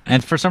already.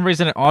 And for some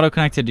reason it auto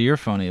connected to your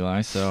phone,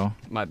 Eli. So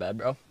my bad,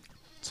 bro.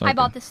 it's I okay.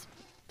 bought this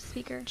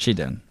speaker. She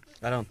did.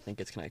 I don't think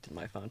it's connected to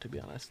my phone, to be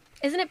honest.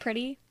 Isn't it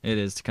pretty? It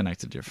is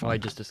connected to your Oh, phone. I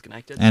just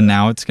disconnected. And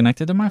now it's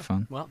connected to my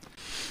phone. Well,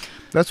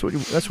 That's what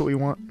we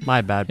want.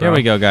 my bad, bro. Here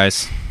we go,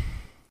 guys.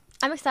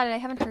 I'm excited. I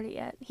haven't heard it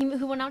yet. He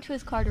went out to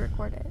his car to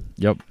record it.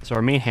 Yep. So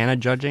are me and Hannah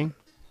judging?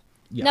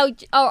 Yeah. No.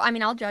 Oh, I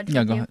mean, I'll judge.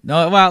 Yeah, with go you. ahead.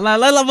 No,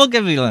 well, we'll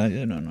give you.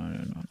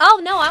 No.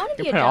 Oh no, I want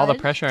to You're be a putting all the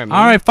judge. pressure on me.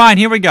 All right, fine.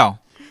 Here we go.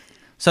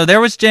 So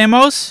there was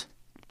JMOS.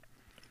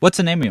 What's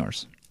the name of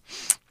yours?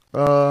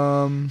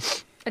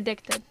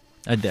 Addicted.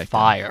 Addicted.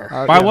 Fire.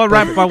 By yeah, what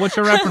perfect. rap? By what's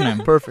your rapper name?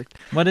 Perfect.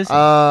 What is it?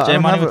 I J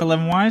don't Money have with a-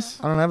 11 Ys.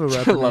 I don't have a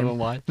rapper Love name. and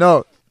why.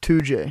 No,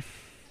 2J.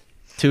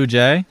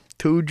 2J.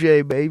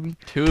 2J, baby.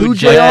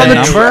 2J on the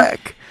number?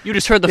 track. You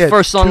just heard the Yeah,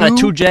 first song at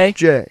 2J.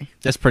 J.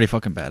 That's pretty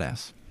fucking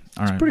badass.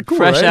 All right. Pretty cool,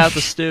 Fresh right? out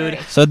the stud.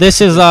 So this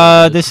is Do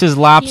you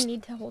Lobster.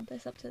 need to hold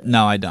this up to?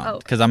 No, I don't, Oh.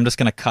 because I'm just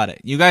gonna cut it.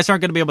 You guys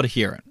aren't gonna be able to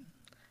hear it.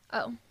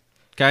 Oh.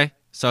 Okay.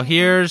 So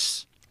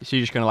here's. So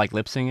you're just gonna like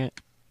lip sync it?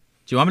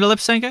 Do you want me to lip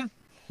sync it?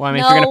 Well, I mean,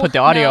 if you're gonna No, put the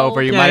audio no.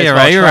 over, you Yeah, might as you're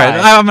well right. You're try.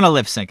 right. I'm gonna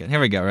lip sync it. Here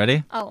we go.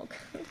 Ready? Oh.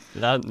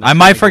 I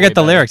might forget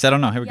the lyrics. I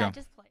don't know. Here we Yeah, go.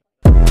 just play.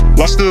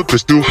 Lost the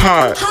bitch too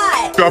hot.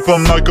 Drop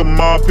 'em like a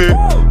mob hit.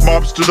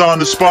 Mobsters on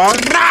the spot.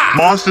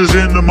 Monsters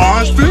in the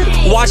mosh pit.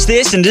 Watch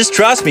this and just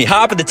trust me.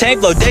 Hop in the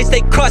tank, low days,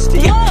 stay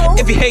crusty.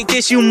 If you hate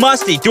this, you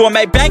musty. Doing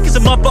my bank cause a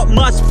motherfucker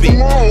must be.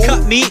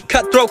 Cut meat,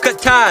 cut throat, cut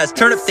ties.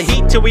 Turn up the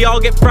heat till we all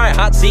get fried.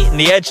 Hot seat in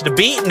the edge of the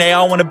beat, and they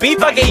all wanna be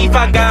fucking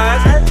E5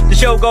 guys. The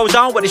show goes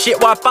on with the shit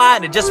Wi-Fi,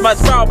 and it just might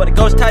sprawl, but it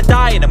goes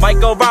tie-dye, and it might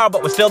go viral,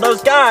 but we're still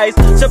those guys.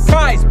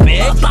 Surprise,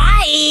 bitch.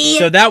 Bye.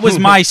 So that was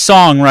my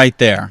song right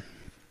there.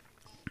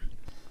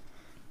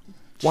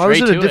 Why was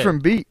Straight it a to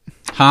different beat?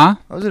 Huh?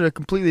 Why was it a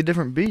completely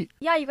different beat?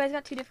 Yeah, you guys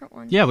got two different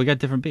ones. Yeah, we got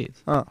different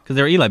beats. Oh. Because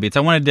they're Eli beats.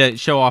 I wanted to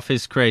show off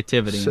his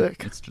creativity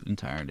Sick. in its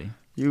entirety.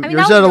 You, I mean,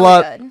 yours that had a was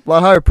lot, really good.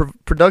 lot higher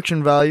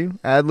production value,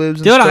 ad libs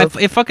and Dude,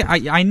 stuff.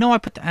 I know I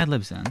put the ad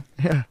libs in.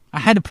 Yeah. I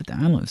had to put the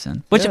ad libs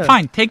in. Which Yeah.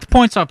 fine, take the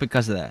points off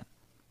because of that.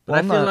 But Well,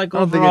 I feel I'm not- like I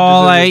don't think it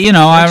overall,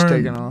 deserves points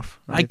taken off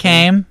or I anything.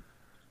 came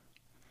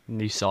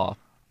You saw.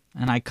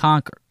 and I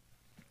conquered.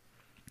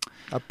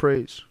 I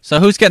praise So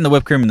who's getting the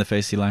whipped cream in the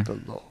face, Eli? the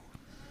Lord.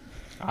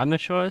 I'm the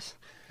choice.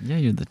 Yeah,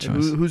 you're the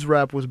choice. Whose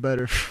rap was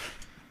better?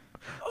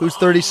 Whose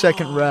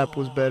 30-second rap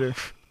was better?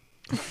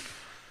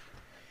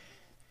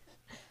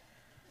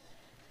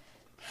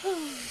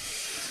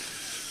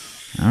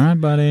 All right,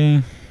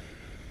 buddy.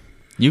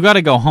 You got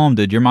to go home,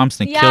 dude. Your mom's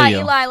gonna Yeah, kill you.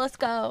 Eli, let's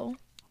go.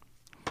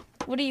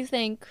 What do you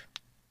think?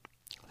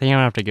 I think I'm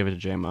gonna have to give it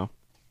to JMO.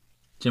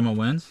 Jimmo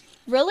wins.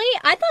 Really?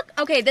 I thought.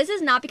 Okay, this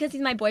is not because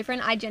he's my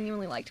boyfriend. I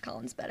genuinely liked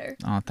Collins better.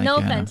 Oh, thank No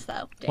you, Hannah. offense,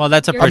 though. Well,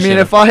 that's You're- I mean,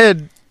 appreciative. if I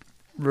had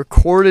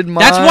recorded mine...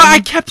 That's what I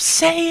kept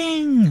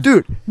saying.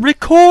 Dude,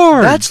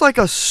 Record. that's like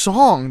a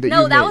song that you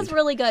No, that made. was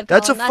really good.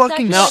 That's a Colin.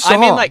 fucking actually- No, song. I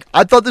mean, like-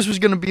 I thought this was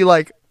gonna be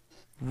like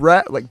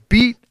rap, like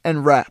beat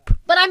and rap.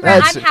 But I'm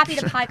That's it. happy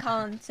to pie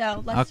Colin.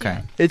 So let's do Okay.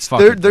 it. It's Fuck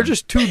they're it, they're then.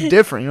 just too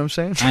different. You know what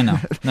I'm saying? I know.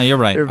 No, you're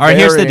right. They're All right,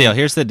 here's the varying. deal.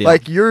 Here's the deal.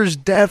 Like yours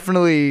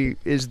definitely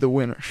is the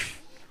winner.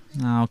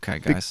 Okay,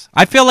 guys.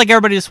 I feel like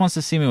everybody just wants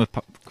to see me with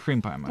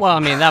cream pie. in my Well, I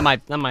face. mean, that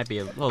might be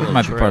a little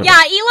Might be true. part of it.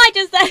 Yeah, Eli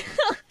just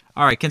said.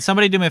 All right, can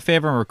somebody do me a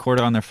favor and record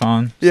it on their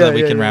phone so Yeah, that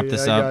we yeah, can yeah, wrap yeah,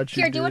 this I up? got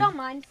you, Here, do it dude. on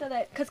mine so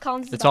that because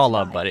Collins. Is It's about all to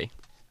love, die. buddy.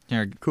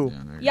 Here, Cool. there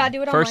you Yeah, go.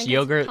 do it on First mine. 'cause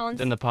yogurt, Collins-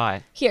 then the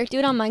pie. Here, do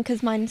it on mine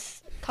because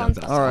mine's Collins.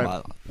 That's All right.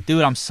 all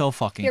Dude, I'm so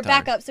fucking Here,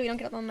 tired. back up so we don't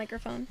get up on the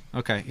microphone.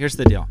 Okay, here's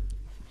the deal.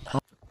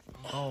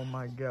 Oh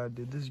my god,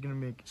 dude, this is gonna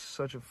make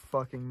such a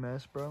fucking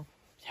mess, bro.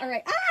 All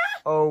right. Ah!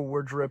 Oh,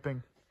 we're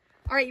dripping.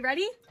 All right, you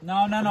ready? No,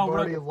 I've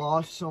already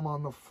lost some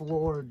on the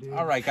floor, dude.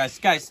 All right, guys,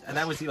 and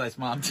that was Eli's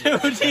mom, dude.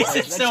 He's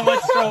in so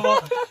much trouble.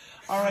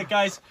 All right,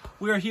 guys,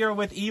 we're here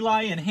with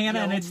Eli and Hannah,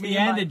 and it's the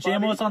end, and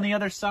JMO's on the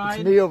other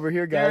side. It's me over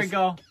here, guys. There we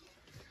go.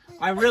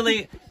 I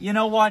really, you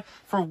know what?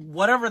 For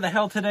whatever the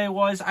hell today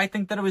was, I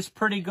think that it was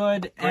pretty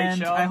good, and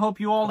show. I hope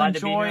you all Glad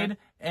to be enjoyed. here.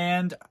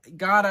 And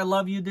God, I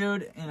love you,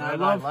 dude, and I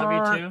Love love you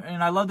her, too.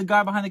 and I love the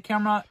guy behind the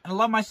camera, and I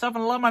love myself,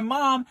 and I love my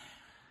mom.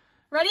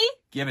 Ready?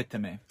 Give it to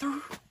me.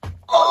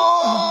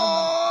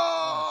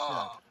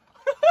 Oh!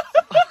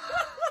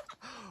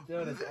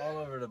 Dude, it's all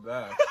over the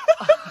back.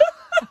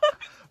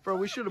 Bro,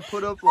 we should have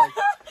put up like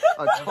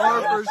a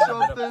tarp or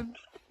something.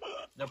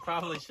 There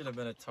probably should have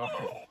been a tarp.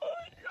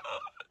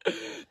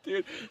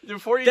 Dude,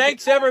 before you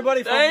Thanks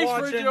everybody for Thanks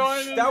for watching.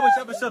 joining. That was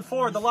episode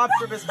 4 of the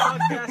Lobster Biz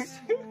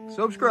Podcast.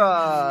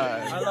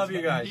 Subscribe. I love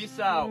you guys. Peace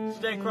out.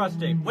 Stay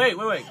crusty. Wait.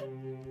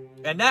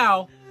 And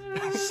now,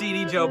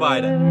 CD Joe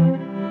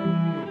Biden.